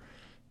over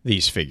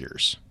these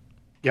figures.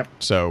 Yep.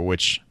 So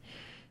which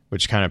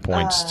kind of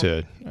points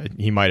to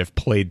he might have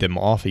played them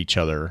off each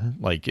other.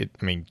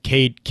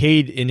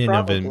 Cade in and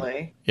of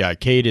him. Yeah,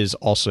 Cade is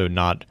also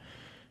not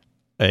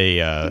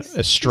a stranger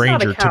he's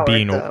not a coward, to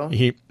being though.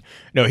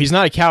 No, he's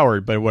not a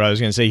coward, but what I was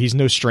going to say, he's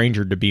no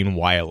stranger to being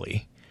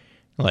wily.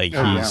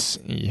 He's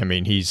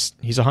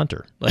a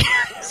hunter.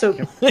 So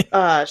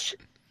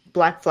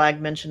Black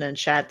Flag mentioned in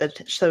chat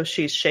that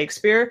she's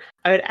Shakespeare.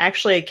 I would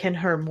actually akin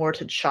her more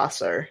to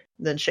Chaucer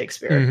than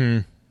Shakespeare. Mm-hmm.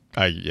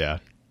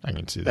 I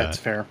can see that. That's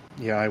fair.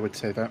 Yeah, I would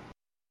say that.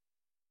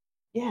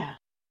 Yeah.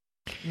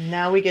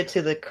 Now we get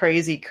to the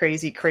crazy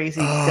guttural groans.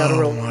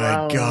 Oh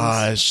my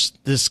gosh,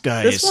 this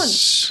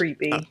one's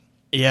creepy.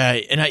 Yeah,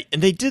 and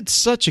they did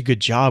such a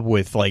good job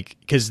with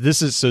because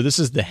this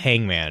is the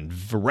Hangman,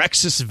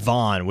 Virexis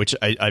Vaughn, which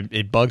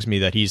it bugs me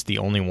that he's the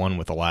only one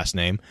with a last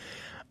name.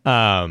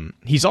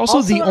 He's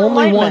also the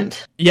only one.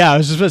 Yeah, I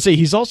was just going to say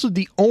he's also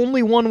the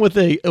only one with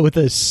a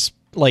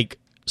like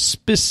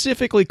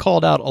specifically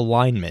called out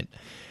alignment.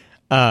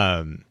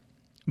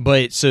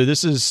 But so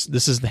this is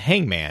the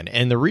Hangman,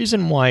 and the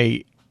reason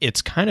why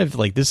it's kind of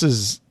like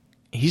he's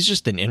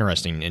just an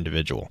interesting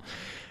individual.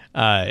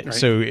 Right.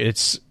 So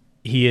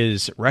he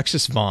is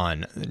Rexus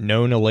Vaughn,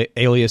 known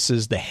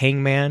aliases the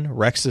Hangman,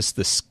 Rexus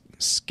the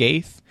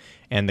Skaith,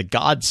 and the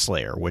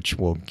Godslayer, which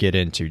we'll get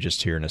into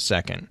just here in a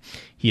second.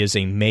 He is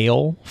a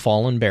male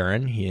fallen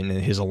baron.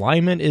 His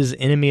alignment is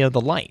enemy of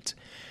the light.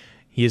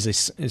 He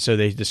is so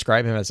they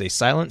describe him as a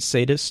silent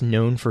sadist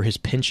known for his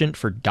penchant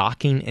for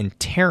docking and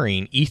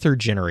tearing ether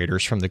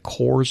generators from the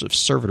cores of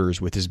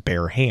servitors with his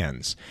bare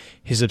hands.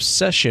 His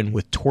obsession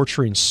with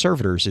torturing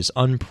servitors is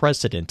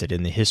unprecedented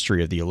in the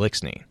history of the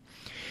Eliksni.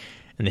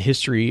 And the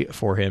history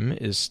for him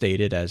is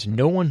stated as,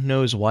 no one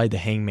knows why the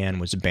Hangman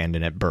was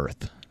abandoned at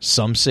birth.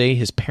 Some say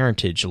his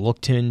parentage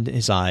looked in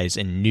his eyes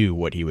and knew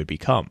what he would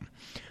become.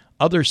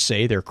 Others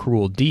say their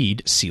cruel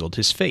deed sealed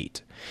his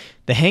fate.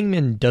 The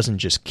Hangman doesn't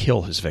just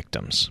kill his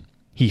victims,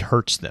 he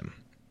hurts them.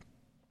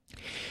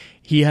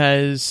 He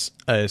has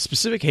a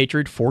specific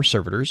hatred for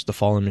servitors, the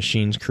fallen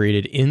machines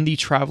created in the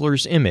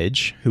Traveler's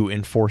image, who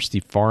enforce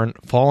the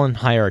fallen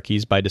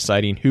hierarchies by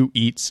deciding who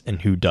eats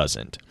and who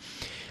doesn't.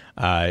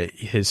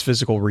 His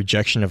physical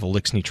rejection of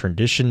Eliksni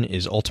tradition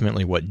is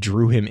ultimately what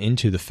drew him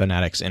into the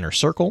Fanatic's inner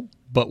circle,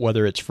 but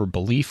whether it's for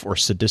belief or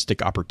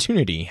sadistic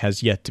opportunity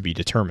has yet to be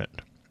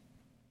determined.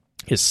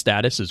 His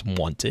status is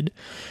wanted.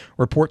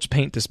 Reports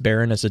paint this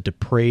baron as a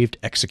depraved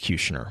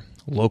executioner.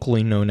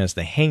 Locally known as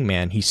the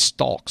Hangman, he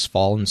stalks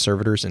fallen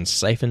servitors and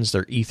siphons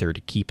their ether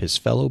to keep his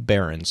fellow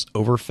barons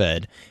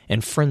overfed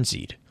and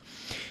frenzied.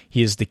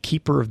 He is the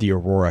keeper of the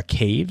Aurora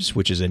Caves,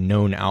 which is a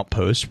known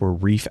outpost where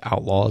reef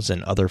outlaws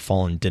and other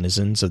fallen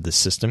denizens of the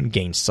system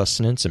gain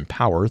sustenance and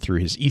power through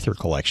his ether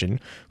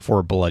collection for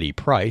a bloody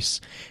price,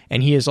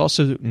 and he is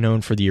also known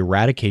for the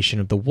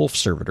eradication of the wolf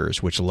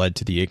servitors, which led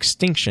to the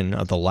extinction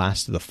of the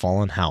last of the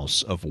fallen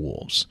house of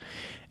wolves.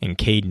 And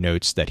Cade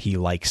notes that he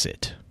likes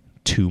it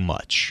too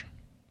much.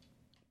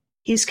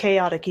 He's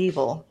chaotic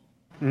evil.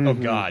 Mm-hmm. Oh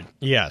God,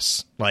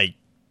 yes.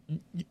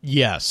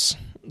 Yes.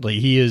 Like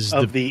he is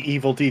of the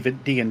evil D&D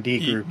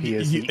group. He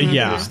is the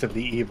evilest of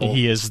the evil.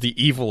 He is the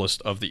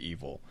evilest of the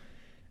evil.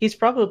 He's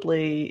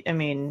probably, I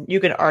mean,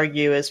 you could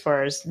argue as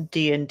far as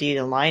D&D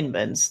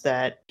alignments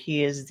that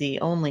he is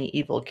the only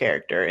evil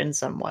character in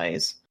some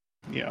ways.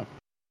 Yeah.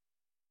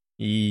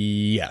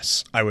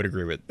 Yes, I would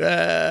agree with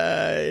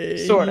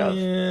sort of.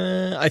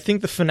 I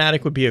think the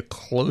Fanatic would be a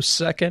close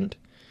second.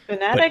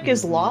 Fanatic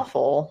is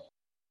lawful.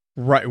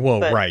 Right.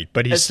 Well, right,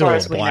 but he's still a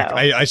black.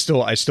 I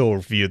still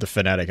view the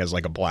Fanatic as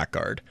like a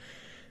blackguard.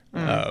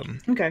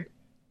 Okay.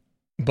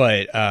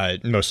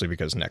 But mostly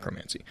because of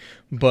necromancy.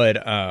 But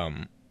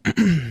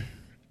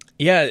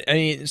yeah, I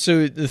mean,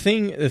 so the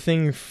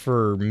thing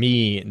for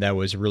me that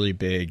was really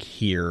big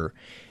here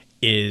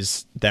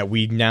is that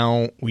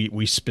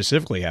we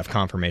specifically have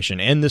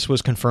confirmation, and this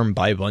was confirmed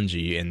by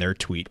Bungie in their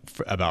tweet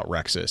about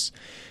Rexus.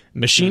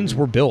 Machines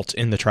were built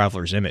in the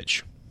Traveler's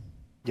image.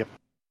 Yep.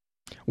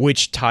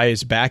 Which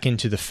ties back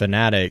into the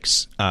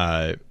Fanatic's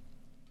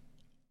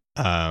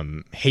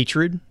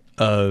hatred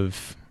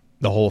of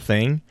the whole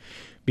thing.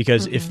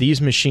 Because if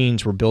these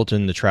machines were built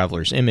in the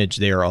Traveler's image,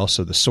 they are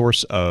also the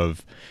source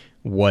of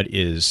what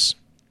is,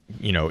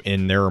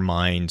 in their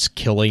minds,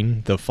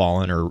 killing the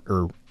fallen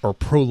or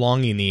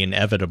prolonging the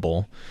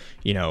inevitable,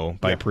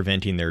 by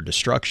preventing their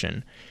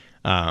destruction.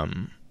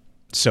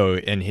 So,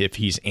 and if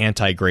he's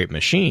anti-Great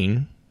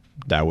Machine,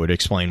 that would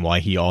explain why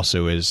he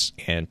also is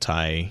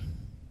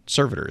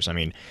anti-servitors. I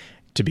mean,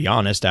 to be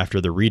honest, after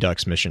the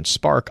Redux mission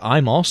Spark,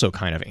 I'm also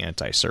kind of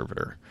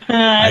anti-servitor.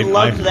 I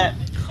loved that.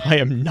 I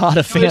am not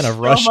a fan of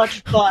Rush. So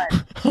much fun.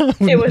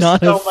 It was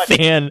not so a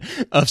fan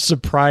of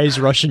surprise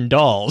Russian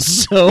dolls.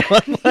 So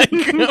I'm like,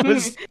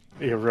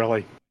 yeah,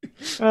 really.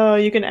 Oh,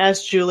 you can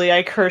ask Julie.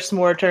 I cursed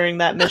more during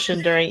that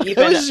mission during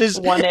even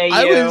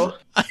 1AU.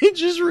 I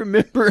just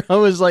remember I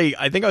was like,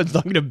 I think I was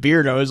talking to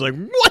Beard. And I was like,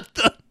 what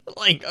the?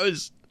 Like, I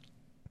was.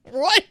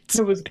 What?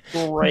 It was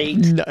great.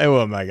 No,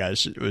 oh my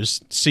gosh! It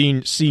was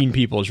seeing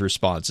people's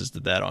responses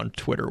to that on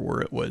Twitter, where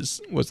it was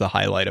the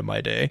highlight of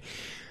my day.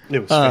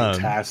 It was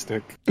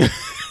fantastic.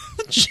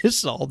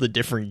 Just all the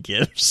different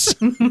gifs.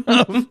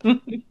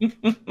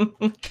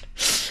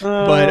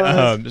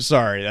 But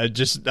sorry, I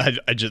just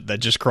that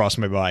just crossed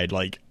my mind.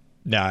 Like,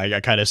 now I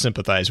kind of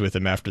sympathize with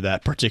him after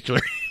that particular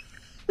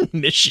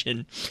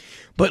mission.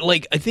 But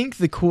like, I think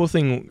the cool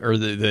thing, or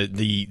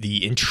the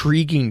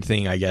intriguing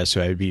thing, I guess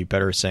I would be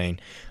better saying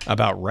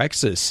about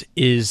Rexus,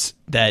 is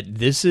that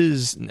this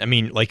is, I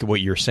mean, like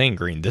what you're saying,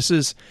 Green. This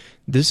is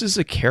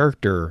a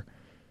character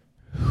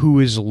who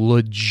is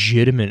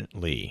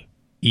legitimately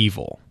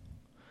evil.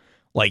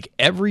 Like,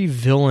 every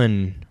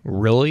villain,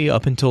 really,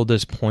 up until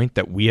this point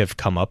that we have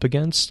come up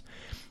against,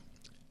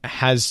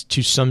 has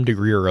to some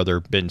degree or other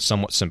been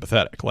somewhat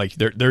sympathetic. Like,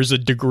 there's a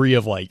degree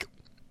of like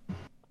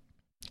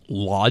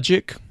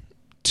logic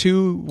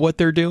to what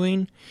they're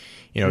doing,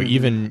 You know,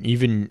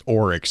 even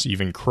Oryx,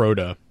 even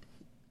Crota.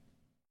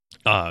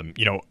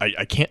 You know,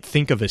 I can't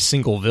think of a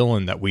single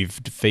villain that we've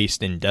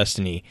faced in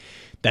Destiny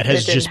that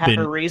has just been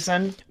a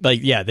reason. Like,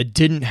 yeah, that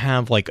didn't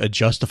have like a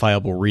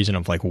justifiable reason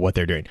of like what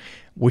they're doing,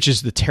 which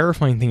is the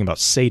terrifying thing about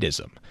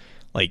sadism.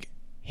 Like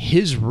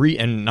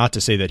and not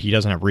to say that he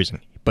doesn't have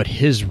reason, but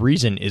his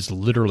reason is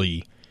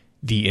literally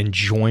the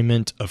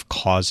enjoyment of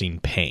causing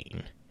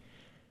pain.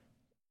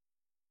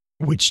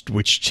 Which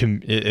to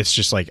it's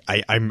just like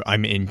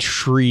I'm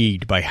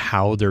intrigued by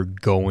how they're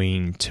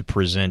going to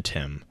present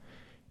him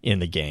in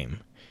the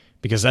game,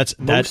 because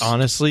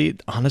honestly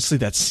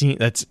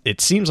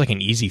it seems like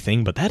an easy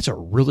thing, but that's a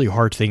really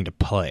hard thing to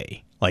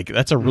play. Like,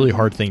 that's a really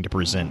hard thing to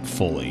present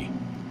fully.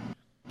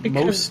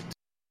 Most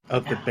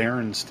of the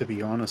Barons, to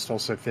be honest,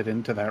 also fit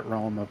into that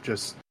realm of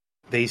just,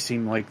 they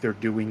seem like they're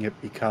doing it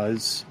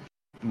because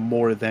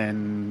more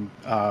than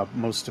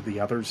most of the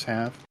others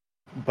have.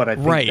 But I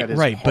think that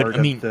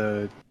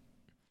is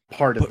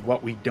part of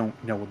what we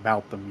don't know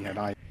about them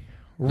yet.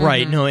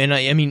 Right. No, and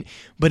I mean,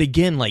 but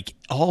again, like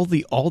all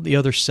the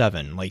other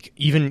 7, like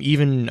even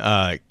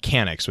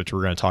Canix, which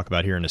we're going to talk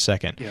about here in a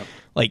second. Yep.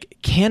 Like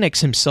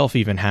Canix himself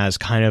even has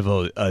kind of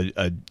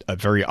a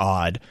very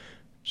odd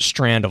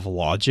strand of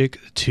logic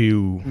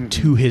to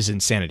his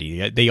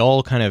insanity. They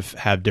all kind of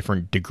have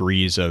different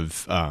degrees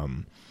of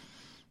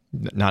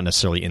not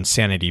necessarily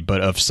insanity, but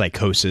of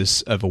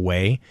psychosis of a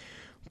way.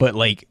 But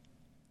like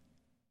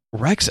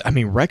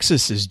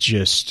Rexus is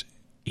just,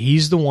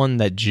 he's the one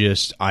that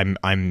just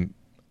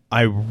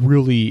I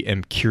really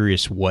am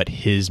curious what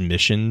his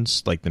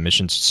missions, like the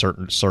missions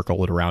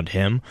circled around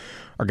him,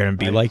 are going to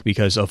be like,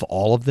 because of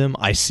all of them,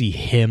 I see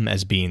him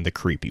as being the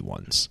creepy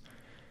ones.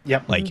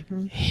 Yep. Like,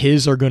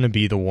 his are going to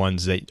be the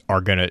ones that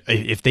are going to,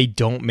 if they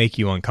don't make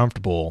you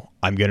uncomfortable,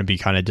 I'm going to be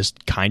kind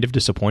of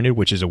disappointed,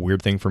 which is a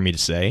weird thing for me to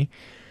say,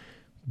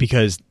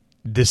 because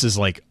this is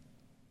like,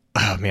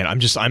 oh man,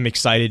 I'm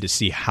excited to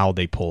see how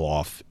they pull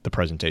off the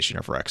presentation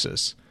of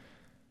Rexus.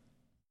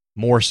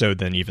 More so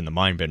than even the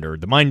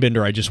Mindbender. The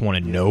Mindbender I just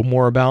want to know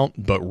more about,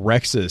 but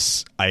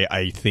Rexus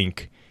I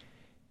think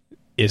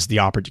is the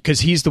opportunity,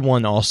 because he's the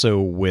one also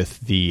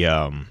with the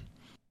I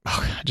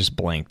just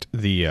blanked.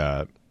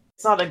 The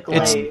it's not a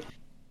glaive.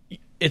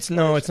 It's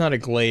not a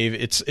glaive.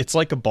 It's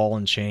like a ball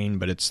and chain,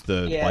 but it's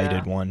the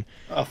lighted one.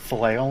 A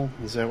flail?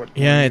 Is that what?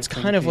 Yeah, it's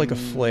kind of like a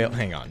flail.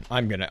 Hang on,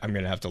 I'm gonna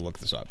have to look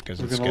this up,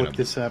 because we're gonna look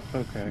this up.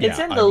 Okay, it's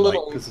in the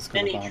little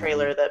mini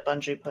trailer that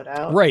Bungie put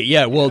out. Right?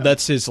 Yeah. Well,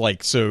 that's his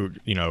like. So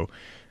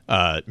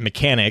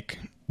mechanic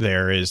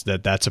there is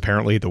that's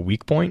apparently the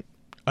weak point.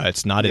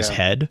 It's not his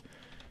head,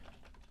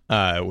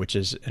 which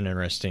is an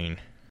interesting.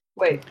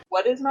 Wait,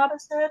 what is not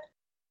his head?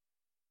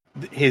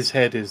 His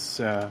head is.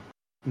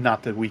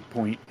 Not the weak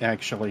point,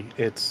 actually.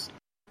 It's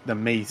the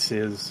mace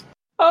is.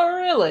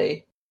 Oh,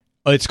 really?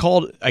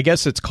 I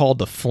guess it's called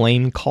the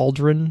Flame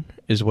Cauldron,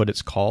 is what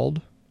it's called.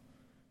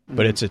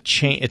 But it's a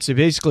chain. It's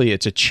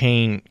a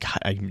chain. God,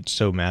 I'm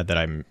so mad that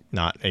I'm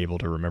not able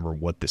to remember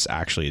what this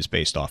actually is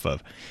based off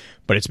of.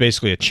 But it's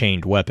basically a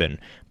chained weapon.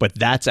 But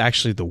that's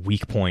actually the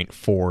weak point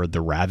for the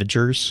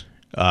Ravagers,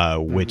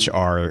 which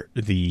are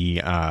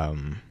the, I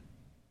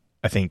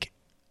think,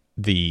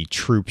 the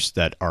troops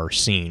that are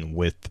seen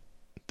with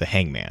the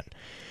Hangman.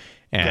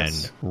 And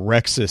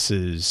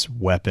Rexus's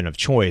weapon of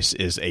choice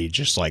is a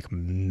just like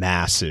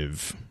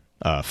massive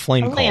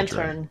flame cauldron.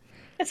 Lantern.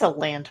 It's a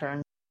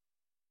lantern.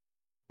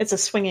 It's a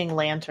swinging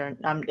lantern.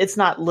 It's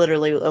not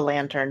literally a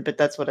lantern, but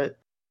that's what it.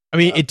 I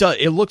mean, it does.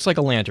 It looks like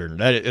a lantern.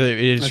 It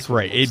is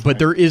great. But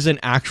there is an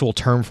actual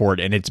term for it,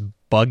 and it's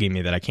bugging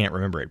me that I can't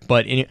remember it.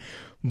 But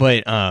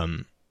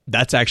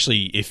that's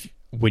actually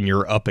when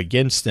you're up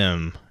against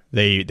them.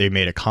 They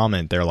made a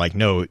comment. They're like,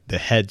 no, the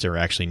heads are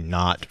actually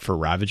not for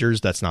Ravagers.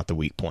 That's not the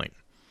weak point.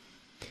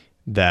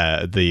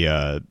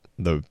 The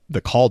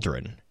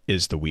cauldron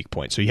is the weak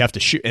point. So you have to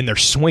shoot, and they're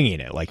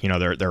swinging it. Like,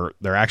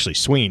 they're actually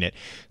swinging it.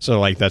 So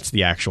like that's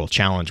the actual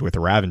challenge with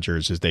the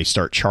Ravagers, is they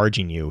start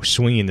charging you,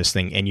 swinging this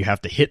thing, and you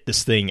have to hit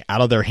this thing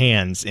out of their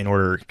hands in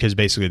order, because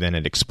basically then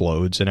it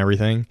explodes and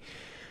everything.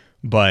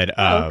 But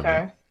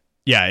okay.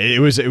 Yeah, it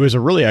was a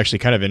really actually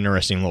kind of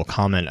interesting little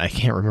comment. I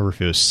can't remember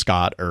if it was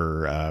Scott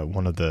or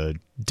one of the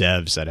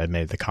devs that had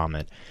made the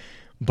comment,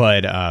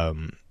 but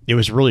it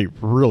was really,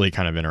 really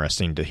kind of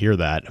interesting to hear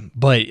that.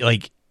 But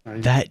like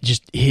that,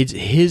 just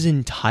his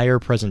entire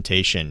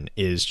presentation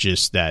is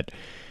just that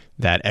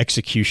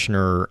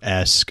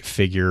executioner-esque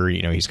figure.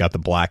 He's got the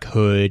black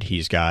hood.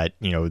 He's got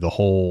the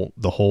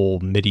whole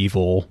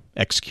medieval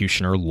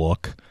executioner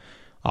look.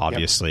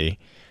 Obviously,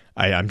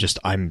 yep.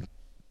 I'm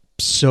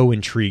so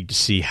intrigued to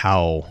see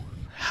how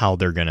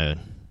they're gonna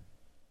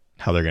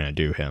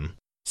do him.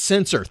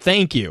 Censor,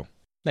 thank you.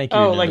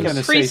 Oh, like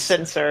a priest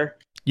censor.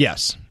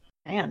 Yes.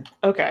 Man.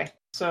 Okay.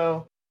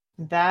 So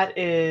that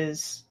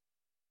is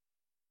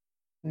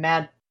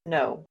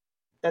no,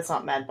 that's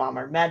not Mad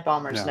Bomber. Mad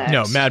Bomber's next.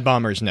 No, Mad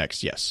Bomber's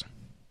next, yes.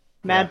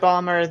 Mad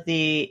Bomber,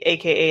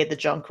 aka the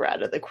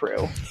Junkrat of the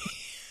crew.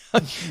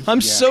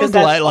 I'm so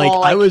glad.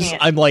 Like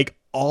I'm like,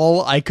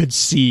 all I could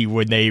see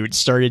when they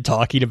started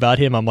talking about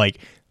him, I'm like,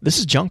 This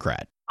is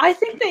Junkrat. I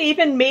think they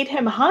even made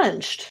him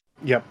hunched.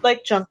 Yep.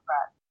 Like Junkrat.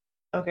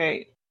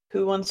 Okay,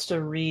 who wants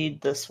to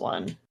read this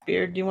one?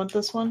 Beard, do you want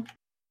this one?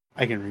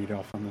 I can read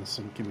off on this,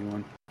 and give me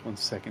one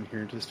second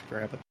here just to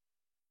grab it.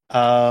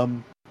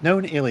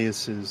 Known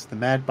aliases: the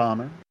Mad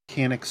Bomber,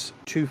 Canix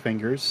Two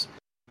Fingers,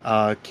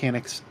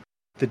 Canix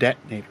the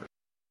Detonator,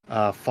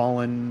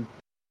 Fallen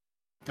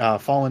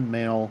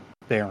Male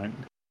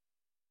Baron.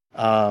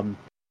 A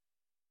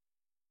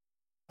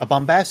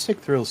bombastic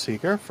thrill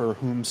seeker for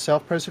whom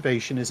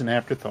self-preservation is an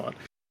afterthought,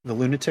 the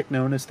lunatic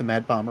known as the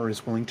Mad Bomber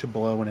is willing to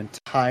blow an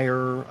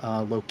entire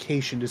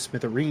location to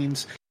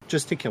smithereens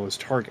just to kill his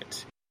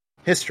target.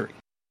 History.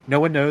 No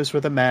one knows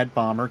where the Mad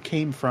Bomber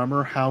came from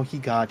or how he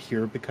got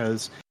here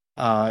because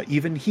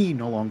even he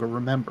no longer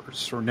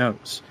remembers or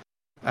knows.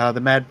 The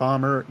Mad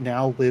Bomber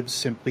now lives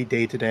simply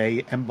day to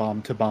day and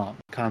bomb to bomb,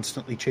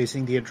 constantly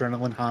chasing the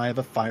adrenaline high of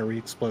a fiery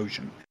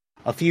explosion.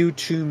 A few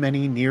too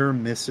many near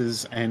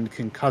misses and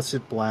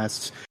concussive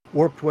blasts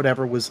warped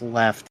whatever was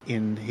left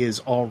in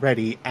his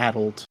already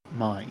addled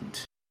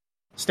mind.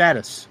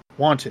 Status: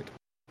 wanted.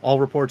 All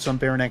reports on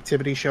Baron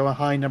activity show a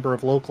high number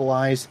of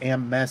localized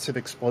and massive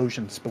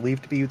explosions,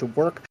 believed to be the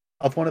work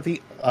of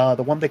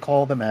the one they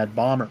call the Mad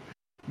Bomber.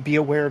 Be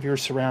aware of your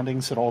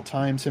surroundings at all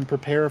times and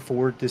prepare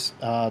for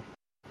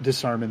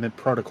disarmament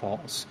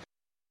protocols.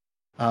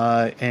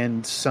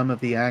 And some of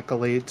the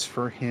accolades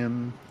for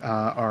him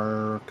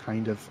are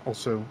kind of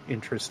also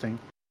interesting.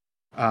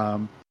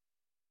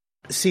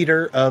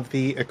 Seeder of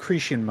the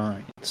Accretion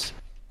Mines.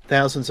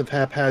 Thousands of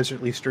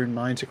haphazardly strewn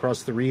mines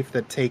across the reef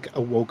that take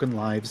awoken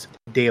lives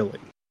daily.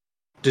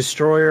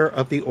 Destroyer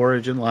of the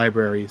Origin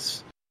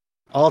Libraries.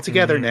 All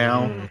together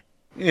now.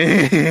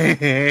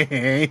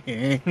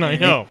 I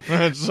know.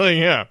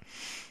 Yeah.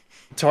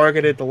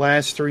 Targeted the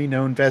last 3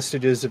 known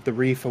vestiges of the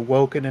reef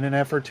awoken in an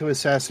effort to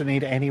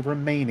assassinate any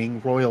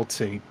remaining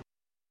royalty.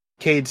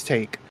 Cade's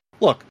take.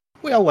 Look,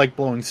 we all like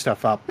blowing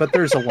stuff up, but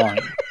there's a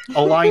line.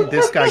 A line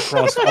this guy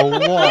crossed a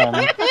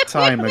long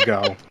time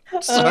ago.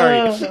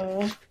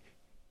 Sorry.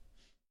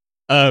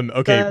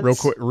 Okay,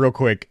 real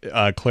quick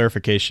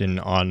clarification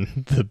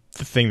on the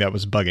thing that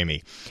was bugging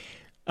me.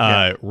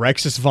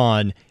 Rexus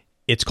Vaughn,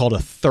 it's called a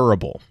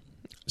thurible.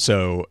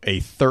 So a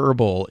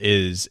thurible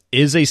is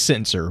a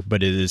sensor,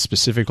 but it is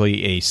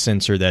specifically a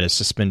sensor that is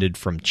suspended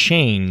from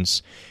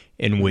chains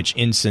in which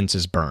incense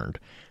is burned.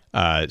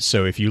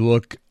 So if you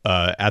look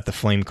at the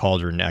Flame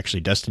Cauldron,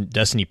 actually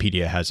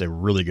Destinypedia has a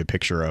really good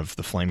picture of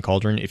the Flame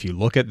Cauldron. If you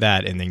look at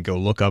that and then go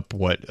look up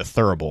what a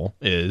thurible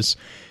is,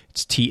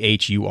 it's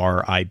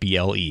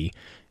THURIBLE.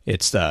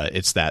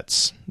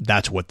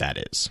 That's what that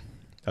is.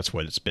 That's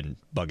what it's been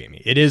bugging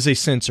me. It is a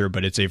sensor,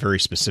 but it's a very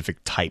specific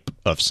type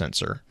of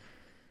sensor,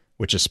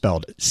 which is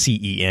spelled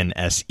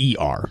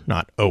CENSER,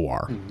 not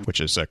OR, which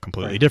is a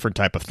completely different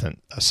type of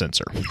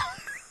sensor.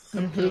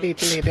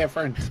 Completely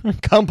different.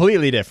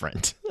 Completely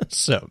different.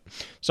 So,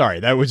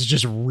 sorry, that was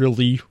just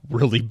really,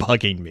 really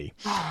bugging me.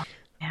 Oh,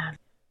 man.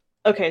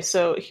 Okay,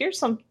 so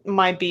here's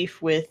my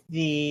beef with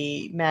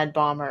the Mad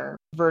Bomber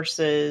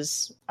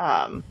versus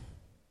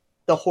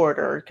the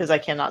Hoarder, because I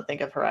cannot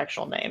think of her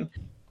actual name.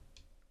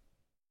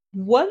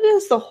 What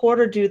does the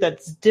Hoarder do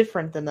that's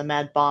different than the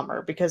Mad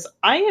Bomber? Because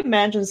I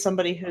imagine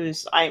somebody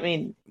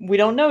we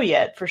don't know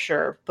yet for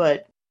sure,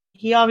 but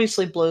he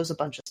obviously blows a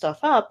bunch of stuff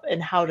up,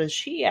 and how does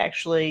she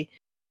actually...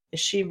 Is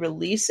she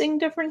releasing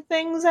different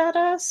things at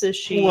us? Is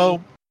she...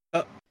 Well,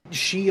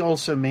 she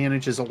also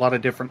manages a lot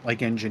of different,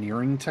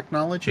 engineering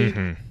technology.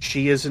 Mm-hmm.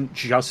 She isn't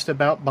just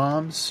about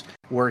bombs,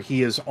 where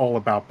he is all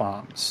about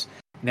bombs.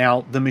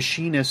 Now, the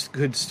Machinist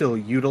could still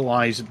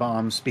utilize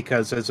bombs,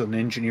 because as an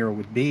engineer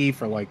would be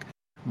for,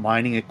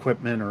 mining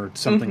equipment or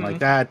something like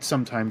that,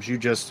 sometimes you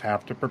just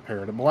have to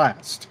prepare to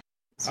blast.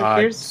 So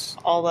here's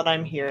all that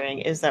I'm hearing,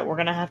 is that we're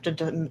going to have to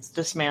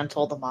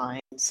dismantle the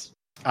mines.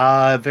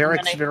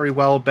 Varric very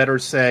well better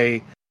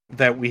say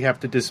that we have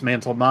to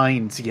dismantle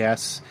mines,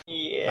 yes.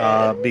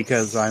 Yes.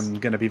 Because I'm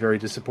going to be very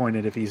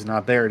disappointed if he's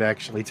not there to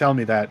actually tell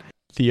me that.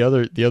 The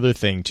other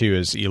thing, too,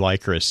 is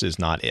Elycris is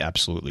not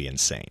absolutely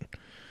insane.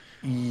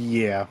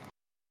 Yeah.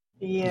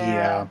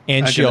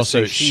 And she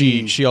also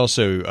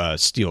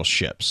steals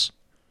ships.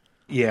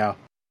 Yeah.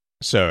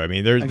 So I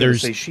mean, sorry,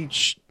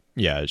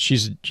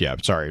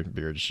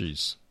 Beard.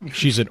 She's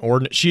an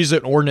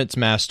ordnance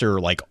master,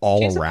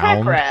 all she's around. A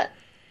pack rat.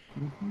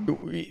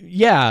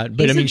 Yeah,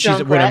 but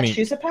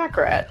she's a pack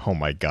rat. Oh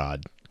my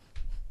god.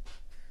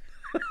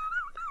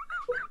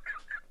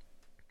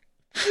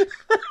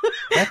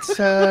 That's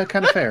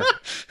kind of fair.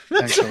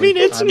 Actually. I mean,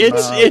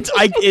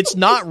 it's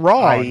not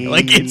wrong.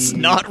 It's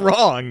not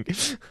wrong.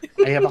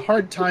 I have a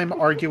hard time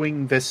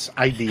arguing this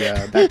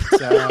idea.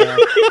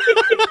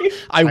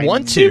 I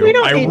want to.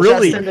 I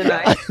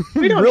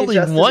really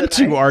want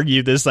to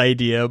argue this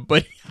idea,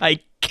 but I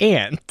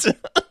can't.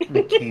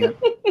 I can't.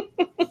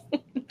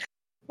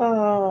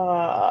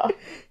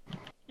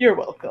 You're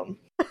welcome.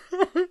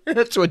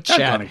 That's what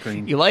chat.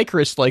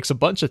 Elycris likes a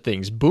bunch of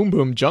things. Boom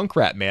Boom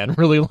Junkrat Man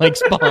really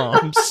likes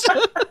bombs.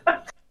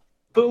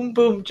 Boom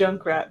Boom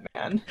Junkrat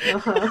Man.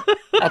 Uh-huh.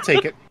 I'll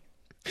take it.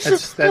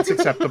 That's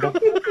acceptable.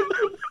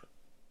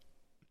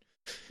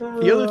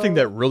 The other thing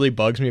that really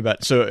bugs me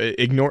about, so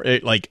ignore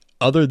it, like,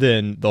 other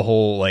than the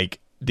whole, like,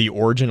 the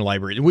origin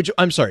library, which,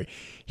 I'm sorry,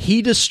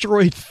 he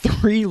destroyed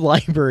 3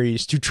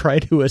 libraries to try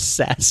to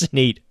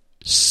assassinate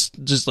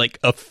just, like,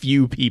 a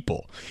few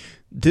people.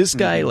 This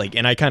guy, like,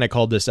 and I kind of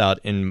called this out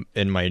in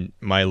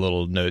my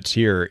little notes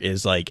here,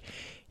 is, like,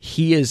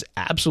 he is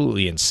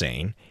absolutely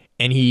insane,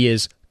 and he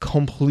is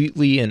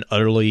completely and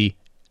utterly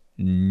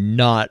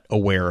not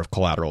aware of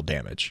collateral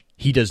damage.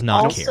 He does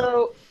not care.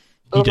 Also,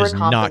 He does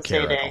not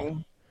care at all.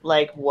 overcompensating.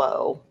 Like,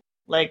 whoa.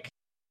 Like,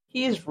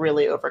 he's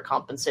really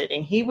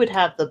overcompensating. He would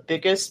have the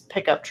biggest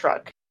pickup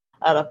truck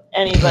out of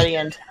anybody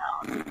in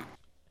town.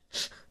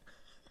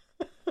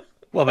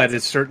 Well, that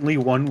is certainly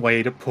one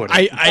way to put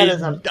it.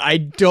 I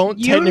don't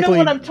You technically. know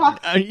what I'm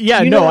talking.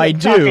 Yeah, you no, know what I I'm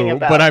talking do,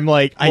 about. but I'm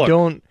like, I Look,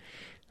 don't.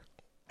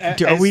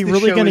 Are we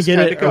really going to get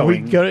it? Are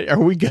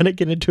we going to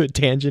get into a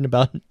tangent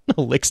about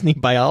Elixir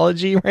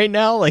biology right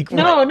now? Like,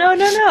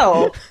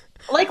 No.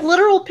 Like,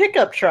 literal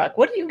pickup truck.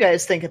 What are you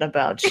guys thinking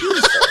about?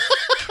 Jesus.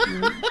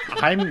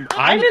 I'm in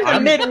the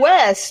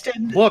Midwest.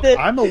 And Look,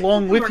 I'm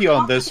along with you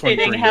on this one,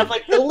 They Green. have,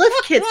 like, the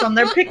lift kits on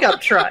their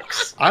pickup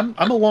trucks. I'm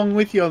along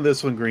with you on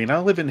this one, Green. I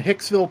live in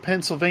Hicksville,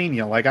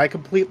 Pennsylvania. Like, I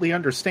completely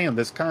understand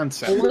this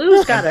concept.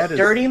 Blue's got That a is-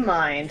 dirty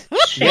mind.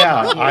 Shame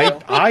Yeah, on you.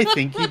 I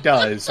think he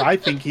does. I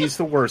think he's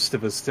the worst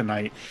of us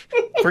tonight.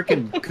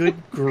 Freaking good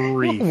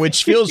grief.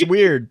 which feels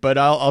weird, but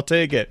I'll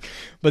take it.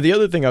 But the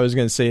other thing I was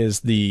going to say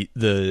is the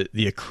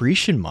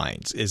accretion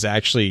mines is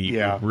actually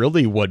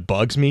really what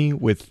bugs me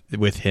with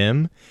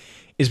him,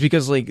 is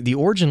because, like, the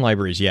origin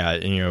libraries,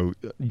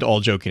 all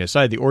joking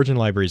aside, the origin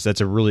libraries,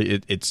 that's a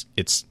really it's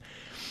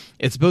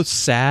both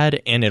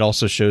sad, and it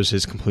also shows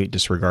his complete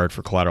disregard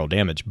for collateral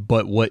damage.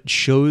 But what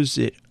shows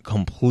it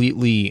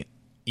completely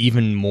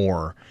even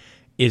more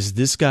is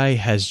this guy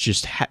has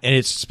just and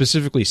it's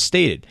specifically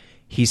stated,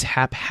 he's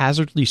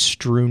haphazardly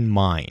strewn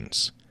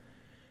mines.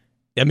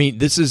 I mean,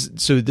 this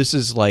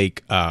is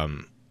like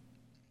third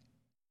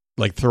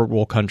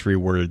world country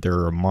where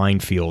there are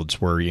minefields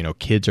where,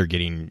 kids are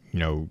getting,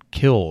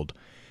 killed.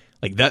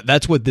 Like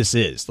that's what this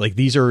is. Like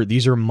these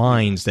are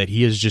mines that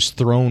he has just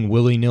thrown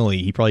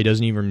willy-nilly. He probably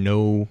doesn't even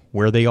know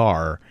where they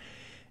are.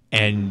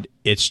 And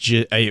it's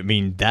just, I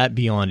mean, that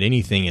beyond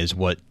anything is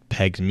what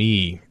pegs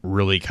me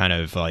really kind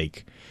of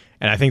like,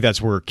 and I think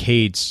that's where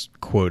Cade's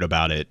quote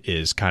about it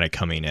is kind of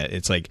coming at.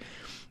 It's like,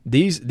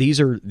 these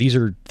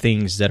are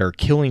things that are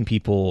killing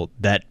people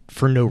that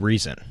for no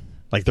reason.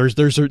 Like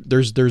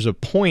there's a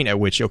point at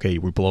which, okay,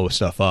 we blow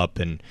stuff up,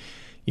 and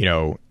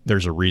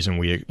there's a reason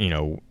we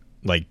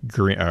like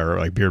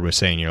Beard was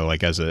saying,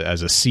 like as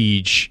a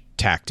siege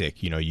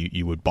tactic,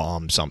 you would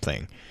bomb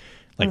something.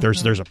 Like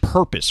there's a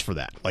purpose for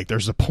that. Like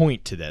there's a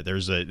point to that.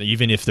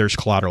 Even if there's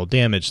collateral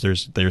damage,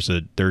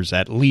 there's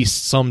at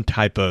least some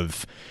type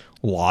of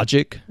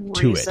logic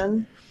to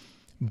it.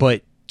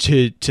 But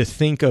to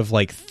think of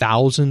like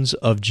thousands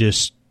of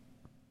just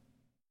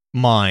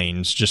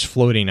mines just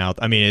floating out,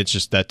 I mean, it's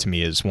just, that to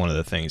me is one of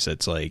the things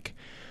that's like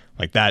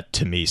that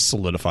to me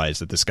solidifies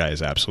that this guy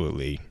is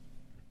absolutely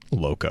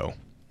loco.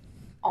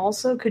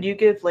 Also, could you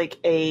give like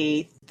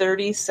a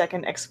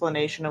 30-second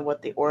explanation of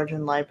what the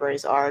origin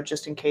libraries are,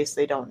 just in case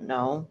they don't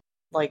know?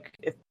 Like,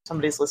 if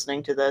somebody's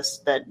listening to this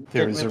that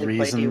There didn't is a really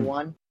play reason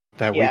D1.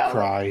 that we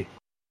cry.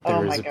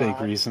 There is a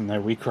big reason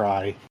that we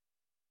cry.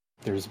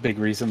 There's a big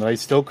reason that I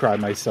still cry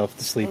myself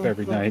to sleep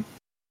every night.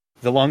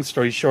 The long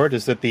story short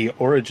is that the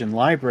origin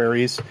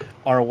libraries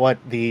are what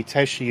the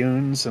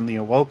Teshiuns and the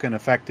Awoken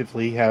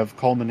effectively have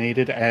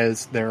culminated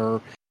as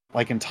their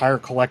like entire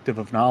collective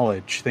of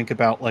knowledge. Think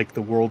about like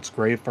the World's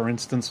Grave, for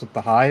instance, with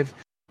the Hive.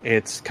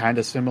 It's kind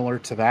of similar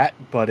to that,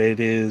 but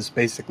it is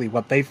basically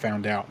what they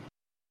found out.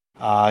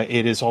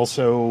 It is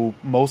also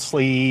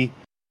mostly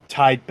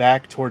tied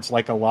back towards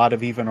like a lot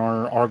of even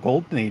our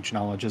Golden Age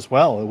knowledge as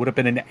well. It would have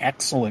been an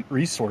excellent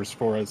resource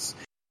for us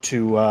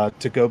to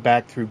go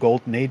back through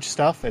Golden Age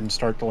stuff and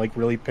start to like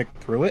really pick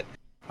through it.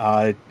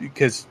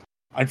 Because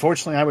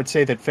unfortunately, I would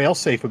say that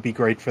Failsafe would be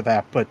great for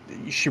that, but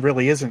she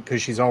really isn't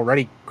because she's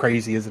already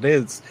crazy as it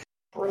is.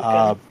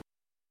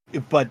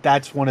 But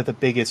that's one of the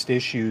biggest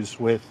issues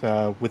with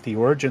the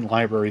origin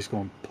libraries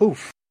going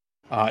poof.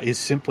 Is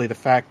simply the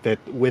fact that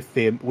with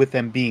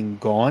them being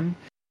gone,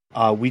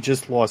 we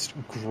just lost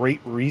great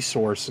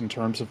resource in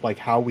terms of like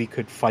how we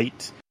could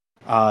fight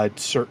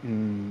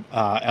certain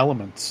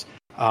elements.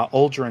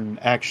 Uldren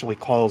actually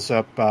calls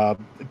up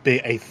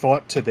a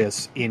thought to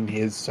this in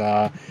his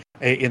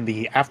in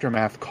the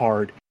Aftermath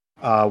card,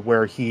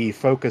 where he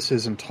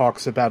focuses and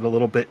talks about it a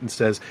little bit and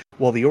says,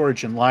 well, the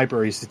origin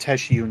libraries, the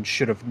Teshiun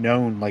should have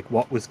known like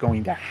what was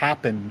going to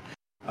happen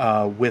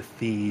with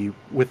the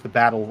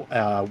battle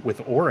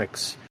with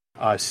Oryx,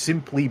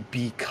 simply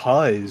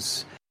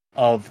because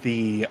of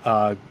the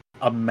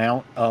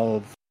amount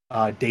of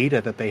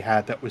data that they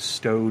had that was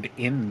stowed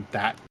in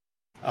that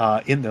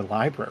in the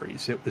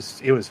libraries. It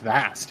was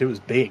vast. It was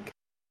big.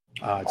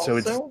 So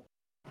it's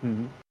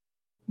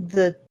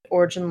The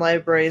origin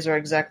libraries are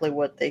exactly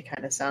what they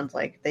kind of sound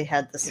like. They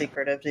had the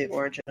secret of the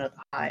origin of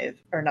the hive,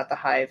 or not the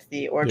hive,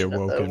 the origin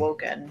of the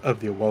Awoken. Of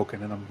the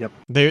Awoken in them, yep.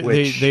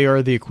 They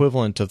are the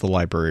equivalent of the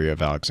Library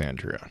of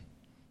Alexandria.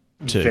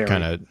 To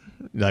kind of,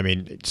 I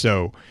mean,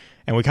 so,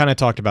 and we kind of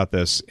talked about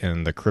this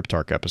in the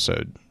Cryptarch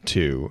episode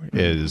too,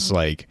 is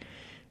like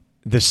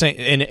the same,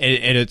 and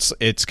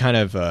it's kind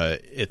of,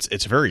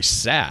 it's very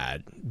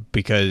sad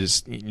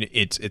because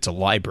it's a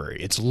library.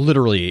 It's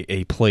literally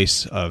a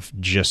place of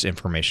just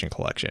information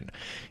collection.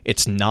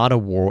 It's not a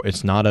war.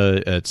 It's not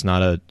a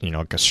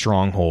like a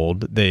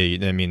stronghold.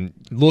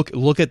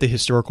 Look at the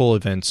historical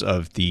events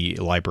of the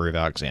Library of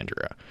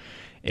Alexandria.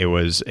 It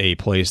was a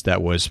place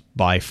that was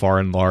by far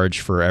and large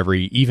for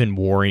even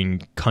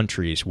warring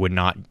countries would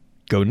not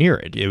go near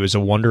it. It was a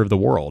wonder of the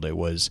world. It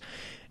was,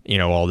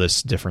 all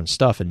this different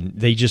stuff. And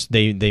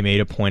they made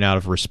a point out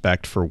of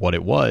respect for what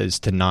it was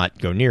to not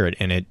go near it.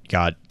 And it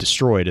got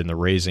destroyed in the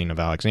razing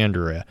of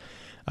Alexandria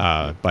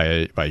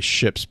by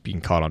ships being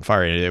caught on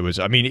fire. It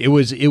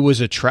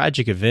was a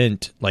tragic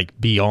event,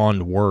 like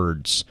beyond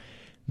words,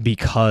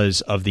 because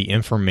of the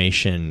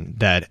information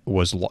that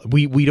was,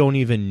 we don't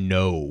even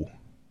know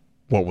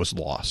what was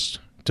lost,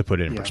 to put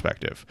it in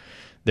perspective.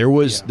 There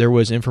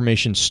was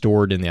information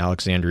stored in the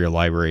Alexandria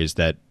libraries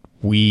that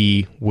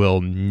we will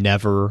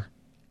never,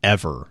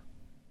 ever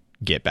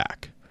get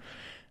back.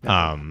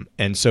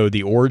 And so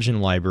the origin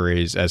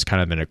libraries as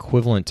kind of an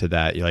equivalent to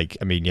that,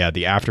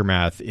 the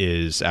Aftermath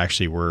is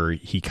actually where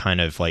he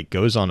kind of like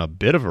goes on a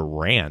bit of a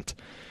rant.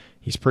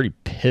 He's pretty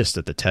pissed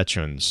at the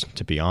Tetuans,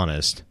 to be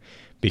honest,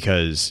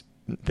 because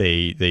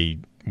they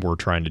were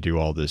trying to do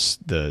all this,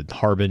 the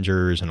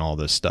Harbingers and all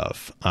this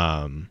stuff.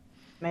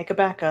 Make a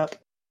backup.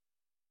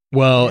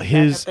 Well,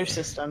 their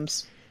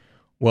systems.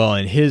 Well,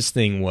 and his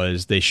thing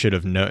was they should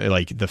have known.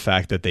 Like the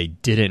fact that they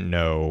didn't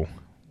know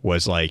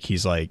was like,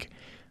 he's like,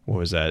 what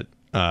was that?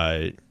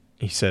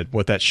 He said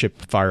what that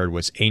ship fired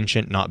was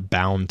ancient, not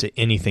bound to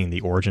anything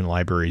the origin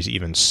libraries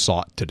even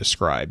sought to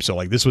describe. So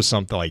like this was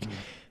something like.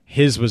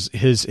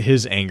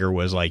 His anger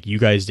was like, you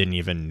guys didn't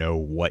even know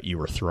what you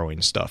were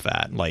throwing stuff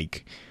at.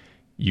 Like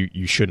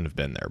you shouldn't have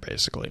been there,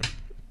 basically.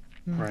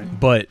 Right.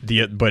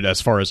 But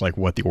as far as like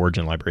what the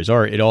origin libraries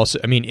are, it also,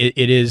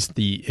 it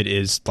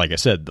is like I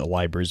said, the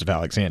Libraries of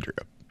Alexandria.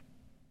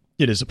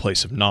 It is a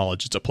place of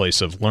knowledge. It's a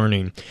place of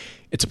learning.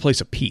 It's a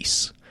place of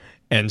peace.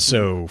 And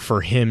so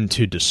for him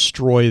to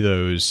destroy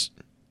those,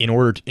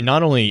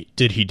 not only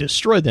did he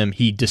destroy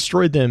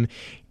them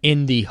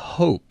in the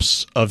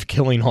hopes of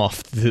killing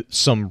off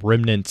some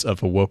remnants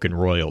of Awoken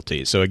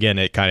royalty. So again,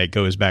 it kind of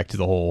goes back to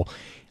the whole,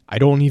 I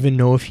don't even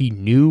know if he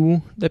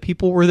knew that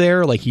people were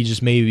there. Like he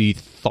just maybe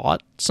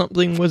thought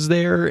something was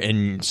there,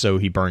 and so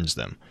he burns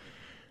them.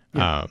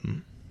 Yeah.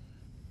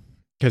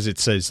 Because it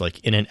says like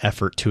in an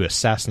effort to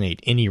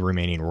assassinate any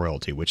remaining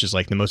royalty, which is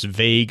like the most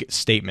vague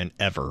statement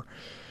ever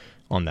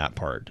on that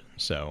part.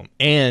 So,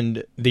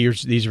 and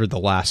these were the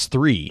last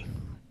three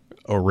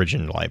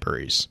origin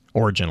libraries.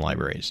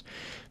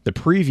 The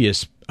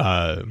previous,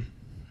 the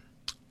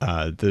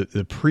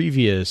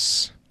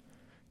previous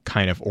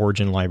kind of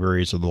origin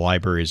libraries, or the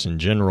libraries in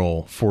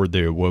general for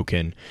the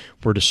Awoken,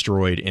 were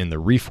destroyed in the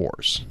Reef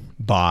Wars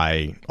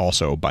by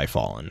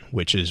Fallen,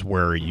 which is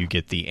where you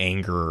get the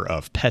anger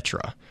of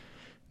Petra,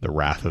 the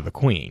wrath of the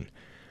Queen.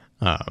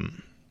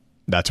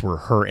 That's where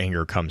her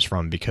anger comes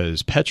from,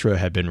 because Petra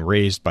had been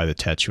raised by the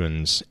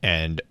Tetuans,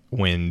 and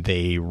when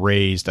they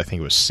raised, I think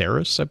it was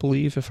Ceres, I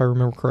believe, if I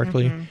remember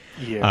correctly.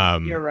 Mm-hmm. Yeah,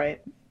 you're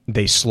right.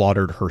 They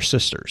slaughtered her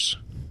sisters.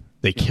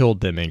 They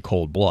killed them in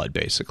cold blood,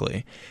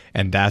 basically.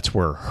 And that's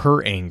where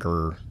her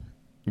anger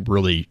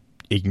really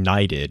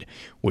ignited,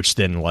 which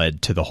then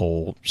led to the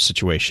whole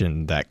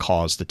situation that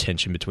caused the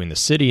tension between the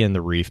city and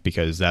the Reef,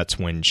 because that's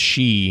when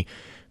she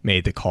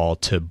made the call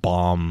to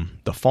bomb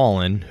the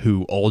Fallen,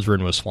 who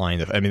Uldren was flying.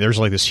 There's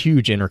like this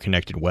huge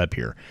interconnected web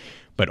here.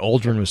 But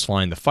Uldren was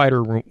flying the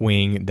fighter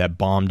wing that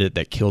bombed it,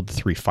 that killed the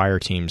 3 fire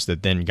teams,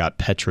 that then got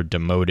Petra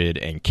demoted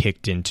and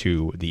kicked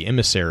into the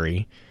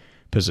emissary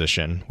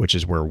position, which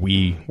is where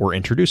we were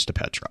introduced to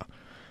Petra.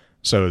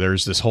 So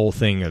there's this whole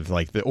thing of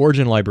like the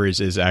origin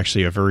libraries is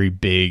actually a very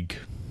big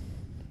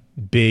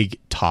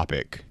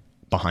topic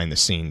behind the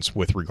scenes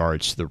with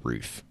regards to the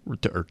Reef.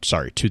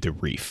 To the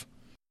Reef.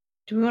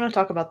 Do we want to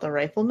talk about the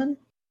Rifleman?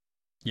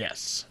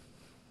 Yes.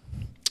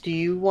 Do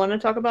you want to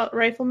talk about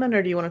Rifleman,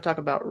 or do you want to talk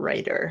about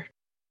Rider?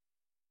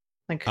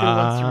 Like, who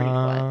wants to read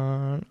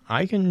what?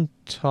 I can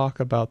talk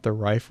about the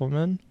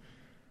Rifleman.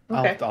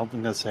 Okay. I'm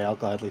going to say I'll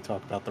gladly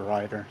talk about the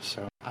Rider.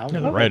 So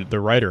the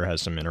Rider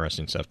has some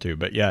interesting stuff too.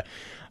 But yeah,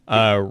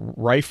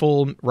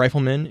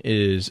 Rifleman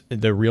is,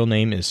 the real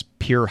name is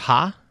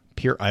Pirha.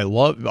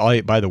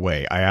 By the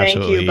way, I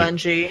absolutely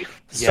thank you, Bungie.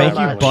 Thank you,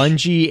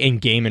 Bungie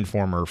and Game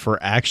Informer, for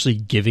actually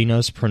giving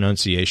us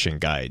pronunciation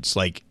guides.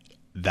 Like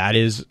that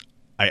is,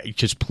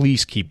 just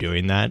please keep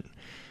doing that.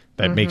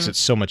 That makes it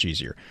so much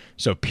easier.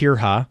 So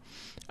Pirha.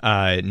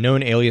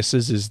 Known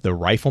aliases is the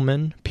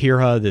Rifleman,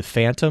 Pirha the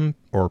Phantom,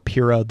 or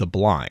Pirha the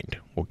Blind.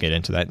 We'll get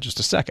into that in just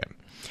a second.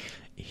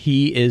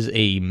 He is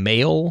a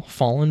male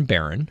fallen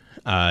baron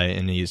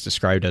and he is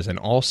described as an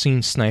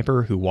all-seeing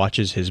sniper who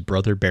watches his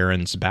brother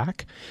Baron's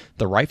back.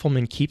 The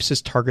rifleman keeps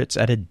his targets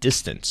at a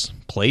distance,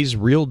 plays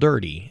real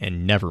dirty,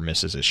 and never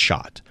misses his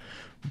shot.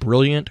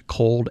 Brilliant,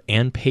 cold,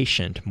 and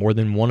patient, more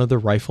than one of the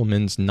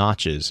rifleman's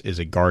notches is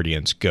a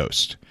guardian's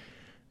ghost.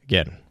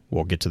 Again,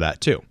 we'll get to that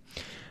too.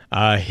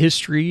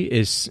 History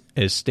is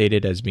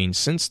stated as being,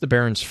 since the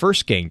Barons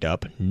first ganged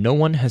up, no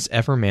one has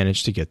ever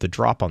managed to get the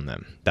drop on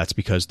them. That's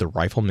because the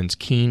rifleman's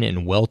keen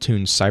and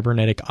well-tuned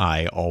cybernetic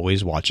eye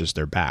always watches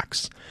their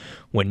backs.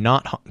 When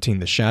not haunting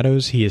the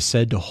shadows, he is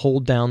said to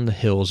hold down the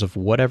hills of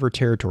whatever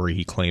territory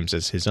he claims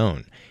as his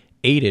own,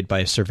 aided by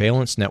a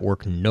surveillance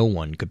network no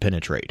one could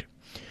penetrate.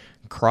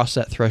 Cross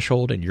that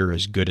threshold and you're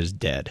as good as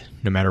dead.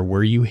 No matter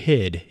where you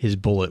hid, his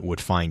bullet would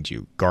find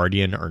you,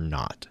 guardian or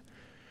not.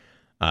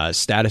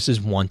 Status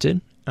is wanted,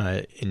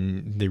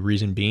 and the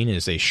reason being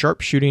is a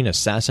sharpshooting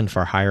assassin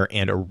for hire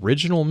and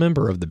original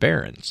member of the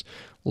Barons.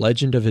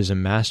 Legend of his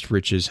amassed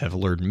riches have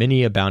lured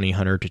many a bounty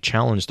hunter to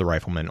challenge the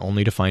rifleman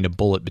only to find a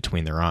bullet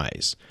between their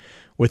eyes.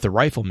 With the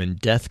rifleman,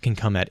 death can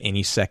come at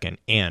any second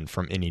and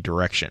from any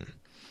direction.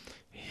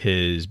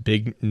 His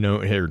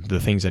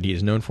the things that he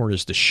is known for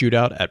is the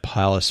shootout at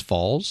Palace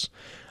Falls,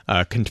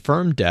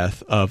 confirmed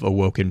death of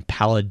awoken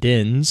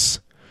paladins,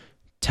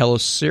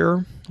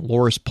 Telosir,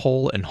 Loris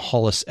Pol, and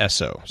Hollis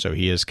Esso. So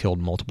he has killed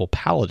multiple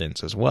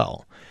paladins as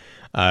well.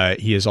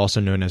 He is also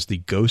known as the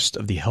Ghost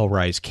of the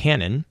Hellrise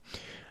Cannon,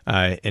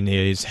 and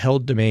is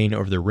held domain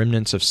over the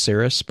remnants of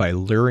Ceres by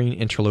luring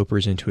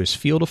interlopers into his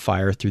field of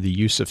fire through the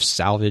use of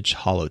salvaged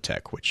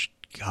holotech, which,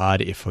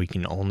 God, if we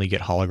can only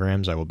get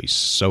holograms, I will be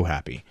so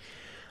happy.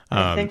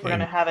 I think we're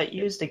going to have it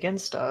used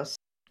against us.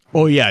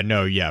 Oh, yeah,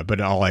 no, yeah,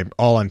 but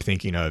all I'm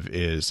thinking of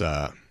is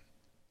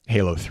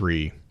Halo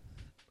 3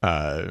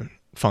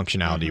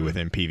 functionality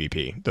within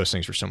PvP. Those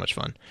things were so much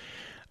fun.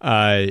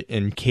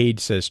 And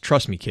Cade says,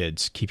 "Trust me,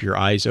 kids. Keep your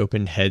eyes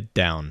open, head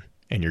down,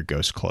 and your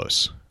ghost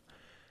close."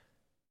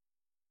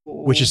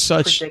 Which is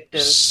such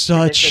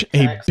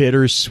a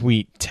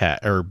bittersweet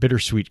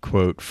bittersweet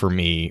quote for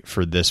me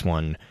for this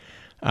one,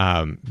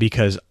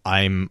 because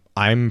I'm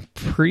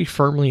pretty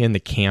firmly in the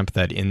camp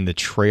that in the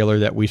trailer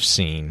that we've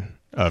seen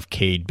of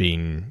Cade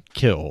being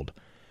killed,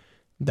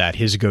 that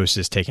his ghost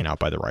is taken out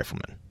by the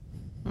rifleman.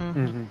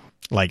 Mm-hmm.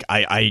 Like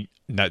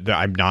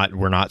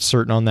we're not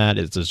certain on that.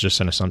 It's just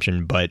an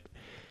assumption, but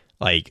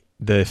like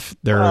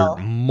there are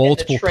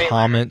multiple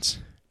comments.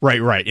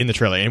 Right, in the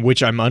trailer, in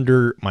which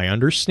my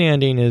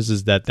understanding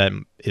is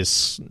that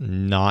is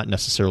not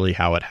necessarily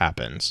how it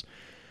happens.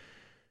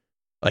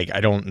 Like,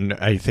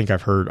 I think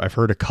I've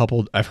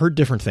heard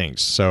different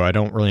things, so I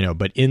don't really know.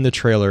 But in the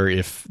trailer,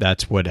 if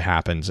that's what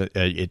happens,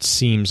 it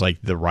seems like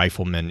the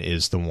rifleman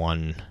is the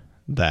one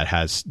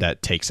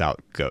that takes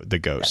out the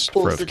ghost.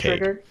 Pulls the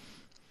trigger?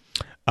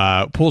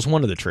 Pulls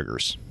one of the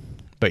triggers,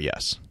 but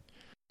yes.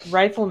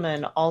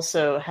 Rifleman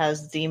also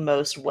has the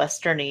most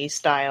westerny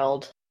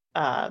styled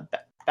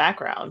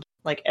background.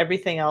 Like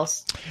everything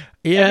else.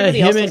 Yeah,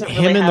 him and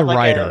the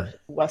writer.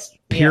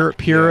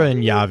 Pyrrha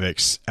and Yeah.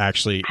 Yavix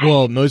actually.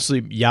 Well,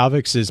 mostly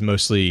Yavix is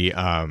mostly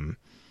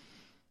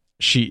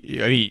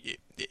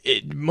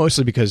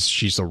mostly because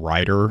she's a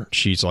writer.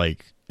 She's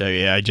like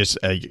I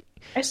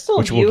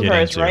still view her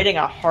as writing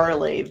a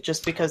Harley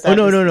just because that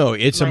no.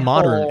 It's a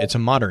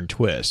modern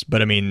twist.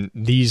 But I mean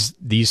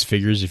these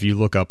figures, if you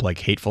look up like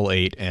Hateful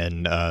Eight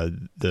and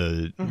God,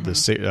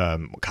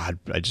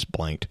 I just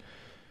blanked.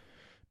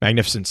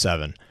 Magnificent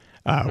Seven,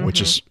 which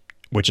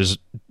is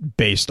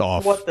based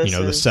off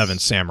the Seven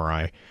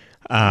Samurai.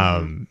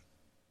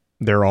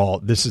 They're all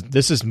this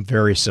is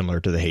very similar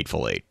to the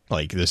Hateful Eight.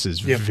 Like this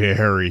is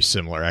very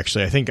similar.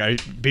 Actually, I think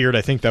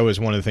that was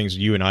one of the things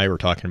you and I were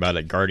talking about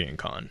at Guardian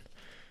Con.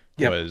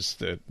 Was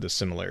the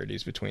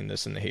similarities between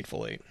this and the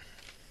Hateful Eight.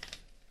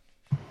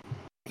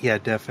 Yeah,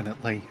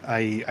 definitely.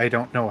 I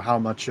don't know how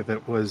much of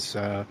it was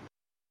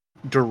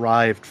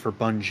derived for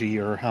Bungie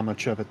or how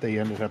much of it they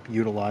ended up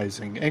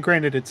utilizing. And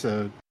granted, it's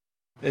an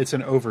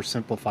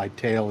oversimplified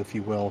tale, if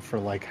you will, for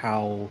like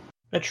how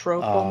a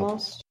trope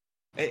almost.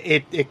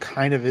 It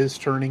kind of is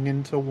turning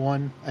into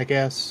one, I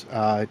guess.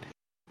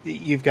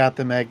 You've got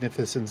the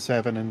Magnificent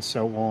Seven and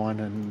so on,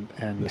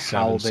 and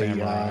how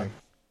they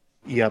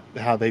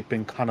how they've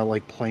been kind of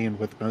like playing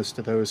with most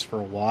of those for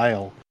a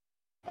while.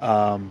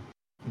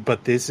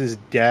 But this is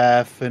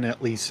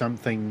definitely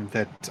something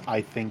that I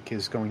think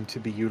is going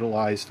to be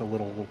utilized a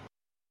little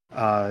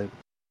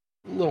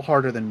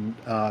harder than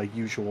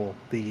usual.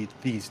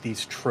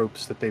 These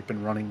tropes that they've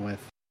been running with.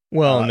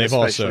 Well, and they've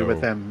especially also with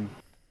them.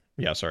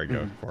 Yeah, sorry,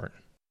 go for it.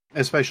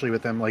 Especially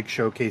with them like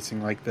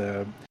showcasing like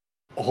the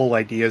whole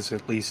ideas,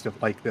 at least of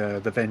like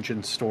the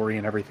vengeance story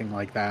and everything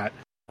like that.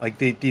 Like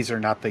these are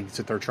not things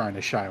that they're trying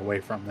to shy away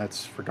from.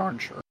 That's for darn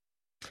sure.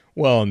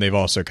 Well, and they've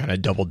also kind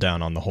of doubled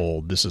down on the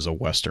whole. This is a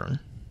Western.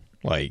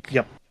 Like,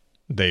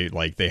 they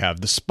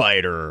have the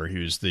Spider,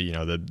 who's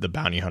the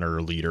bounty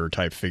hunter leader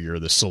type figure,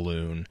 the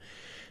Saloon.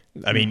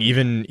 I mean,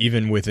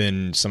 even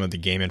within some of the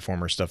Game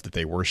Informer stuff that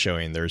they were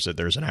showing, there's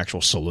an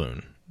actual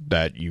saloon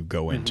that you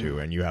go into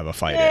and you have a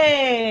fight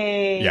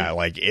in. Yeah,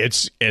 like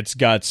it's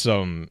got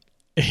some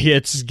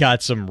It's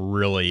got some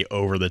really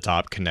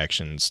over-the-top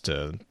connections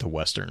to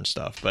Western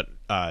stuff. But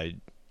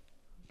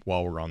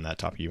while we're on that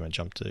topic, you want to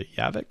jump to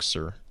Yavix?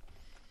 Or?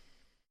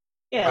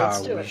 Yeah,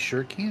 let's do We it.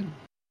 sure can.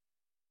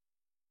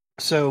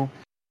 So,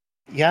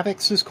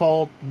 Yavix is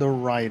called the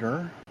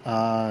Rider.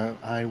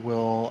 I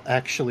will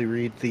actually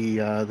read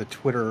the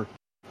Twitter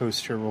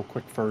post here real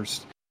quick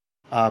first.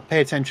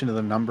 Pay attention to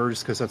the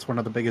numbers, because that's one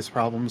of the biggest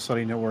problems that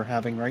I know we're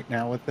having right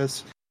now with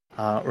this,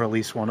 or at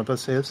least one of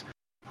us is.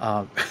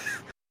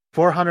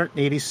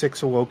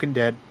 486 awoken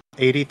dead,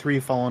 83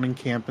 fallen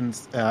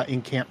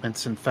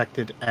encampments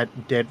infected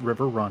at Dead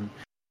River Run.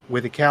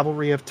 With a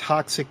cavalry of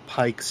toxic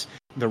pikes,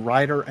 the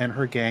Rider and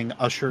her gang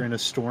usher in a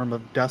storm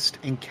of dust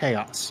and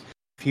chaos.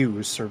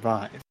 Few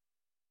survive.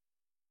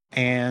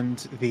 And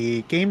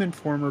the Game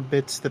Informer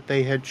bits that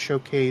they had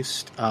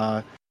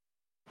showcased,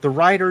 the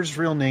Rider's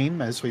real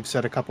name, as we've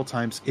said a couple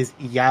times, is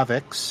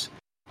Yavix,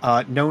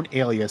 known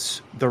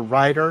alias the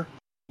Rider,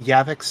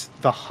 Yavix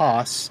the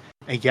Haas,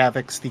 and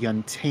Yavix the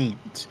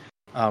Untamed.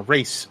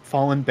 Race,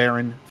 Fallen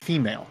Baron,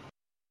 female.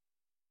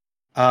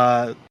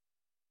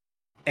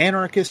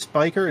 Anarchist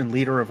biker and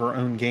leader of her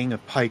own gang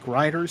of pike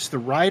riders, the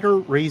Rider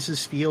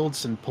raises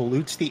fields and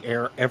pollutes the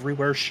air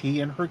everywhere she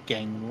and her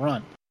gang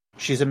run.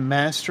 She's a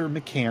master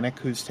mechanic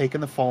who's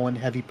taken the fallen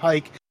heavy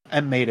pike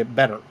and made it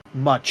better.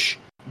 Much,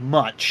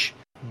 much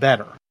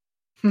better.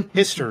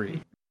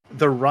 History.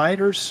 The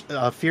Rider's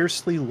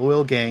fiercely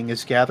loyal gang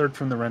is gathered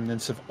from the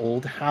remnants of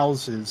old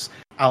houses,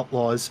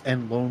 outlaws,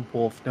 and lone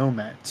wolf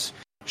nomads.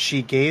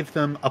 She gave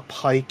them a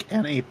pike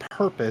and a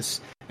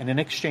purpose, and in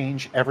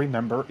exchange, every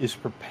member is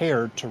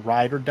prepared to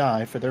ride or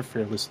die for their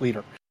fearless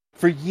leader.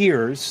 For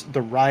years,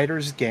 the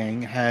Rider's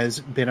gang has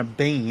been a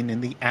bane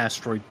in the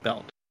asteroid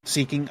belt,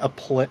 seeking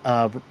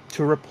to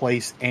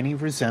replace any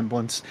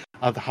resemblance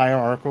of the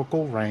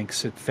hierarchical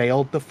ranks that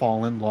failed the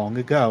Fallen long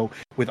ago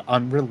with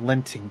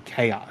unrelenting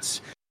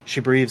chaos. She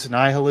breathes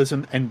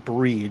nihilism and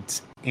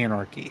breeds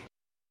anarchy.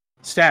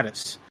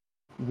 Status.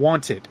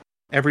 Wanted.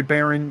 Every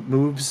Baron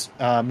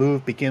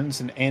move begins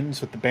and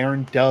ends with the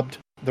Baron dubbed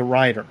the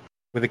Rider.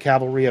 With a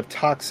cavalry of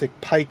toxic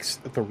pikes,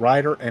 the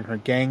Rider and her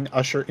gang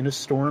usher in a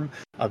storm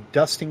of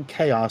dust and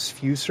chaos.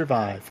 Few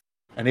survive.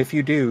 And if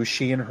you do,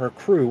 she and her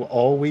crew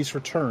always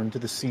return to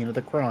the scene of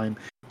the crime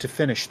to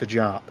finish the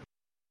job.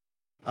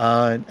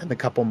 And a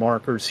couple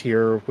markers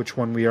here, which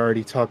one we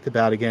already talked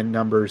about. Again,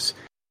 numbers.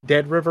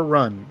 Dead River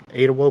Run,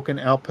 8 awoken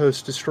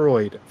outposts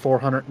destroyed,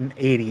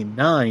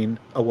 489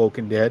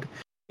 awoken dead,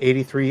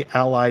 83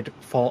 allied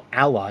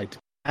fallen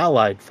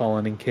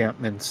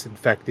encampments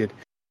infected,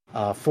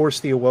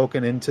 forced the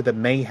awoken into the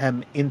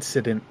mayhem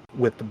incident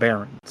with the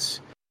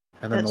Barons.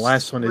 And then That's the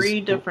last one is...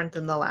 pretty different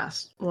than the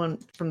last one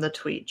from the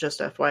tweet, just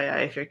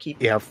FYI, if you're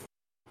keeping... Yeah,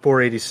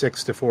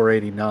 486 to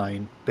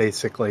 489,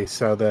 basically,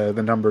 so the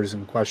numbers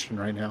in question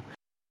right now.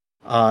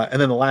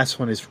 And then the last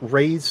one is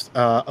Raised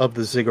of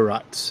the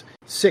Ziggurats.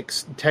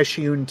 6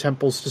 Teshiun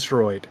temples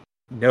destroyed.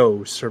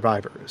 No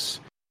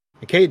survivors.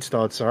 McCade's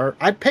thoughts are,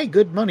 I'd pay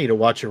good money to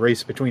watch a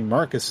race between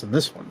Marcus and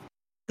this one.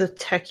 The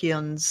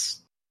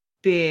Techians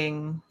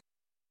being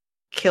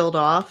killed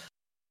off.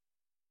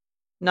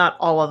 Not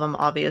all of them,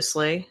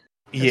 obviously.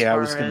 Yeah, I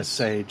was going to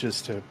say,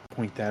 just to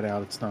point that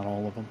out, it's not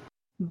all of them.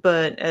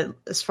 But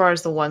as far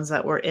as the ones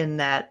that were in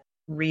that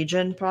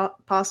region,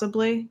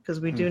 possibly, because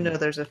we do know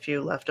there's a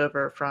few left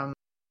over from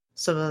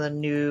some of the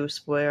new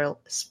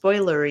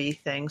spoilery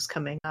things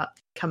coming out.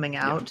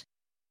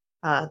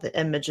 Yeah. The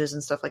images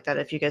and stuff like that,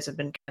 if you guys have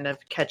been kind of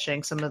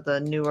catching some of the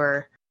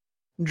newer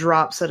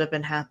drops that have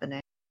been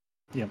happening.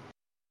 Yep.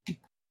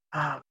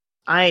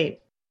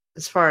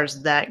 As far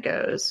as that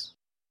goes,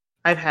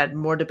 I've had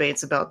more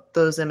debates about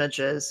those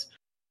images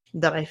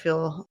that I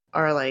feel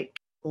are like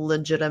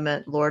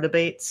legitimate lore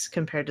debates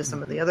compared to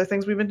some of the other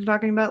things we've been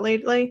talking about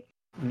lately.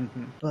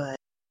 But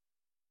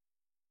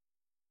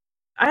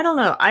I don't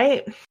know.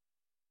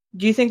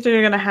 Do you think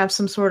they're going to have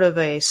some sort of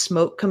a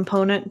smoke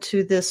component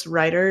to this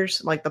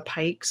Riders, like the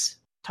pikes,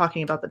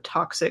 talking about the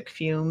toxic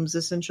fumes,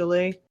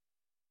 essentially?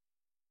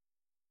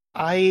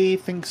 I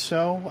think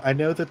so. I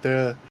know that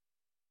the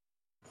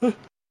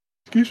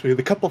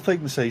couple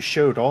things they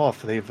showed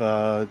off,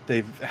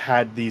 they've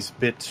had these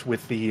bits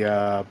with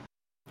the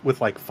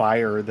with like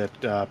fire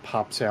that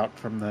pops out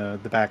from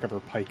the back of her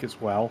pike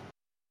as well.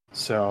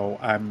 So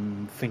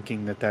I'm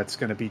thinking that that's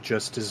going to be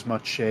just as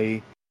much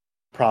a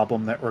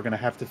problem that we're going to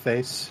have to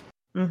face.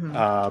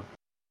 But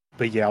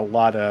yeah, a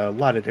lot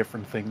of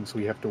different things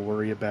we have to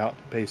worry about,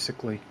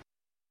 basically.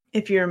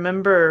 If you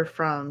remember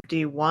from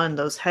D1,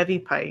 those heavy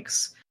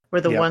pikes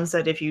were the ones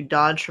that if you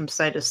dodge from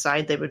side to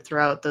side, they would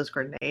throw out those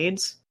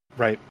grenades.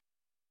 Right.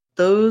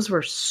 Those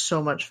were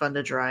so much fun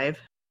to drive.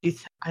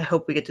 I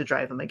hope we get to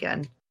drive them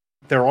again.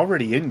 They're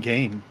already in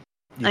game.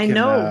 I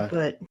know,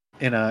 but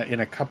in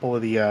a couple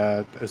of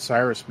the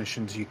Osiris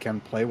missions, you can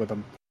play with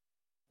them.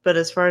 But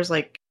as far as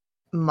like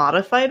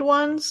modified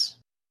ones,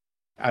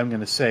 I'm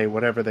going to say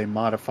whatever they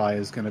modify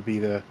is going to be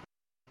the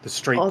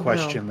straight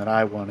question that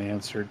I want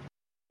answered.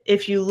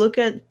 If you look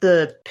at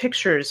the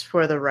pictures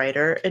for the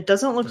Rider, it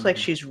doesn't look like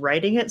she's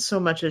riding it so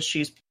much as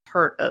she's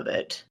part of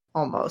it.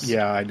 almost.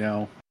 Yeah, I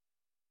know.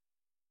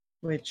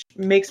 Which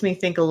makes me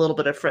think a little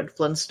bit of Fred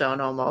Flintstone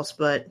almost,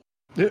 but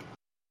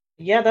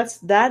Yeah.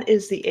 that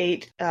is the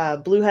 8.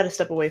 Blue had to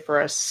step away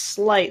for a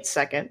slight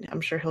second.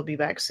 I'm sure he'll be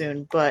back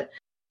soon. But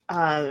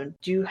do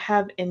you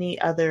have any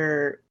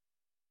other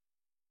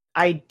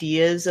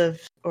ideas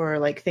of or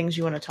like things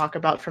you want to talk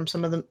about from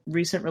some of the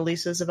recent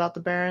releases about the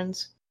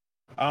Barons?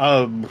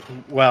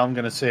 Well, I'm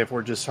gonna say if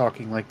we're just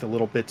talking like the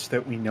little bits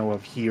that we know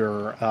of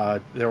here,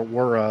 there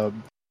were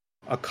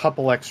a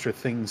couple extra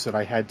things that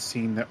I had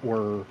seen that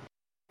were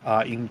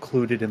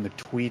included in the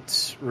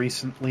tweets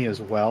recently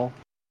as well.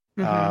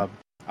 Mm-hmm.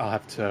 I'll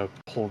have to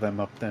pull them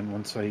up then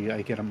once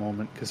I get a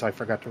moment, because I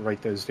forgot to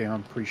write those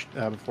down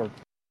before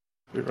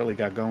we really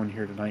got going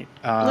here tonight.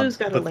 Blue's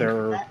got a but link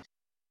for that.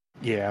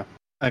 yeah,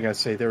 I gotta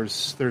say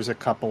there's a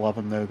couple of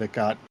them though that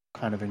got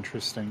kind of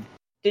interesting.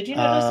 Did you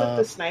notice that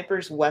the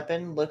sniper's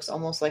weapon looks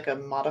almost like a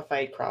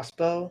modified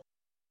crossbow?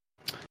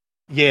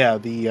 Yeah,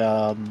 the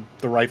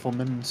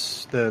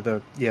rifleman's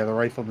the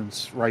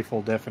rifleman's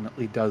rifle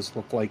definitely does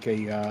look like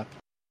a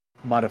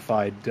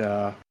modified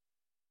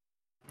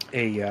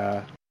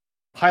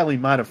highly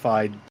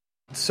modified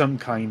some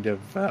kind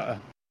of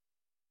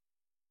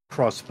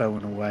crossbow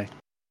in a way,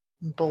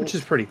 Bolt. which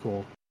is pretty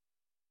cool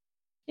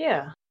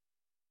Yeah.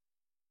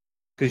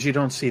 because you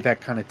don't see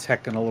that kind of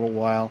tech in a little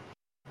while.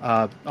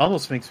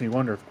 Almost makes me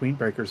wonder if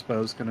Queenbreaker's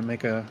bow is going to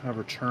make a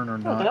return or Oh,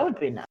 not. that would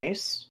be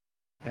nice.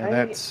 Yeah,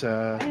 that's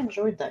I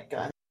enjoyed that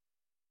gun.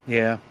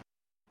 yeah.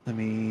 Let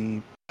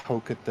me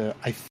poke at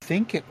I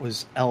think it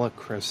was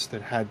Elecris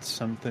that had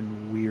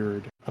something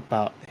weird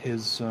about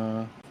his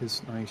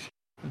nice.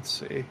 Let's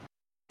see.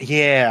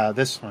 Yeah,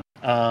 this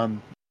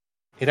one.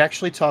 It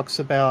actually talks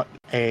about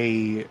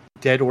a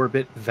dead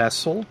orbit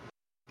vessel,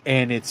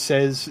 and it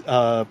says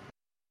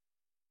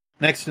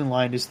next in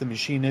line is the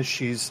machinist.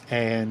 She's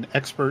an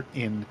expert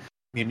in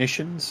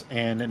munitions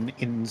and an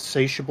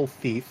insatiable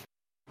thief.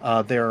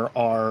 There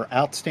are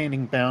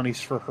outstanding bounties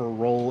for her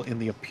role in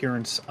the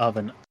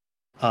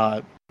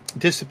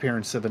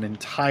disappearance of an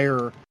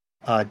entire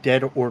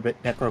dead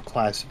orbit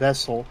Necro-class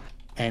vessel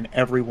and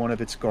every one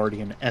of its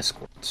Guardian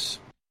escorts.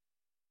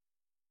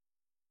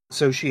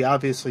 So she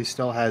obviously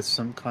still has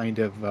some kind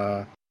of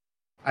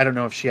I don't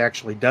know if she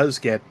actually does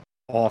get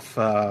off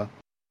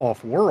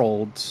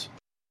worlds,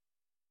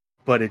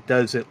 but it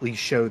does at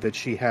least show that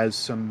she has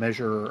some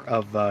measure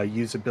of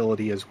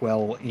usability as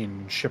well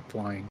in ship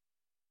flying,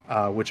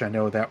 which I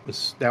know that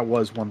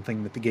was one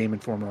thing that the Game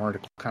Informer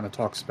article kind of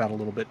talks about a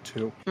little bit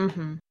too.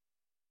 Mm-hmm.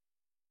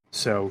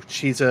 So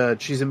she's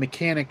a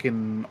mechanic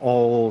in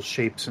all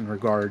shapes and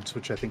regards,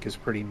 which I think is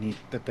pretty neat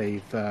that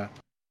they've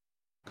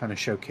kind of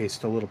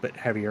showcased a little bit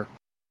heavier.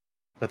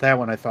 But that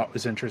one I thought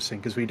was interesting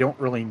because we don't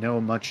really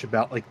know much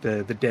about like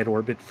the dead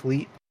orbit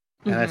fleet,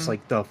 and that's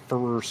like the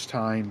first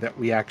time that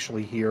we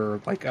actually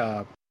hear like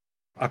a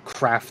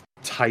craft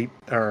type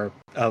or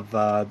of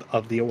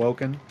the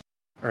Awoken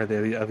or of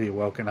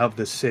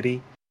the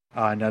city,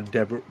 not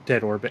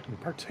dead orbit in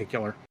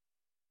particular.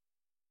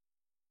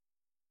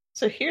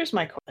 So here's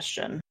my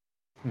question.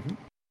 Mm-hmm.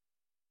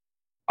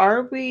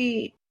 Are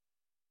we...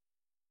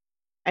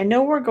 I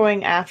know we're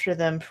going after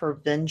them for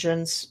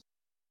vengeance.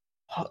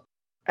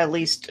 At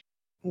least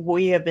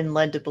we have been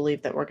led to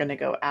believe that we're going to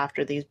go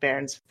after these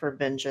Barons for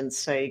vengeance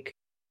sake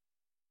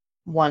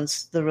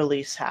once the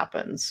release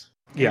happens.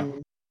 Yeah.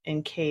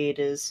 And Cayde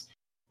is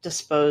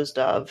disposed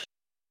of,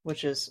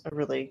 which is a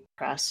really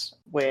crass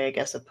way, I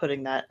guess, of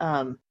putting that.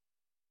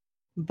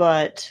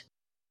 But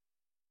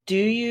do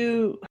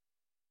you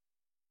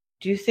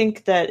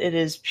think that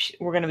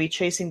we're going to be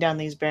chasing down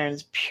these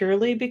Barons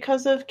purely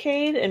because of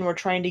Cayde, and we're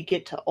trying to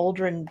get to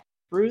Uldren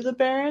through the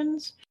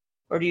Barons?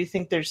 Or do you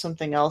think there's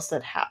something else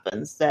that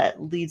happens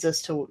that leads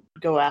us to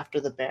go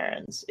after the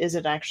Barons? Is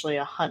it actually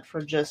a hunt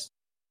for just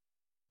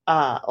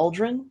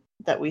Uldren,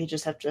 that we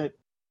just have to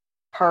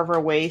carve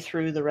our way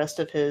through the rest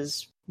of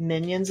his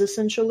minions,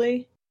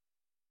 essentially?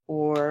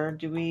 Or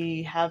do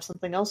we have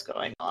something else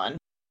going on?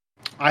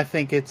 I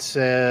think it's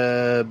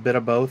a bit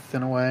of both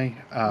in a way.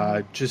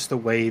 Just the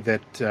way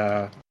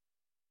that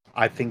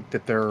I think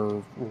that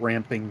they're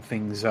ramping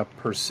things up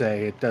per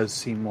se. It does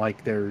seem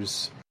like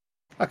there's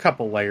a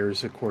couple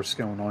layers, of course,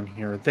 going on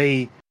here.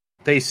 They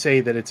say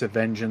that it's a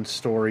vengeance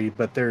story,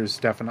 but there's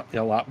definitely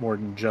a lot more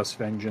than just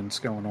vengeance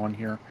going on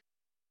here.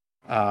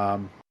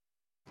 I'm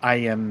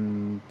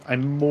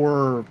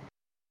more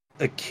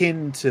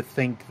akin to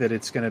think that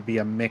it's going to be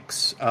a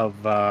mix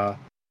of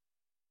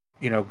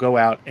go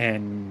out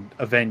and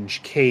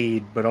avenge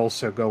Cayde, but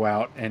also go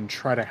out and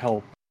try to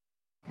help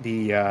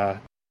the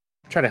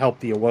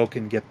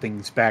Awoken get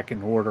things back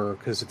in order,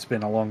 because it's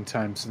been a long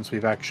time since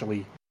we've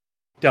actually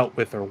dealt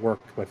with or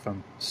worked with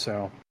them.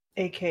 So,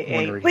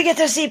 AKA, we get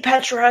to see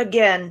Petra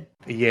again.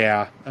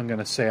 Yeah, I'm going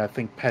to say I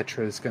think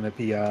Petra is going to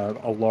be a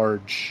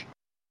large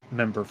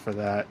member for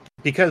that,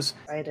 because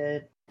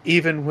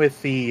even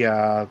with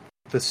the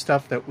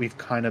stuff that we've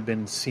kind of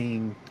been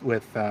seeing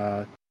with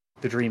the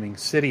Dreaming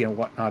City and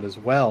whatnot as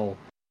well,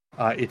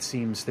 it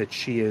seems that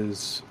she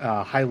is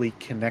highly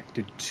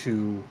connected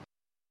to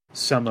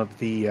some of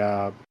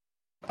the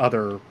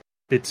other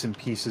bits and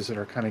pieces that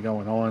are kind of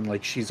going on.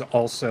 Like, she's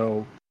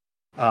also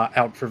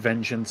out for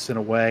vengeance in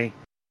a way.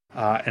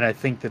 And I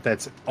think that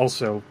that's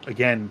also,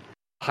 again,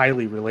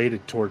 highly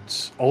related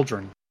towards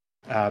Uldren,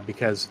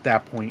 because at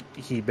that point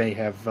he may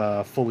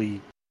have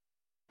fully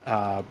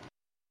not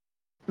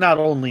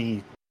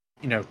only,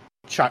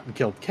 shot and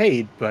killed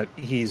Cayde, but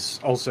he's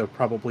also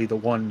probably the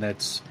one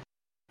that's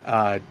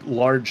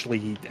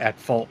largely at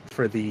fault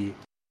for the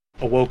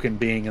Awoken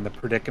being in the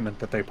predicament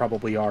that they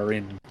probably are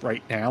in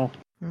right now.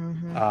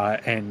 Mm-hmm.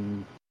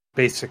 And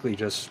basically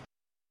just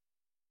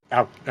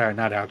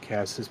not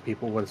outcast his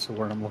people, what's the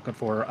word I'm looking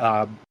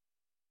for?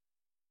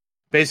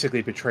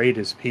 Basically betrayed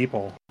his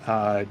people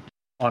on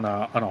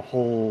a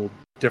whole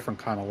different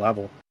kind of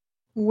level.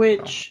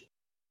 Which,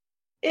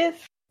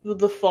 if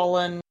the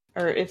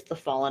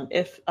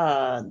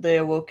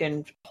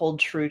Awoken hold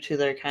true to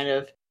their kind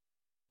of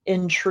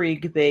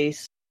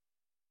intrigue-based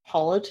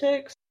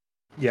politics,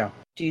 yeah,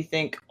 do you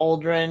think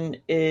Uldren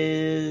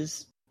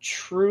is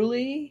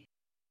truly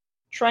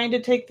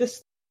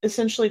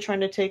essentially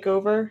trying to take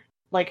over?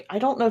 Like, I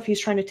don't know if he's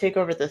trying to take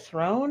over the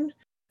throne,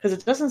 because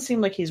it doesn't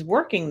seem like he's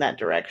working that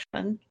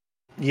direction.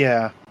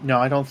 Yeah, no,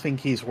 I don't think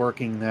he's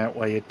working that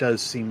way. It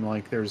does seem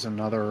like there's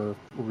another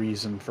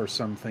reason for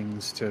some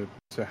things to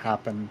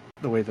happen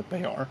the way that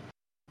they are.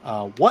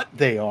 What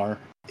they are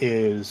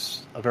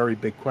is a very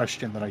big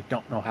question that I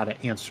don't know how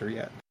to answer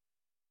yet.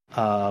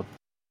 And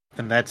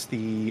that's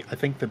I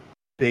think the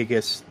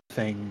biggest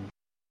thing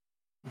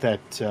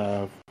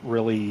that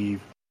really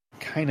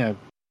kind of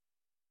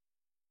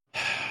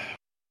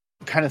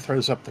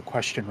throws up the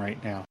question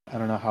right now. I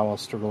don't know how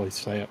else to really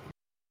say it.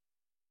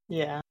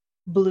 Yeah.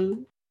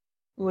 Blue,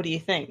 what do you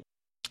think?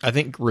 I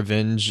think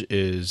revenge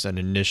is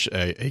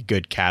a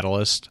good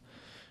catalyst.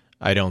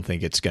 I don't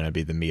think it's going to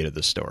be the meat of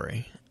the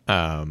story.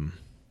 It's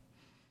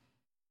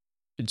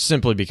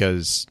simply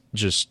because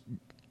just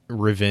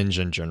revenge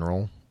in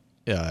general,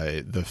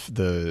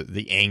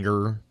 the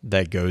anger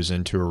that goes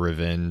into a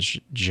revenge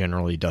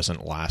generally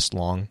doesn't last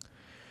long.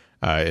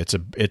 It's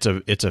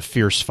a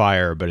fierce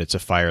fire, but it's a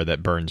fire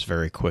that burns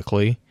very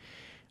quickly.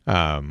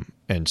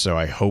 And so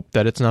I hope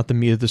that it's not the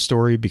meat of the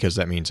story, because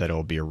that means that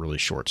it'll be a really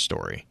short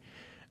story.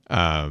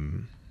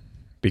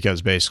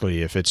 Because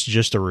basically, if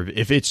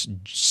it's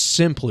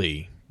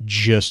simply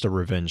just a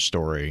revenge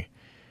story,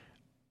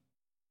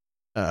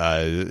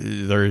 why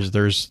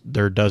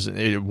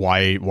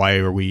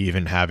are we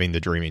even having the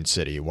Dreaming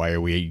City? Why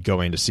are we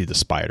going to see the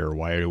spider?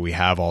 Why do we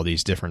have all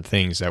these different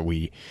things that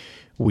we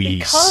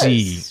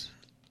see?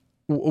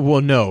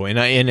 Well, no, and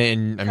I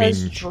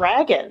mean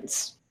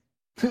dragons.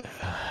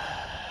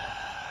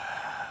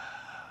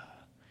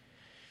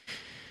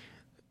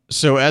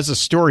 So as a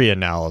story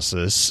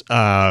analysis,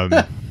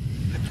 that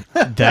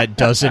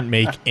doesn't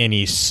make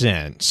any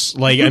sense.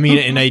 Like, I mean,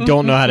 and I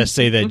don't know how to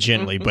say that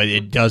gently, but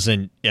it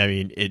doesn't. I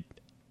mean,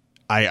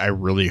 I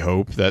really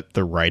hope that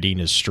the writing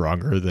is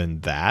stronger than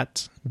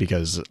that,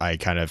 because I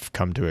kind of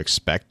come to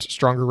expect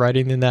stronger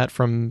writing than that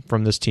from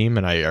this team,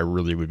 and I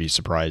really would be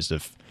surprised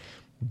if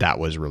that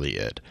was really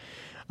it.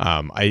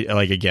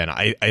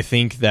 I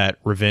think that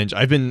revenge.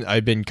 I've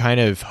been kind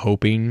of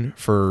hoping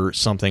for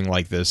something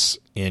like this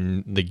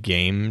in the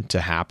game to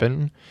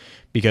happen,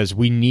 because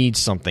we need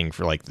something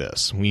for like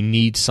this. We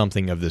need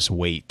something of this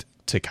weight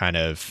to kind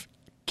of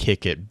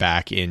kick it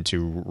back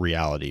into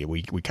reality.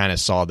 We kind of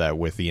saw that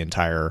with the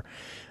entire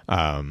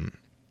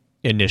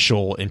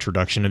initial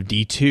introduction of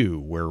D2,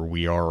 where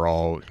we are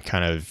all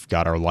kind of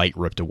got our light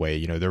ripped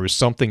away. There was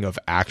something of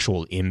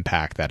actual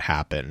impact that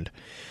happened.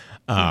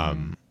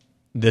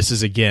 This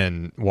is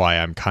again why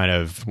I'm kind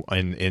of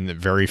in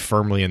very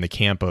firmly in the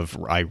camp of,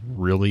 I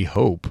really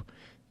hope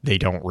they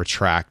don't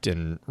retract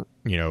and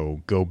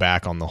go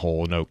back on the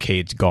whole, no,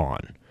 Cayde's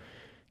gone.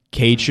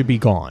 Cayde should be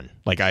gone.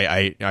 Like,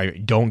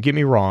 I don't get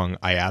me wrong,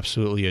 I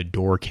absolutely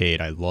adore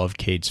Cayde. I love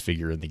Cayde's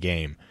figure in the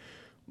game,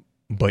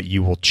 but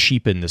you will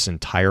cheapen this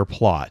entire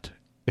plot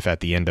if at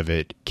the end of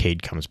it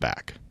Cayde comes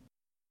back.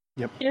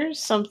 Yep. Here's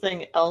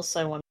something else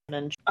I want to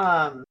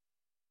mention.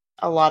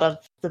 A lot of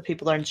the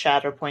people in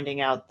chat are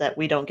pointing out that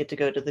we don't get to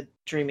go to the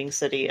Dreaming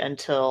City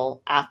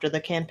until after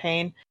the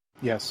campaign.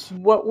 Yes.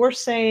 What we're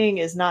saying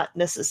is not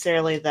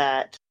necessarily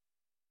that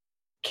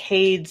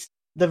Cayde's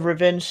the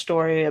revenge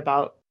story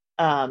about,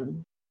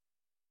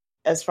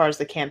 as far as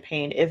the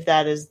campaign, if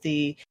that is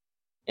the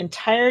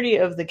entirety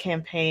of the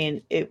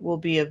campaign, it will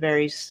be a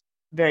very,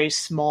 very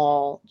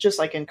small, just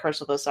like in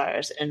Curse of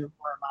Osiris and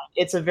Wormine.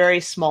 It's a very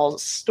small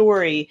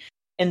story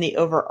in the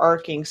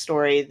overarching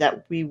story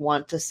that we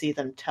want to see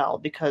them tell,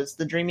 because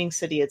the Dreaming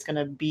City is going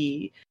to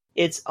be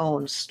its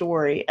own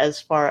story as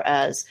far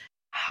as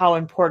how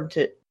important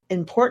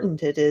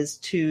it is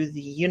to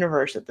the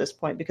universe at this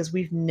point, because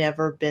we've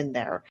never been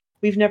there.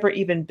 We've never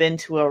even been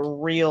to a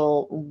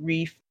real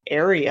reef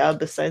area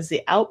besides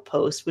the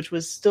outpost, which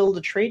was still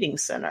the trading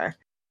center.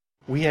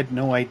 We had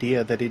no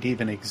idea that it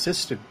even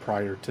existed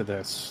prior to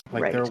this.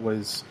 Like, right. There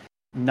was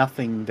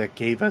nothing that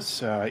gave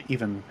us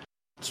even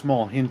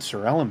small hints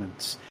or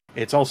elements.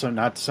 It's also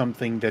not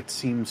something that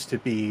seems to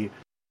be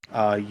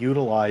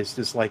utilized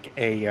as like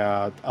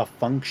a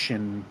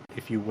function,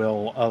 if you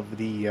will, of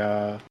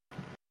the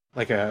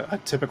like a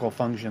typical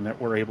function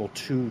that we're able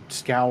to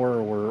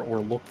scour or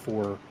look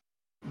for,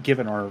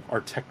 given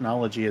our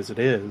technology as it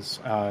is.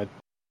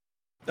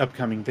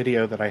 Upcoming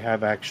video that I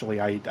have, actually,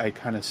 I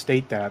kind of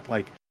state that,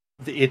 like,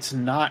 it's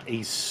not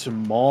a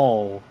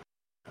small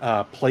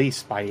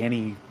place by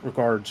any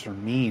regards or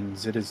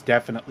means. It is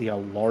definitely a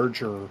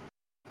larger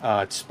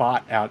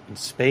spot out in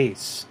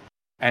space.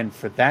 And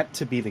for that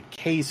to be the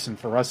case and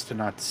for us to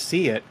not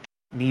see it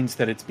means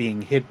that it's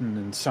being hidden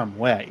in some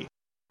way.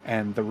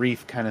 And the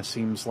reef kind of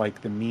seems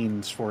like the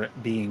means for it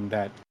being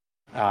that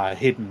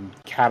hidden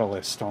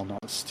catalyst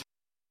almost.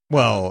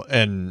 Well,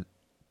 and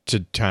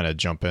to kind of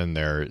jump in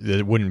there,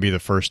 it wouldn't be the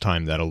first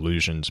time that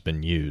illusion's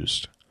been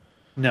used.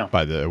 No.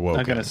 By the Awoken.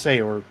 I'm going to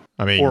say, or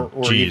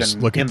geez,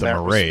 even look at in the that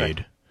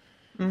Marade.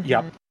 Mm-hmm.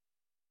 Yep.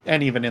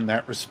 And even in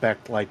that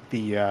respect, like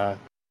the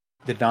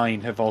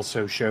Nine have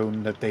also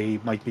shown that they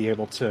might be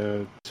able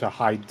to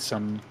hide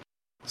some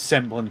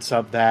semblance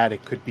of that.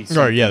 It could be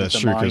something Oh, yeah, that's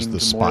of the true, because mind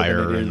the more than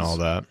spire it and is- all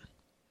that.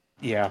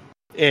 Yeah.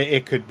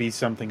 It could be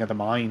something of the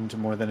mind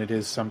more than it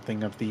is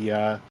something of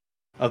the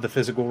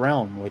physical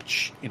realm,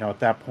 which, at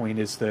that point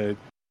is the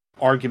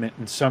argument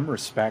in some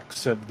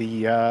respects of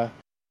the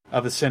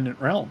Ascendant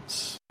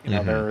realms.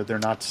 They're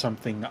not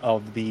something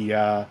of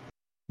the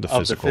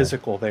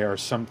physical. They are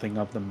something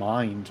of the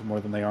mind more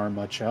than they are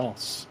much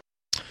else.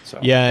 So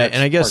yeah,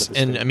 and I guess, part of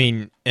the and story. I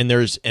mean, and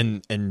there's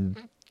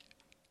and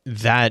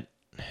that.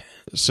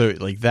 So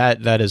like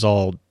that is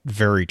all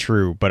very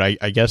true, but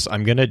I guess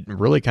I'm gonna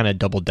really kind of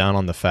double down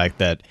on the fact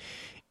that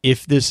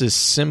if this is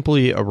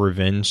simply a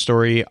revenge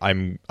story,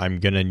 I'm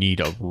gonna need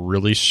a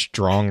really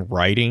strong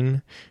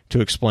writing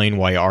to explain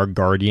why our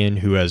Guardian,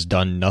 who has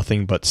done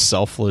nothing but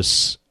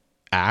selfless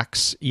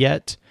acts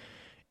yet,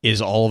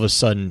 is all of a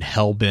sudden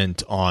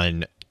hellbent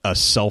on a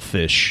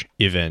selfish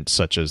event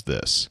such as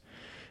this.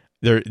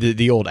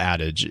 The old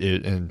adage,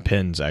 and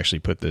Pins actually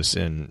put this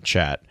in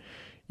chat,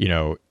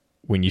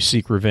 when you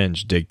seek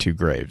revenge, dig 2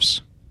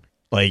 graves.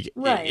 Like,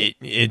 Right.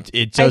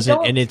 it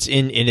doesn't, and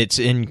it's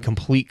in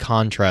complete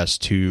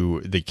contrast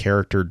to the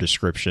character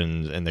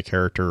descriptions and the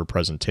character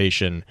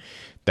presentation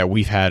that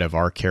we've had of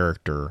our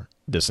character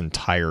this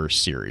entire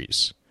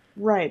series.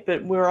 Right,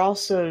 but we're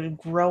also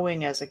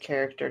growing as a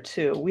character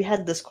too. We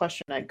had this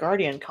question at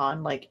Guardian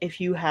Con, like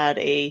if you had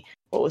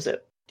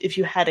if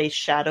you had a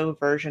shadow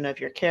version of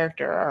your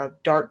character or a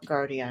Dark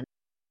Guardian,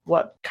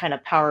 what kind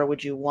of power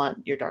would you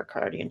want your Dark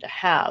Guardian to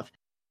have?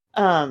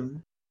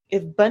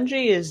 If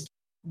Bungie is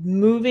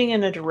moving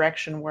in a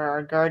direction where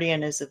our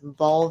Guardian is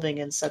evolving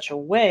in such a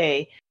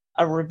way,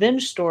 a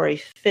revenge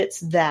story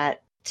fits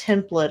that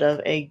template of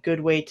a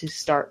good way to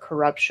start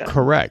corruption.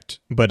 Correct,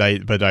 but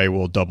I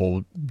will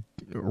double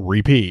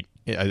repeat.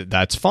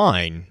 That's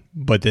fine,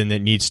 but then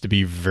it needs to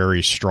be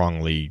very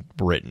strongly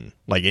written.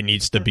 Like, it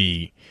needs to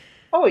be.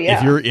 Oh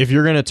yeah. If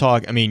you're gonna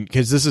talk, I mean,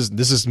 because this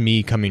is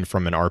me coming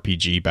from an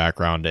RPG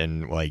background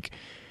and like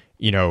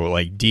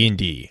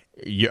D&D.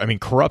 I mean,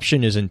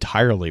 corruption is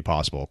entirely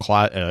possible.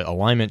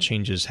 Alignment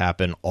changes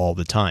happen all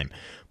the time,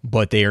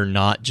 but they are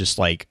not just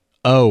like,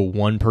 oh,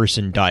 one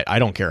person died. I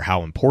don't care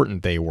how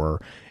important they were.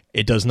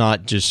 It's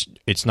not just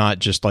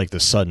like the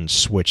sudden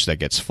switch that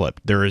gets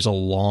flipped. There is a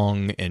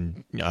long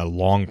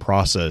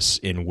process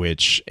in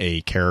which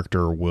a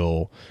character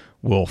will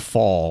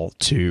fall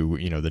to,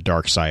 the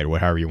dark side,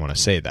 however you want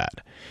to say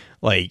that.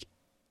 Like,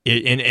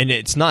 and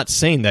it's not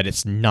saying that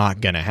it's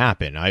not going to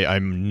happen.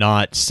 I'm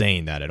not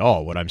saying that at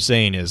all. What I'm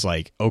saying is,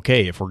 like,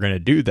 okay, if we're going to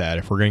do that,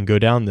 if we're going to go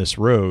down this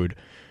road,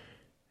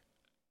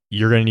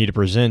 you're going to need to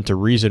present a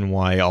reason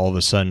why all of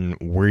a sudden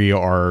we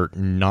are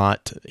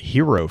not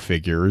hero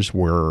figures.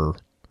 We're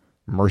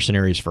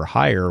mercenaries for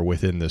hire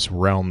within this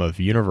realm of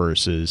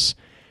universes,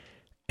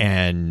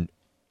 and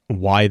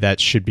why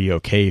that should be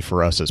okay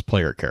for us as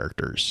player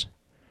characters.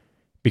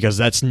 Because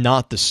that's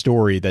not the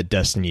story that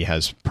Destiny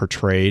has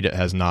portrayed.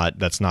 That's not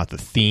the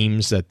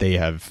themes that they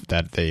have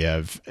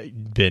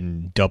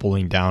been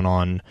doubling down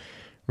on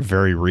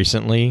very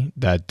recently.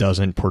 That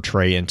doesn't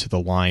portray into the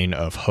line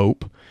of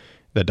hope.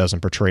 That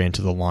doesn't portray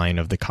into the line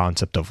of the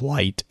concept of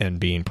light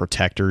and being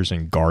protectors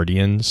and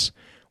guardians.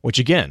 Which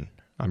again,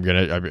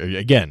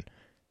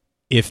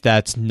 if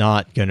that's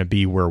not gonna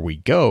be where we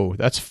go,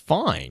 that's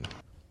fine.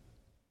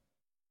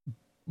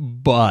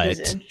 But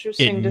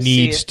it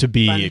needs to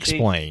be Bungie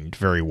explained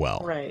very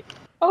well. Right.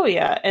 Oh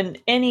yeah, and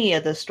any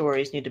of the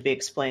stories need to be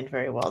explained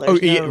very well. There's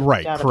doubt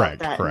correct, about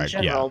that in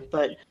general, yeah.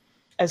 But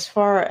as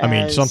far as, I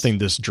mean, something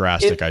this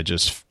drastic, I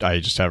just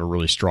have a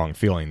really strong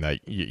feeling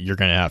that you're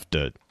gonna have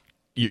to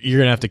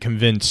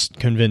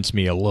convince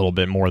me a little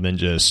bit more than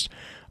just,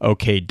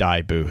 okay,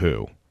 die,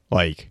 boo-hoo.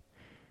 Like,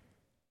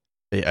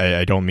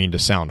 I don't mean to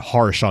sound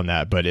harsh on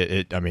that, but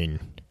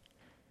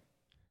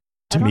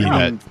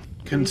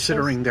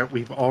considering that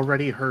we've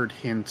already heard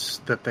hints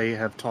that they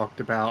have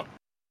talked about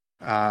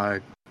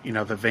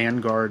the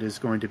Vanguard is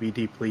going to be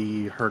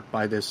deeply hurt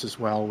by this as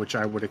well, which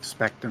I would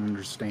expect and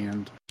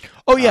understand.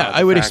 Oh yeah,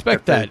 I would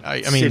expect that.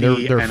 I mean,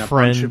 their and a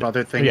bunch of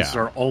other things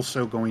are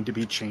also going to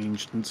be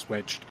changed and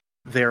switched.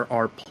 There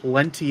are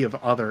plenty of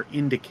other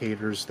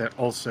indicators that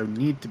also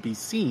need to be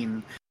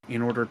seen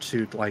in order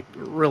to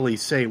really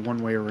say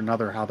one way or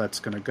another how that's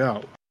going to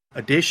go.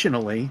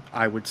 Additionally,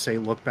 I would say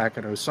look back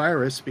at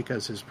Osiris,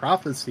 because his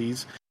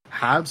prophecies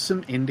have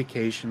some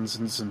indications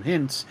and some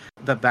hints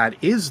that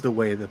is the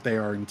way that they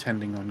are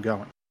intending on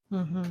going.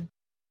 Mm-hmm.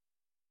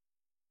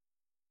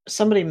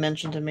 Somebody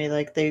mentioned to me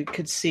they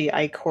could see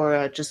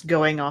Ikora just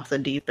going off the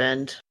deep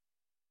end.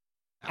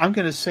 I'm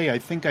going to say I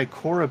think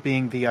Ikora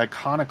being the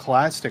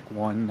iconoclastic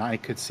one, I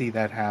could see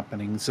that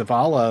happening.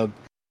 Zavala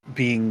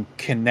being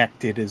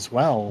connected as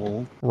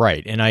well.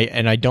 Right, and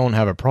I don't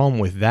have a problem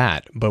with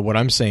that, but what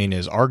I'm saying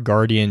is our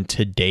Guardian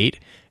to date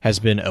has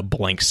been a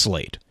blank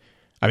slate.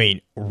 I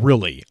mean,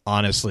 really,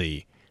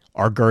 honestly,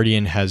 our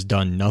Guardian has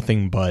done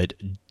nothing but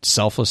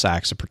selfless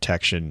acts of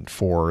protection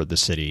for the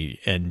city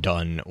and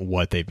done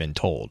what they've been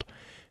told.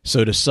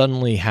 So to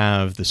suddenly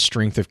have the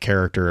strength of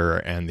character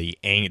and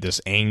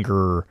this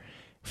anger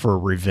for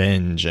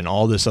revenge and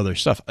all this other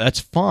stuff, that's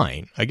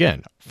fine.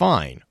 Again,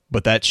 fine.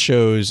 But that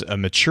shows a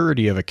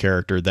maturity of a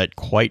character that,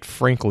 quite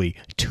frankly,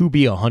 to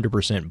be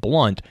 100%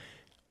 blunt,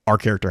 our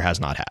character has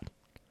not had.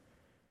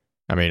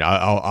 I mean,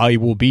 I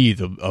will be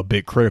a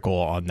bit critical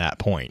on that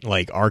point.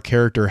 Our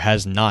character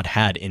has not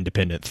had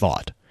independent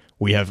thought.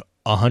 We have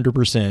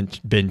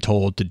 100% been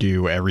told to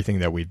do everything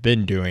that we've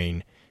been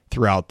doing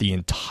throughout the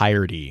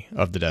entirety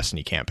of the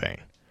Destiny campaign.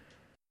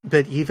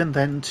 But even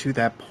then, to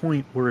that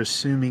point, we're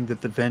assuming that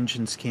the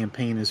Vengeance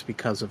campaign is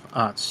because of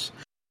us.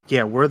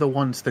 Yeah, we're the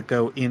ones that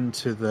go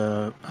into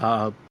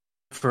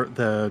for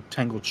the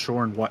Tangled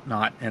Shore and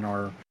whatnot, and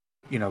are,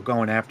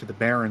 going after the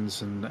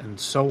Barons and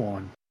so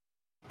on.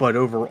 But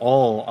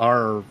overall,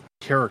 our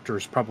character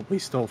is probably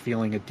still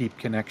feeling a deep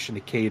connection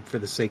to Cayde for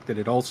the sake that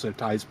it also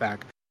ties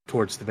back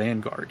towards the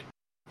Vanguard.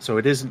 So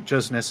it isn't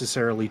just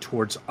necessarily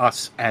towards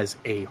us as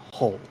a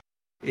whole.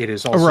 It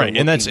is also right,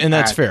 and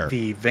that's fair.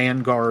 The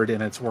Vanguard,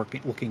 and it's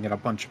looking at a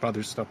bunch of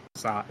other stuff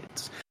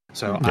besides.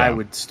 So yeah. I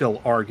would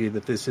still argue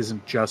that this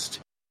isn't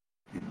just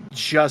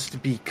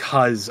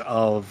because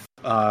of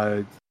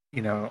or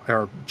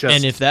just.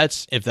 And if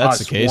that's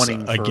the case,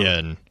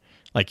 again.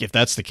 If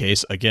that's the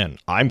case, again,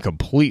 I'm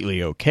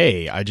completely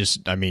okay. I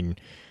mean,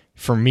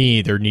 for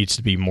me, there needs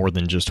to be more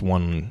than just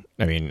one.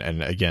 I mean,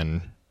 and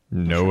again,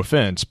 no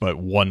offense, but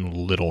one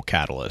little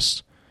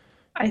catalyst.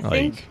 I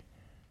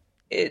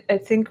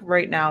think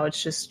right now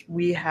it's just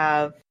we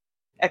have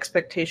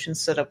expectations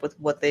set up with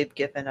what they've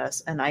given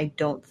us, and I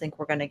don't think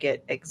we're going to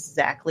get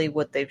exactly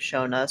what they've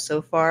shown us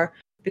so far,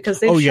 because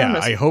they've shown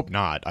us. I hope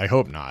not,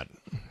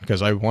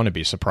 because I want to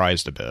be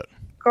surprised a bit.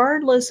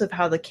 Regardless of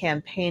how the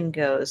campaign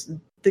goes,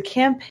 the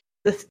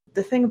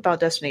thing about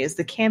Destiny is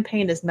the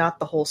campaign is not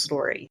the whole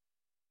story.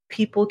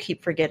 People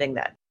keep forgetting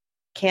that.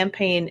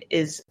 Campaign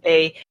is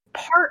a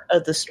part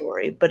of the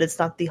story, but it's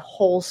not the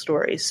whole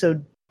story.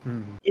 So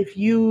if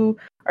you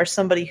are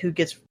somebody who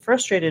gets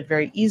frustrated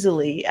very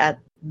easily at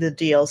the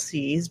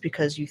DLCs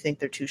because you think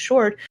they're too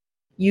short,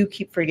 you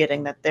keep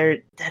forgetting that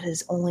that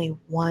is only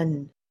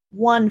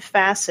one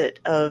facet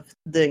of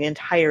the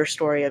entire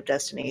story of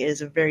Destiny. It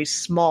is a very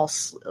small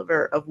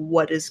sliver of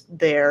what is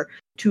there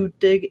to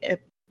dig.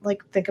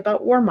 Think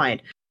about Warmind.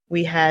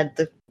 We had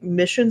the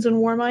missions in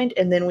Warmind,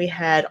 and then we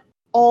had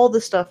all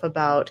the stuff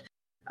about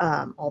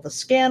all the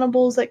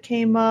scannables that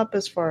came up,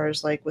 as far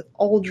as with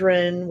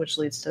Aldrin, which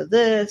leads to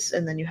this,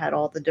 and then you had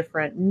all the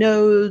different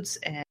nodes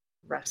and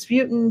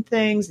Rasputin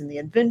things and the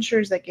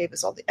adventures that gave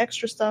us all the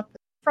extra stuff, the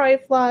Fry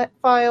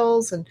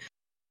files, and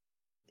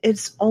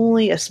it's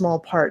only a small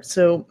part.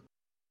 So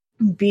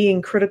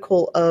being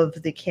critical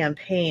of the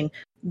campaign,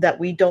 that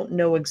we don't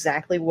know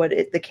exactly what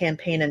the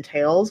campaign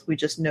entails, we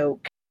just know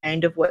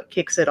kind of what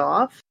kicks it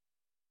off.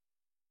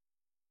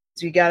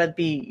 So you gotta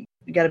be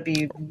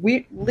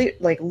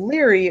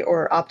leery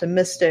or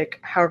optimistic,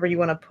 however you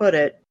want to put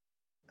it.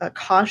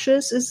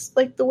 Cautious is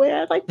the way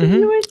I like to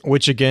do it.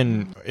 Which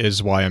again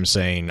is why I'm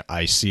saying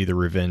I see the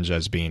revenge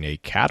as being a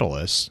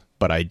catalyst,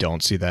 but I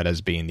don't see that as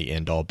being the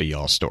end all be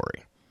all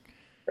story.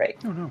 Right.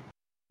 Oh no.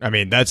 I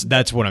mean,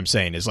 that's what I'm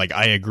saying is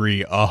I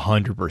agree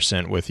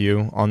 100% with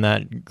you on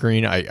that,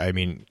 Green. I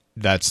mean,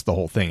 that's the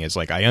whole thing is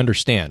I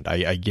understand.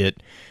 I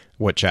get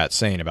what chat's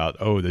saying about,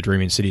 the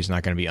Dreaming City is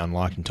not going to be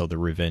unlocked until the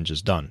revenge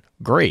is done.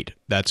 Great.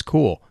 That's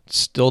cool.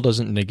 Still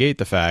doesn't negate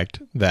the fact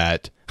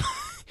that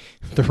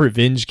the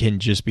revenge can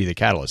just be the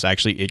catalyst.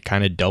 Actually, it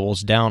kind of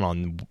doubles down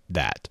on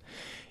that.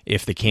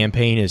 If the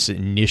campaign is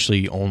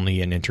initially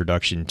only an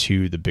introduction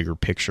to the bigger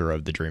picture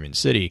of the Dreaming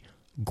City,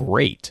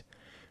 great.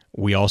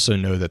 We also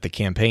know that the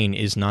campaign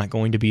is not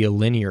going to be a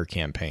linear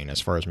campaign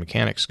as far as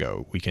mechanics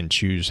go. We can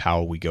choose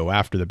how we go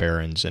after the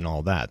Barons and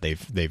all that.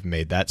 They've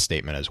made that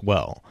statement as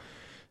well.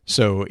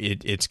 So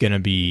it's going to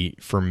be,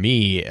 for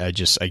me, I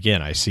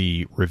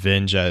see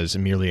revenge as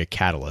merely a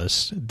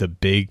catalyst. The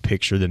big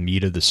picture, the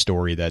meat of the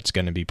story that's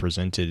going to be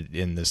presented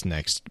in this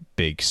next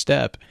big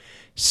step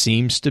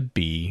seems to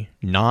be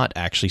not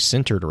actually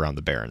centered around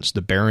the Barrens.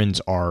 The Barrens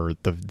are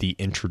the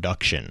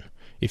introduction,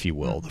 if you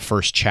will, the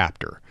first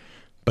chapter.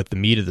 But the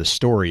meat of the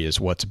story is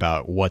what's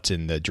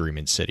in the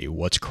Dreaming City,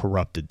 what's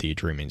corrupted the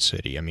Dreaming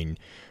City. I mean,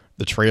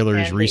 the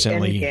trailers and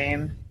recently... The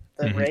endgame,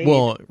 the raid.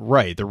 Well,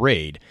 right, the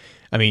raid.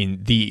 I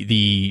mean,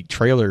 the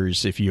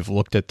trailers, if you've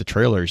looked at the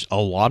trailers, a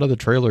lot of the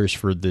trailers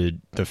for the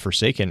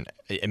Forsaken,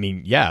 I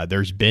mean, yeah,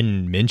 there's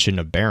been mention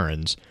of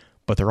Barrens,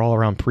 but they're all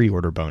around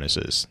pre-order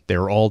bonuses.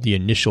 They're all the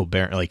initial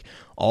Baron. Like,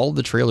 all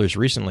the trailers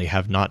recently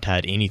have not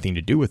had anything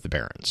to do with the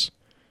Barrens.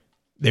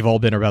 They've all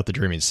been about the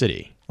Dreaming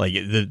City. Like,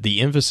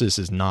 the emphasis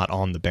is not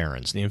on the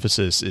Barrens. The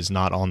emphasis is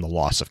not on the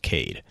loss of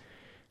Cayde.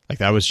 Like,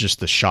 that was just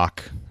the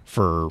shock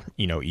for,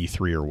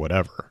 E3 or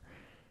whatever.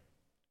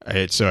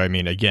 So, I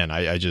mean, again,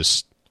 I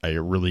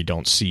really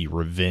don't see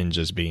revenge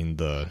as being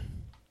the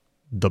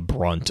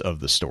brunt of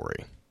the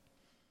story.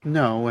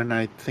 No, and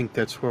I think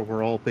that's where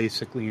we're all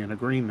basically in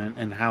agreement,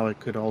 and how it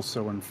could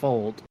also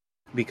unfold.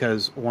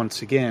 Because,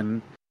 once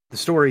again, the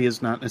story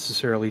is not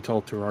necessarily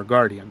told through our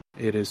Guardian.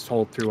 It is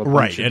told through a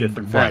bunch of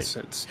different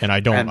facets. And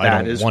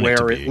that is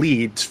where it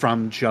leads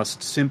from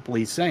just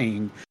simply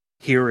saying,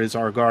 here is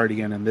our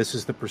Guardian, and this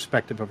is the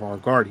perspective of our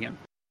Guardian.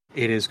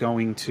 It is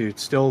going to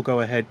still go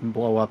ahead and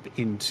blow up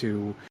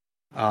into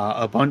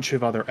a bunch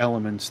of other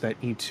elements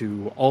that need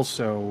to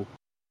also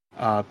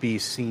be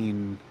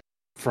seen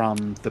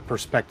from the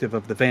perspective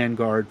of the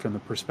Vanguard, from the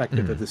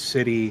perspective of the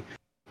city,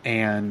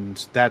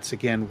 and that's,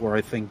 again, where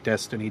I think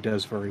Destiny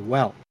does very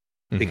well.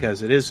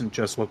 Because it isn't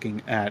just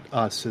looking at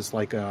us as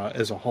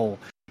as a whole.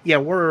 Yeah,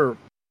 we're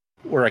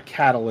a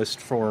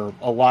catalyst for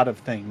a lot of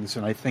things,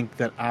 and I think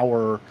that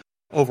our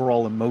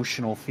overall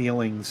emotional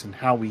feelings and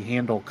how we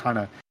handle kind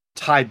of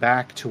tie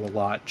back to a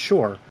lot,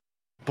 sure.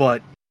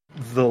 But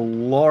the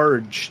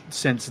large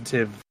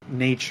sensitive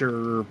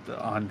nature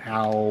on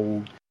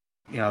how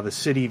the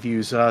city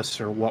views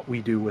us or what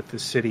we do with the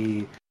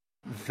city,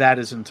 that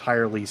is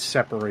entirely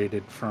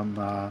separated from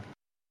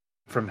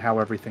how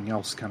everything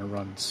else kind of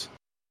runs.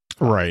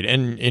 Right,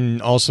 and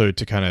also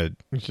to kind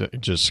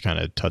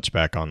of touch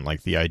back on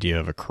like the idea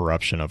of a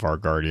corruption of our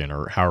Guardian,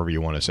 or however you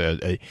want to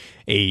say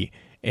it,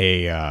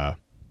 a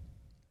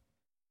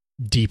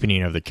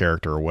deepening of the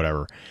character or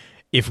whatever.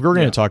 If we're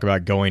going to talk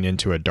about going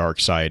into a dark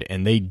side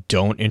and they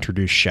don't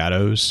introduce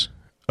shadows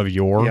of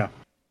Yor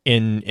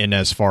in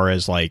as far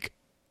as like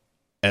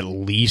at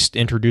least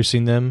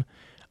introducing them,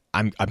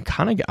 I'm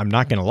not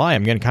going to lie,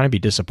 I'm going to kind of be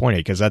disappointed,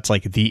 because that's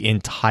like the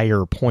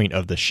entire point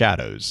of the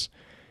shadows.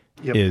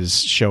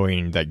 Is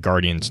showing that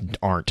Guardians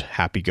aren't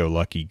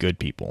happy-go-lucky good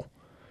people.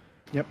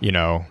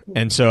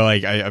 And so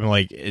like I'm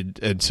like,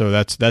 and so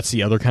that's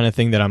the other kind of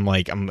thing that I'm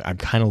like, I'm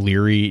kind of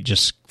leery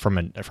just from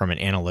an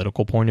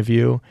analytical point of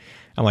view.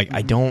 I'm like,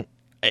 I don't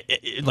I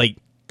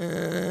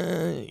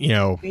don't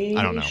know.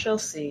 We shall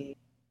see.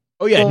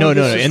 Oh yeah, no.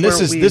 And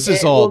this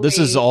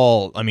is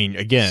all. I mean,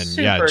 again,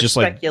 just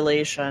like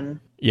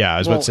speculation. Yeah, I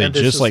was about to say,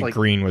 just like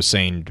Green was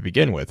saying to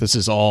begin with, this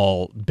is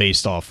all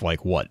based off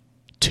like what,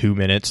 2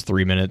 minutes,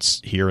 3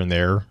 minutes here and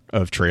there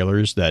of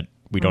trailers that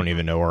we don't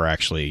even know are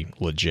actually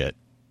legit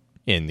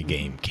in the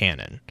game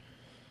canon.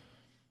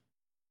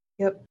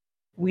 Yep.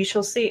 We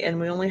shall see, and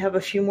we only have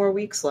a few more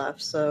weeks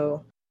left,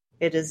 so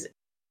it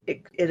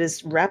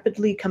is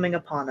rapidly coming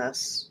upon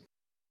us.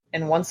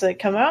 And once they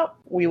come out,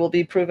 we will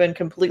be proven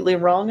completely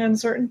wrong on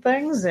certain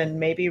things and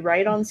maybe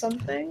right on some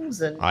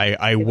things. And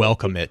I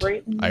welcome it.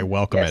 I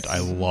welcome it. I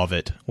love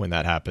it when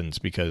that happens,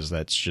 because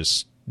that's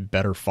just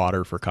better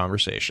fodder for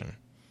conversation.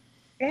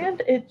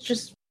 And it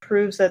just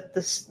proves that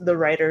the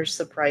writers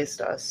surprised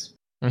us.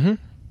 Mm-hmm.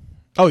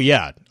 Oh,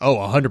 yeah. Oh,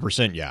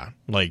 100%, yeah.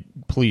 Like,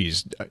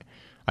 please,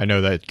 I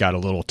know that got a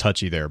little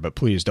touchy there, but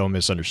please don't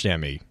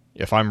misunderstand me.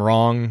 If I'm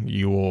wrong,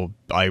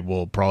 I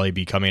will probably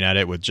be coming at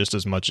it with just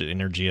as much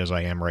energy as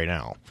I am right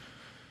now.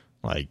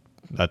 Like,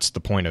 that's the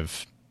point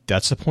of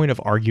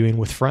arguing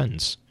with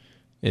friends,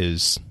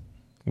 is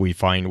we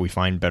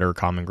find better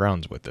common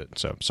grounds with it.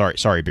 So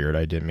sorry, Beard,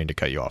 I didn't mean to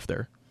cut you off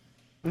there.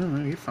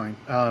 No, you're fine.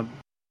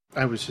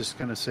 I was just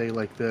gonna say,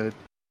 like,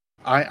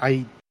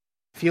 I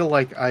feel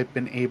like I've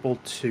been able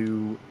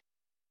to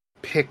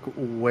pick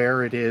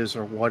where it is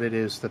or what it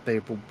is that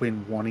they've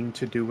been wanting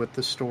to do with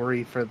the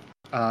story for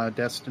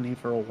Destiny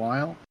for a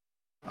while,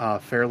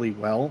 fairly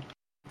well.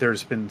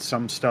 There's been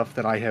some stuff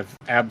that I have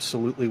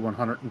absolutely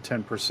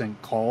 110%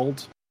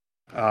 called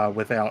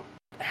without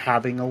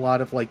having a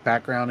lot of like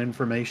background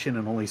information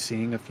and only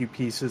seeing a few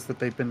pieces that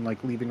they've been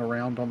like leaving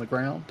around on the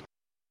ground.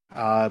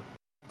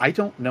 I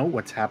don't know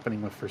what's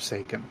happening with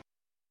Forsaken.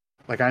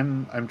 Like,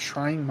 I'm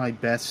trying my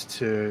best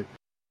to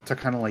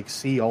kind of like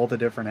see all the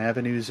different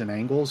avenues and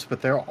angles,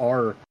 but there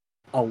are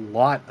a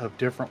lot of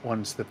different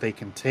ones that they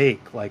can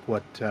take, like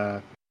what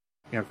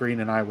Green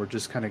and I were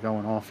just kind of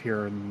going off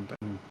here and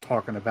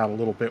talking about a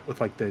little bit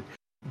with like the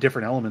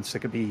different elements that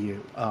could be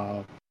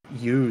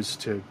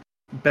used to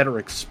better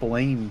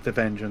explain the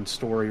Vengeance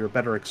story, or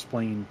better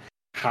explain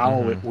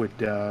how it would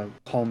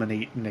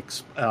culminate and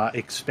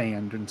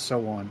expand and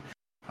so on.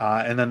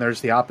 And then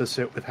there's the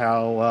opposite with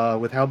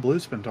how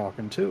Blue's been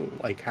talking too,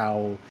 like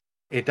how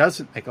it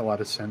doesn't make a lot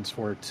of sense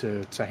for it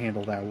to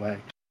handle that way.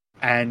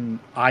 And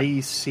I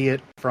see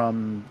it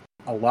from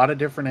a lot of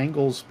different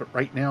angles, but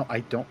right now I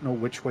don't know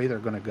which way they're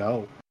going to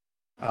go.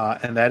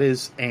 And that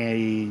is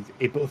a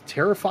both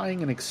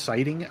terrifying and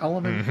exciting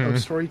element of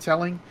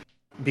storytelling,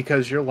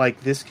 because you're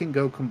like, this can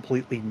go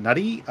completely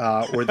nutty,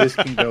 or this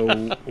can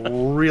go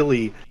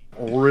really,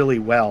 really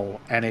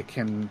well, and it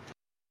can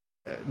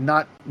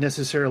not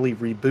necessarily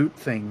reboot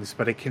things,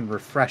 but it can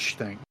refresh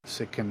things.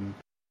 It can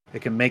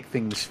make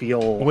things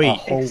feel a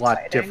whole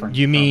lot different.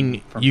 You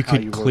mean from you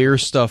could clear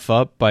stuff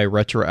up by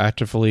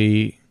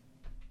retroactively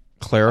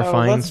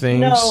clarifying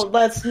things?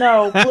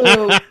 No,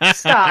 Blue,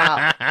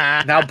 stop.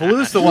 Now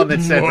Blue's the one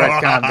that said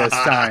retcon this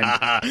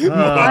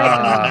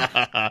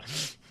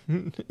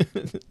time.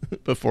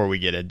 Before we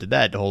get into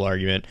that whole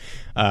argument,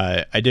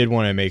 I did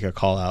want to make a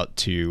call out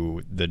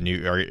to the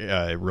new,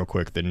 real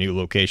quick, the new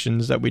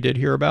locations that we did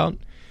hear about.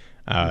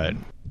 I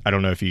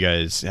don't know if you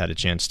guys had a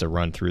chance to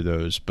run through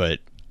those, but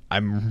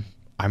I'm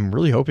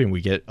really hoping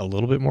we get a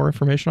little bit more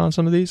information on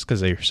some of these,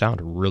 because they sound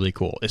really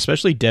cool,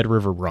 especially Dead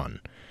River Run.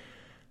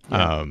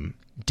 Yeah.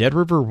 Dead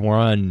River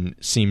Run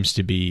seems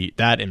to be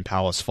that, in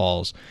Palace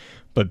Falls,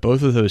 but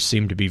both of those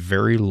seem to be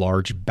very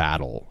large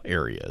battle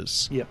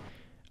areas. Yep.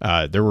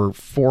 There were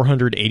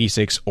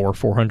 486 or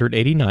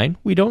 489.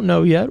 We don't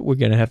know yet. We're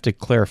going to have to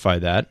clarify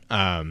that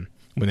when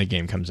the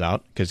game comes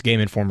out, because Game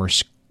Informer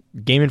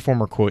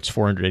quotes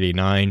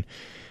 489.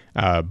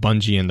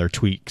 Bungie in their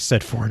tweet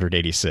said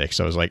 486.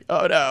 So I was like,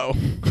 oh no.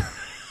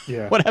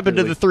 Yeah. What happened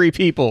to the 3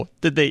 people?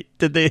 Did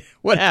they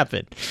what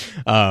happened?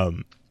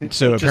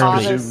 So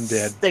apparently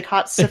they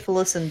caught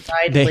syphilis and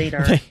died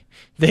later.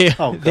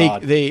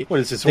 What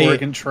is this,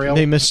 Oregon Trail?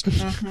 They missed.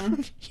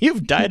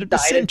 You've died of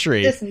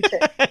dysentery.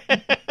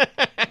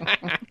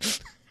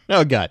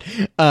 Oh God.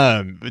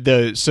 And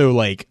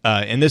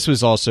this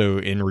was also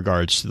in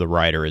regards to the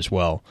rider as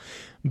well.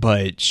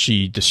 But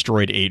she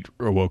destroyed 8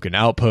 Awoken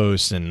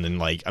outposts, and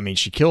then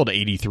she killed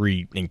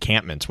 83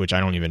 encampments, which I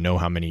don't even know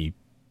how many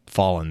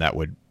Fallen that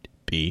would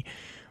be.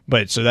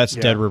 But so that's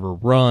Dead River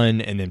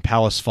Run, and then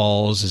Palace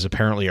Falls is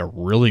apparently a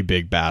really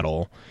big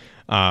battle.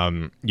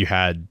 You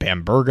had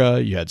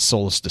Bamberga, you had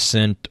Solus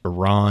Descent,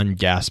 Iran,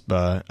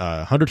 Gaspa,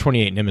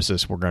 128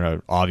 Nemesis. We're going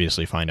to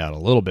obviously find out a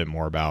little bit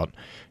more about,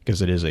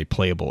 because it is a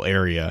playable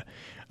area.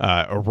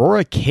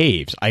 Aurora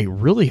Caves, I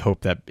really hope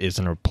that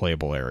isn't a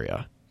playable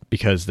area,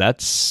 because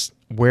that's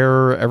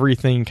where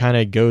everything kind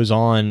of goes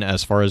on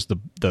as far as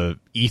the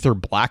Ether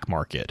black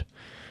market,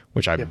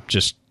 which I'm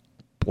just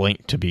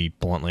to be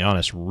bluntly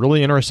honest,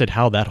 really interested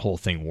how that whole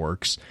thing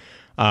works.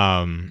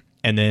 And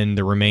then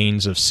the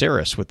remains of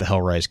Ceres with the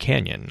Hellrise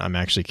Canyon. I'm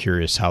actually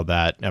curious how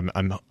that.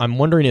 I'm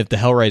wondering if the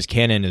Hellrise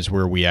Canyon is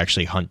where we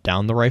actually hunt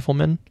down the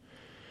riflemen,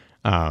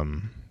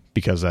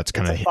 because that's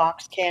kind of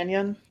Fox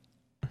Canyon.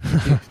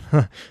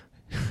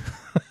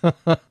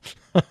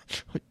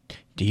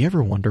 Do you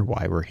ever wonder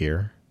why we're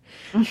here?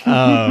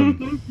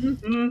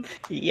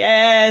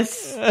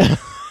 Yes.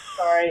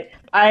 Sorry,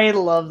 I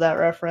love that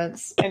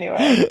reference.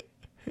 Anyway,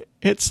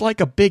 it's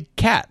like a big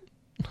cat,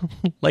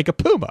 like a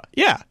puma.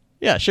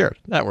 Yeah, sure,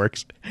 that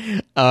works.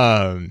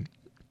 Oh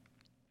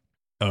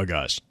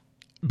gosh,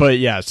 but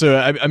yeah. So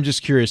I'm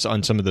just curious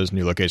on some of those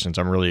new locations.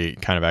 I'm really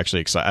kind of actually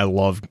excited.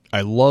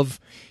 I love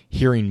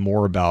hearing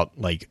more about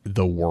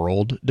the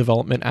world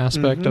development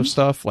aspect of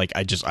stuff.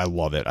 I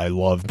love it. I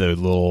love the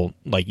little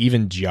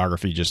even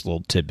geography, just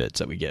little tidbits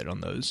that we get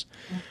on those.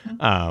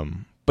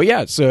 But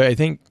yeah, so I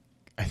think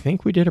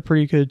we did a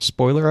pretty good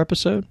spoiler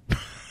episode.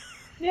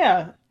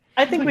 Yeah.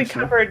 I think we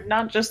covered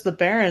not just the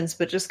Barrens,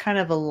 but just kind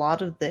of a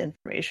lot of the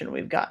information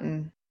we've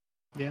gotten.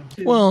 Yeah.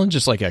 Well,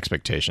 just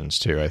expectations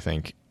too, I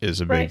think,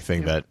 is a big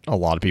thing that a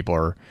lot of people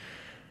are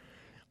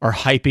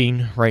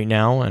hyping right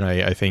now, and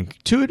I think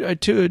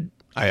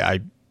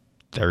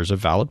there's a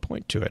valid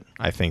point to it.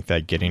 I think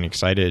that getting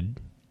excited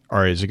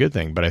is a good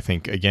thing, but I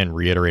think, again,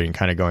 reiterating,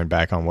 kind of going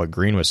back on what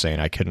Green was saying,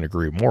 I couldn't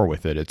agree more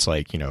with it. It's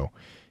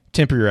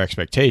temper your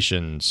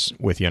expectations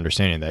with the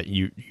understanding that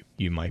you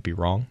might be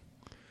wrong.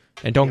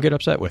 And don't get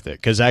upset with it,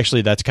 because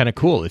actually that's kind of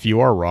cool. If you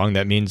are wrong,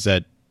 that means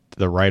that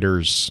the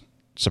writers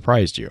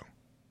surprised you.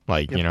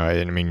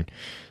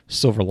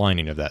 Silver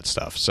lining of that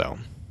stuff. So,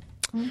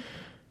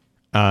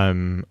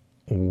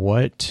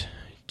 what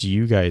do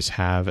you guys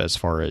have as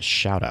far as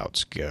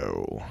shout-outs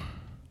go?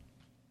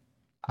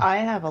 I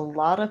have a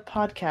lot of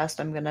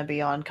podcasts I'm going to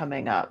be on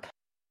coming up.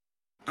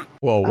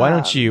 Well, why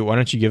don't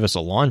you give us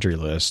a laundry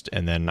list,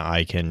 and then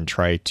I can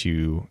try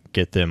to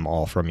get them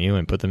all from you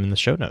and put them in the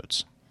show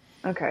notes.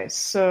 Okay,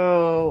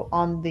 so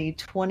on the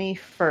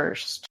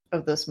 21st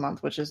of this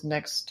month, which is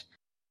next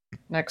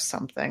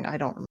something, I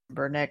don't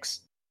remember,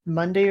 next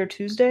Monday or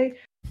Tuesday,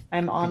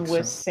 I'm on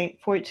with Saint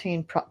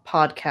 14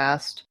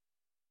 podcast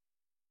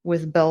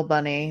with Bell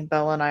Bunny.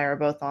 Bell and I are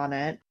both on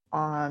it.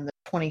 On the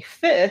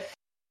 25th,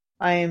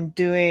 I am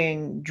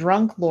doing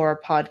Drunk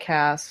Lore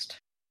podcast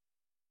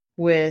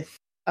with,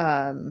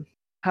 how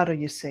do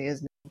you say his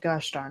name?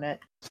 Gosh darn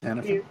it.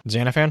 Xanafan?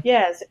 Xanafan?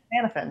 Yeah,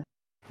 Xanafan.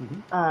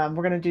 We're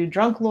going to do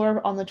Drunk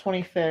Lore on the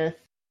 25th.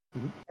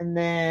 And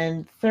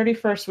then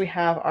 31st, we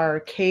have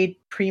Arcade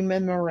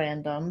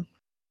Pre-Memorandum.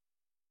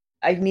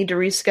 I need to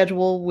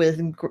reschedule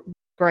with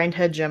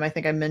Grindhead Gym. I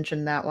think I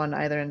mentioned that one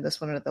either in this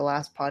one or the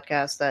last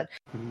podcast that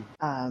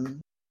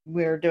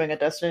we're doing a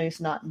Destiny's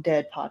Not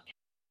Dead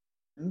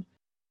podcast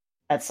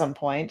at some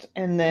point.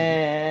 And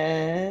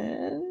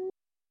then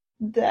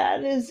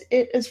that is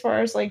it as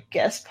far as like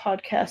guest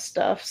podcast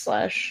stuff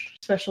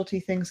 / specialty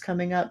things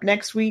coming up.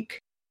 Next week,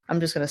 I'm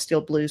just going to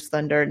steal Blue's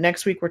thunder.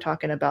 Next week, we're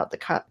talking about the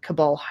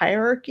Cabal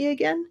hierarchy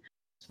again.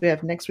 So we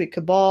have next week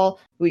Cabal.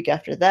 The week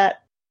after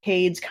that,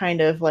 Cade's kind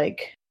of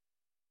like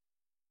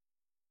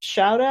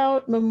shout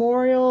out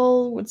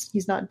memorial.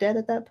 He's not dead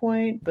at that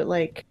point, but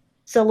like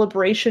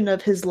celebration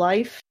of his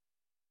life.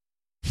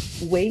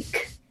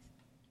 Wake.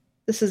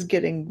 This is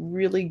getting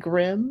really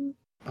grim.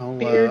 I'll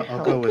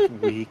go with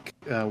Wake.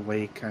 I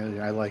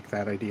like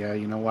that idea.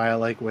 You know why I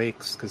like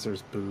wakes? Because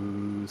there's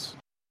booze.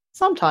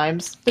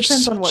 Sometimes.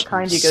 Depends on what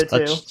kind you go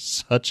to.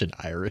 Such an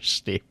Irish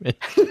statement.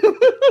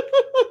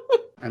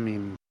 I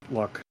mean,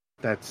 look,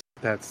 that's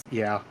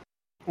yeah.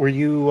 Were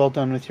you all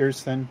done with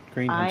yours then,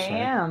 Green? I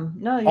am.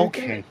 No, you're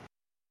okay. Good.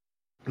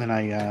 Then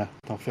I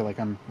don't feel like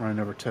I'm running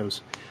over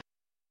toes.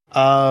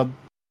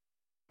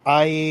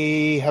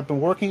 I have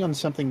been working on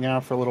something now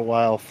for a little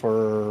while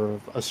for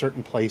a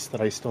certain place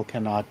that I still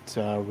cannot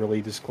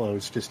really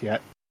disclose just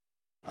yet.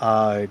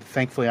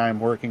 Thankfully, I'm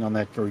working on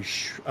that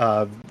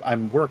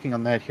I'm working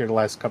on that here the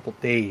last couple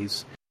of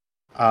days.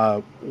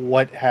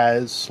 What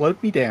has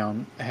slowed me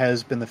down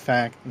has been the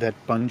fact that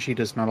Bungie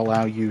does not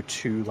allow you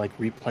to like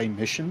replay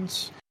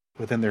missions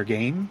within their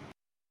game.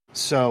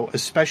 So,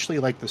 especially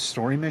like the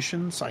story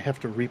missions, I have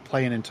to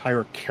replay an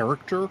entire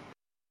character.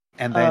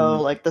 And then,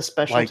 like the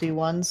specialty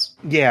ones?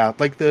 Yeah,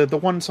 like the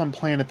ones on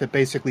planet that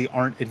basically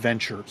aren't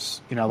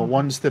adventures. You know, the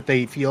ones that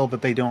they feel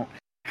that they don't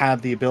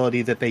have the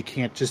ability that they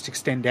can't just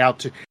extend out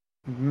to.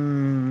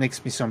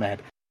 Makes me so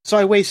mad. So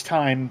I waste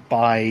time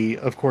by,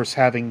 of course,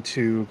 having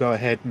to go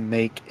ahead and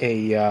make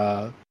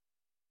a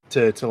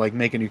to like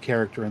make a new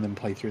character and then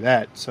play through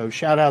that. So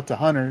shout out to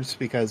Hunters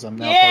because I'm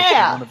now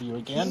playing one of you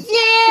again.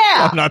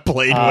 Yeah, I'm not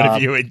playing one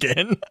of you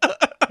again.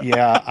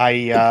 Yeah,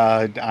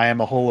 I am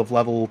a whole of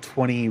level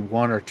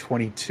 21 or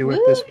 22 at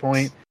this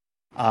point.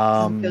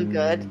 Doesn't feel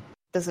good.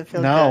 Doesn't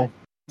feel no,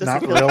 good.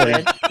 Not really.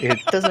 Good? It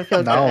doesn't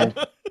feel no. good.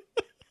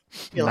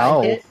 Do you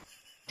like it?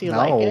 Do you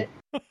like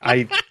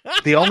it?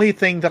 The only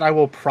thing that I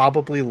will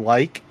probably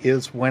like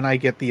is when I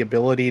get the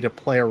ability to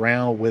play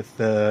around with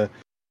the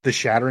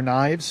Shatter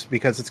Knives,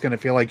 because it's going to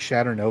feel like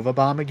Shatter Nova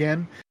Bomb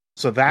again.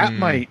 So that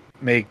might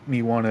make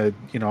me want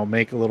to,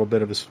 make a little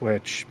bit of a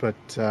switch.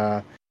 But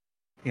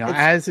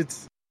as it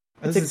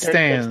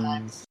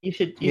stands, you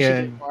should do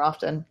it more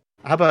often.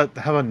 How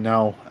about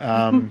no?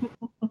 How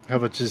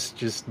about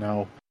just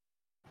no?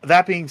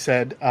 That being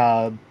said,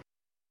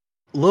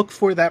 look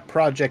for that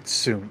project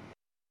soon.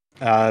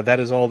 That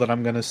is all that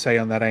I'm going to say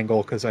on that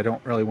angle, because I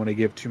don't really want to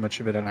give too much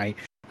of it, and I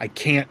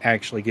can't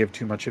actually give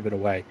too much of it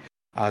away.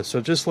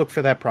 So just look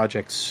for that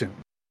project soon.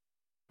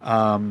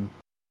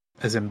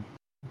 As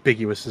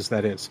ambiguous as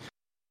that is.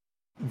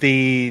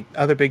 The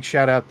other big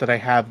shout out that I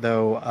have,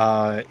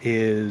 though,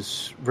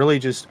 is really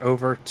just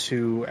over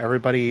to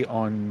everybody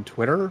on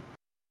Twitter.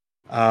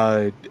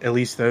 At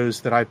least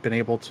those that I've been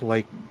able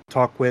to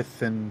talk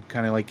with and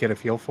kind of get a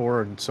feel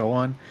for and so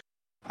on.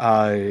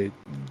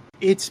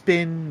 It's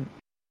been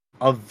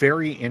a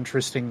very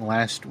interesting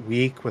last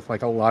week with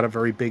a lot of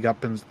very big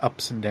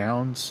ups and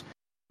downs.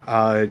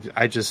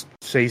 I just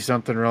say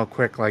something real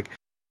quick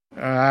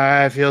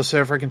I feel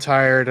so freaking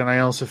tired, and I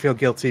also feel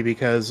guilty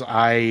because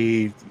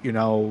I,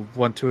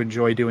 want to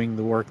enjoy doing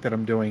the work that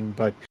I'm doing,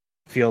 but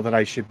feel that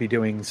I should be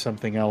doing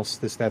something else,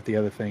 this, that, the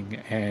other thing.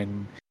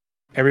 And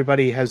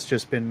everybody has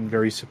just been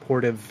very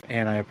supportive,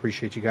 and I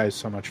appreciate you guys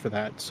so much for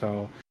that.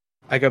 So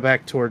I go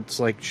back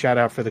towards shout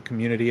out for the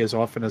community as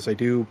often as I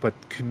do, but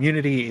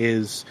community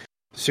is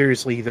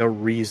seriously the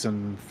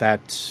reason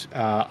that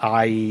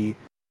I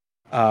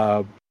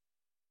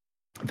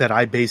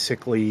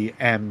basically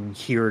am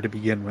here to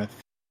begin with.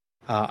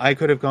 I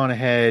could have gone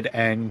ahead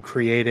and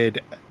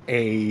created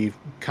a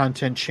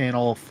content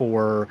channel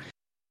for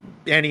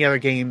any other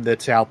game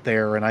that's out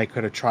there, and I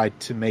could have tried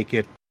to make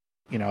it,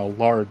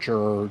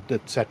 larger,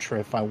 etc.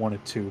 if I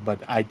wanted to,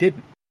 but I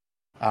didn't.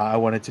 I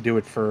wanted to do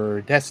it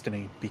for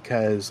Destiny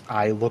because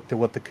I looked at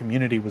what the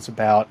community was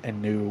about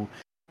and knew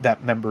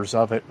that members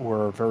of it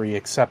were very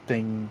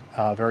accepting,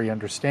 very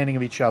understanding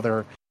of each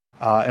other,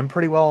 and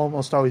pretty well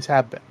almost always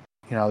have been.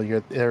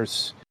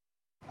 There's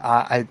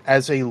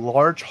as a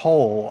large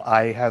whole,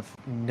 I have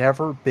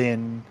never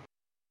been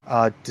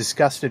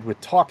disgusted with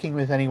talking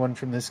with anyone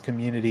from this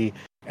community,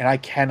 and I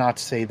cannot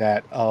say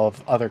that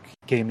of other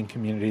gaming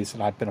communities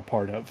that I've been a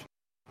part of.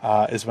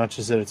 As much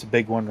as it's a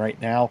big one right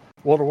now,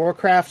 World of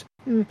Warcraft,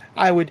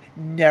 I would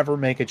never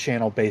make a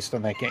channel based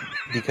on that game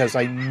because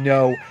I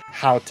know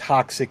how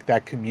toxic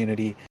that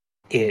community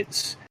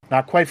is.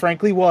 Not quite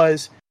frankly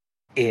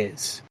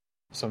is.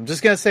 So I'm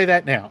just going to say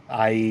that now.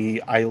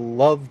 I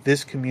love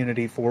this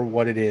community for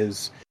what it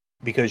is.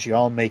 because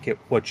y'all make it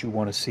what you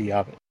want to see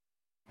of it.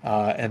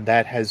 And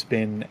that has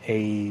been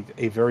a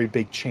very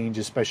big change,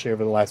 especially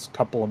over the last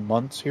couple of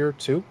months here,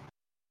 too.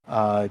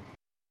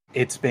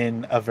 It's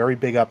been a very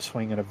big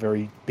upswing and a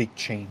very big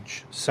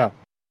change. So,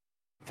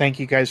 thank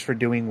you guys for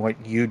doing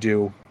what you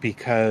do,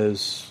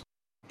 because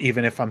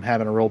even if I'm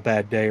having a real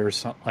bad day or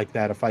something like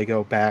that, if I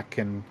go back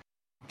and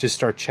just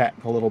start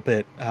chatting a little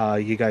bit,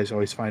 you guys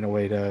always find a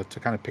way to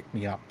kind of pick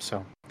me up.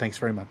 So, thanks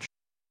very much.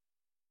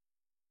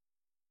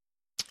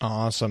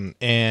 Awesome.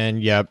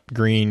 And, yep,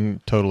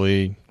 Green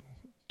totally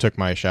took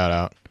my shout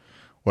out.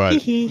 Well,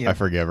 I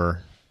forgive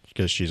her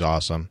because she's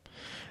awesome.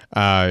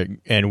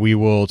 And we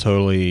will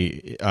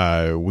totally,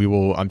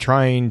 I'm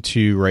trying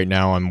to, right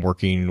now I'm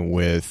working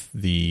with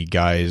the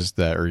guys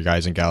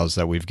and gals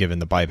that we've given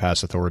the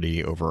bypass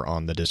authority over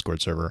on the Discord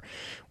server.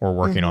 We're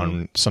working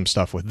on some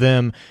stuff with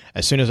them.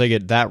 As soon as I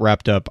get that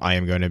wrapped up, I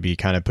am going to be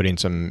kind of putting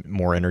some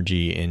more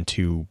energy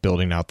into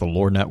building out the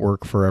lore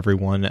network for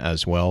everyone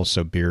as well.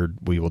 So Beard,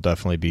 we will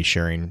definitely be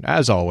sharing,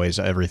 as always,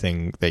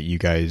 everything that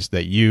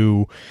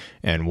you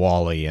and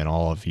Wally and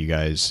all of you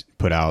guys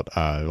put out,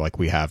 like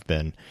we have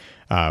been.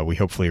 We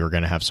hopefully are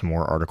going to have some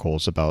more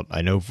articles about,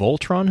 I know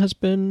Voltron has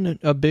been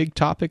a big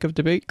topic of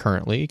debate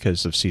currently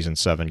because of season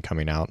 7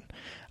 coming out.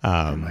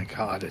 Oh my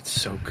God, it's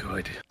so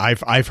good.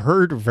 I've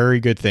heard very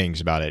good things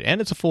about it,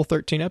 and it's a full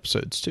 13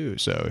 episodes too.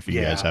 So if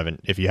you guys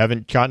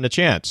haven't gotten a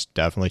chance,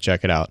 definitely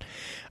check it out.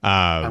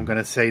 I'm going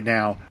to say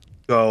now,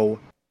 go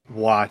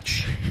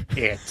watch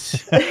it.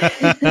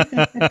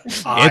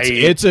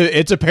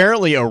 It's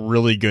apparently a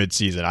really good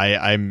season.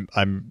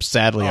 I'm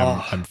sadly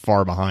I'm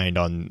far behind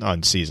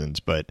on seasons,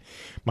 but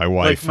my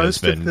wife has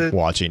been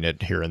watching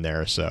it here and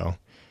there, so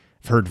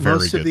I've heard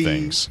very good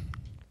things.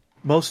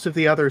 Most of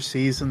the other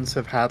seasons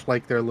have had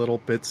like their little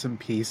bits and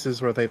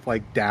pieces where they've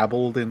like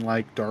dabbled in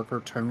like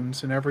darker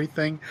tones and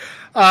everything.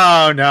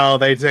 Oh no,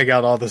 they take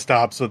out all the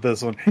stops with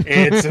this one.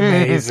 It's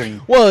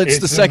amazing. Well, it's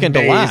the second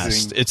to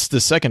last. It's the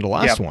second to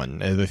last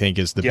one, I think,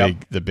 is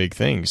the big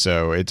thing.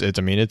 So it's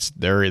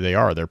there they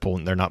are.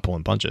 They're not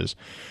pulling punches.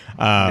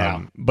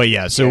 But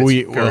yeah, so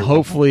we'll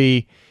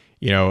hopefully,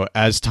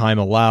 as time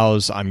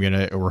allows,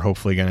 we're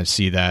hopefully gonna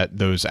see that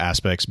those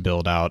aspects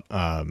build out.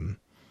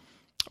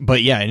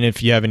 But yeah, and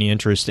if you have any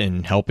interest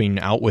in helping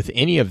out with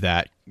any of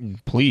that,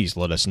 please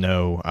let us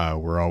know.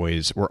 We're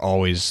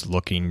always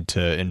looking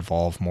to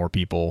involve more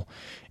people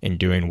in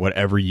doing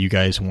whatever you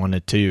guys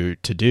wanted to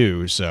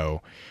do.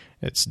 So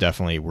it's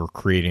definitely, we're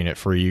creating it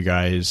for you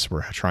guys.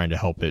 We're trying to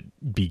help it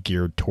be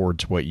geared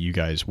towards what you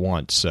guys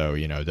want. So,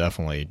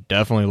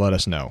 definitely let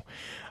us know.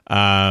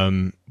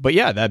 But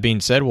yeah, that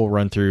being said, we'll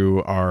run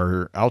through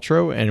our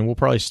outro and we'll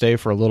probably stay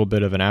for a little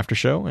bit of an after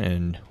show,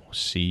 and we'll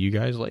see you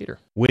guys later.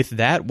 With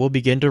that, we'll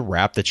begin to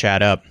wrap the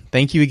chat up.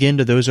 Thank you again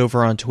to those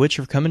over on Twitch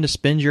for coming to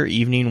spend your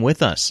evening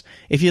with us.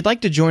 If you'd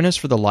like to join us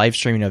for the live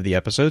streaming of the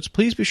episodes,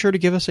 please be sure to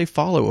give us a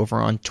follow over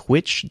on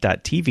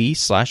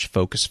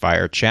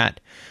twitch.tv/FocusFireChat.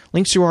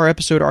 Links to our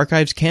episode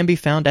archives can be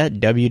found at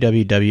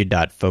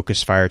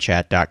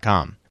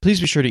www.focusfirechat.com.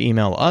 Please be sure to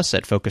email us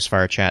at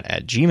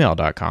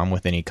focusfirechat@gmail.com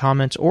with any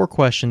comments or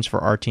questions for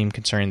our team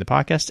concerning the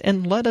podcast,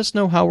 and let us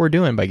know how we're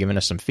doing by giving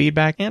us some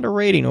feedback and a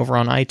rating over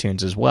on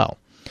iTunes as well.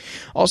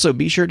 Also,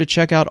 be sure to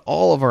check out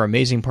all of our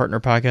amazing partner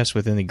podcasts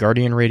within the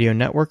Guardian Radio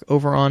Network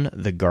over on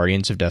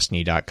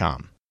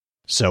theguardiansofdestiny.com.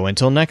 So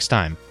until next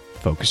time,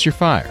 focus your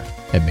fire,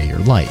 and may your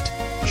light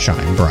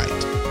shine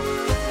bright.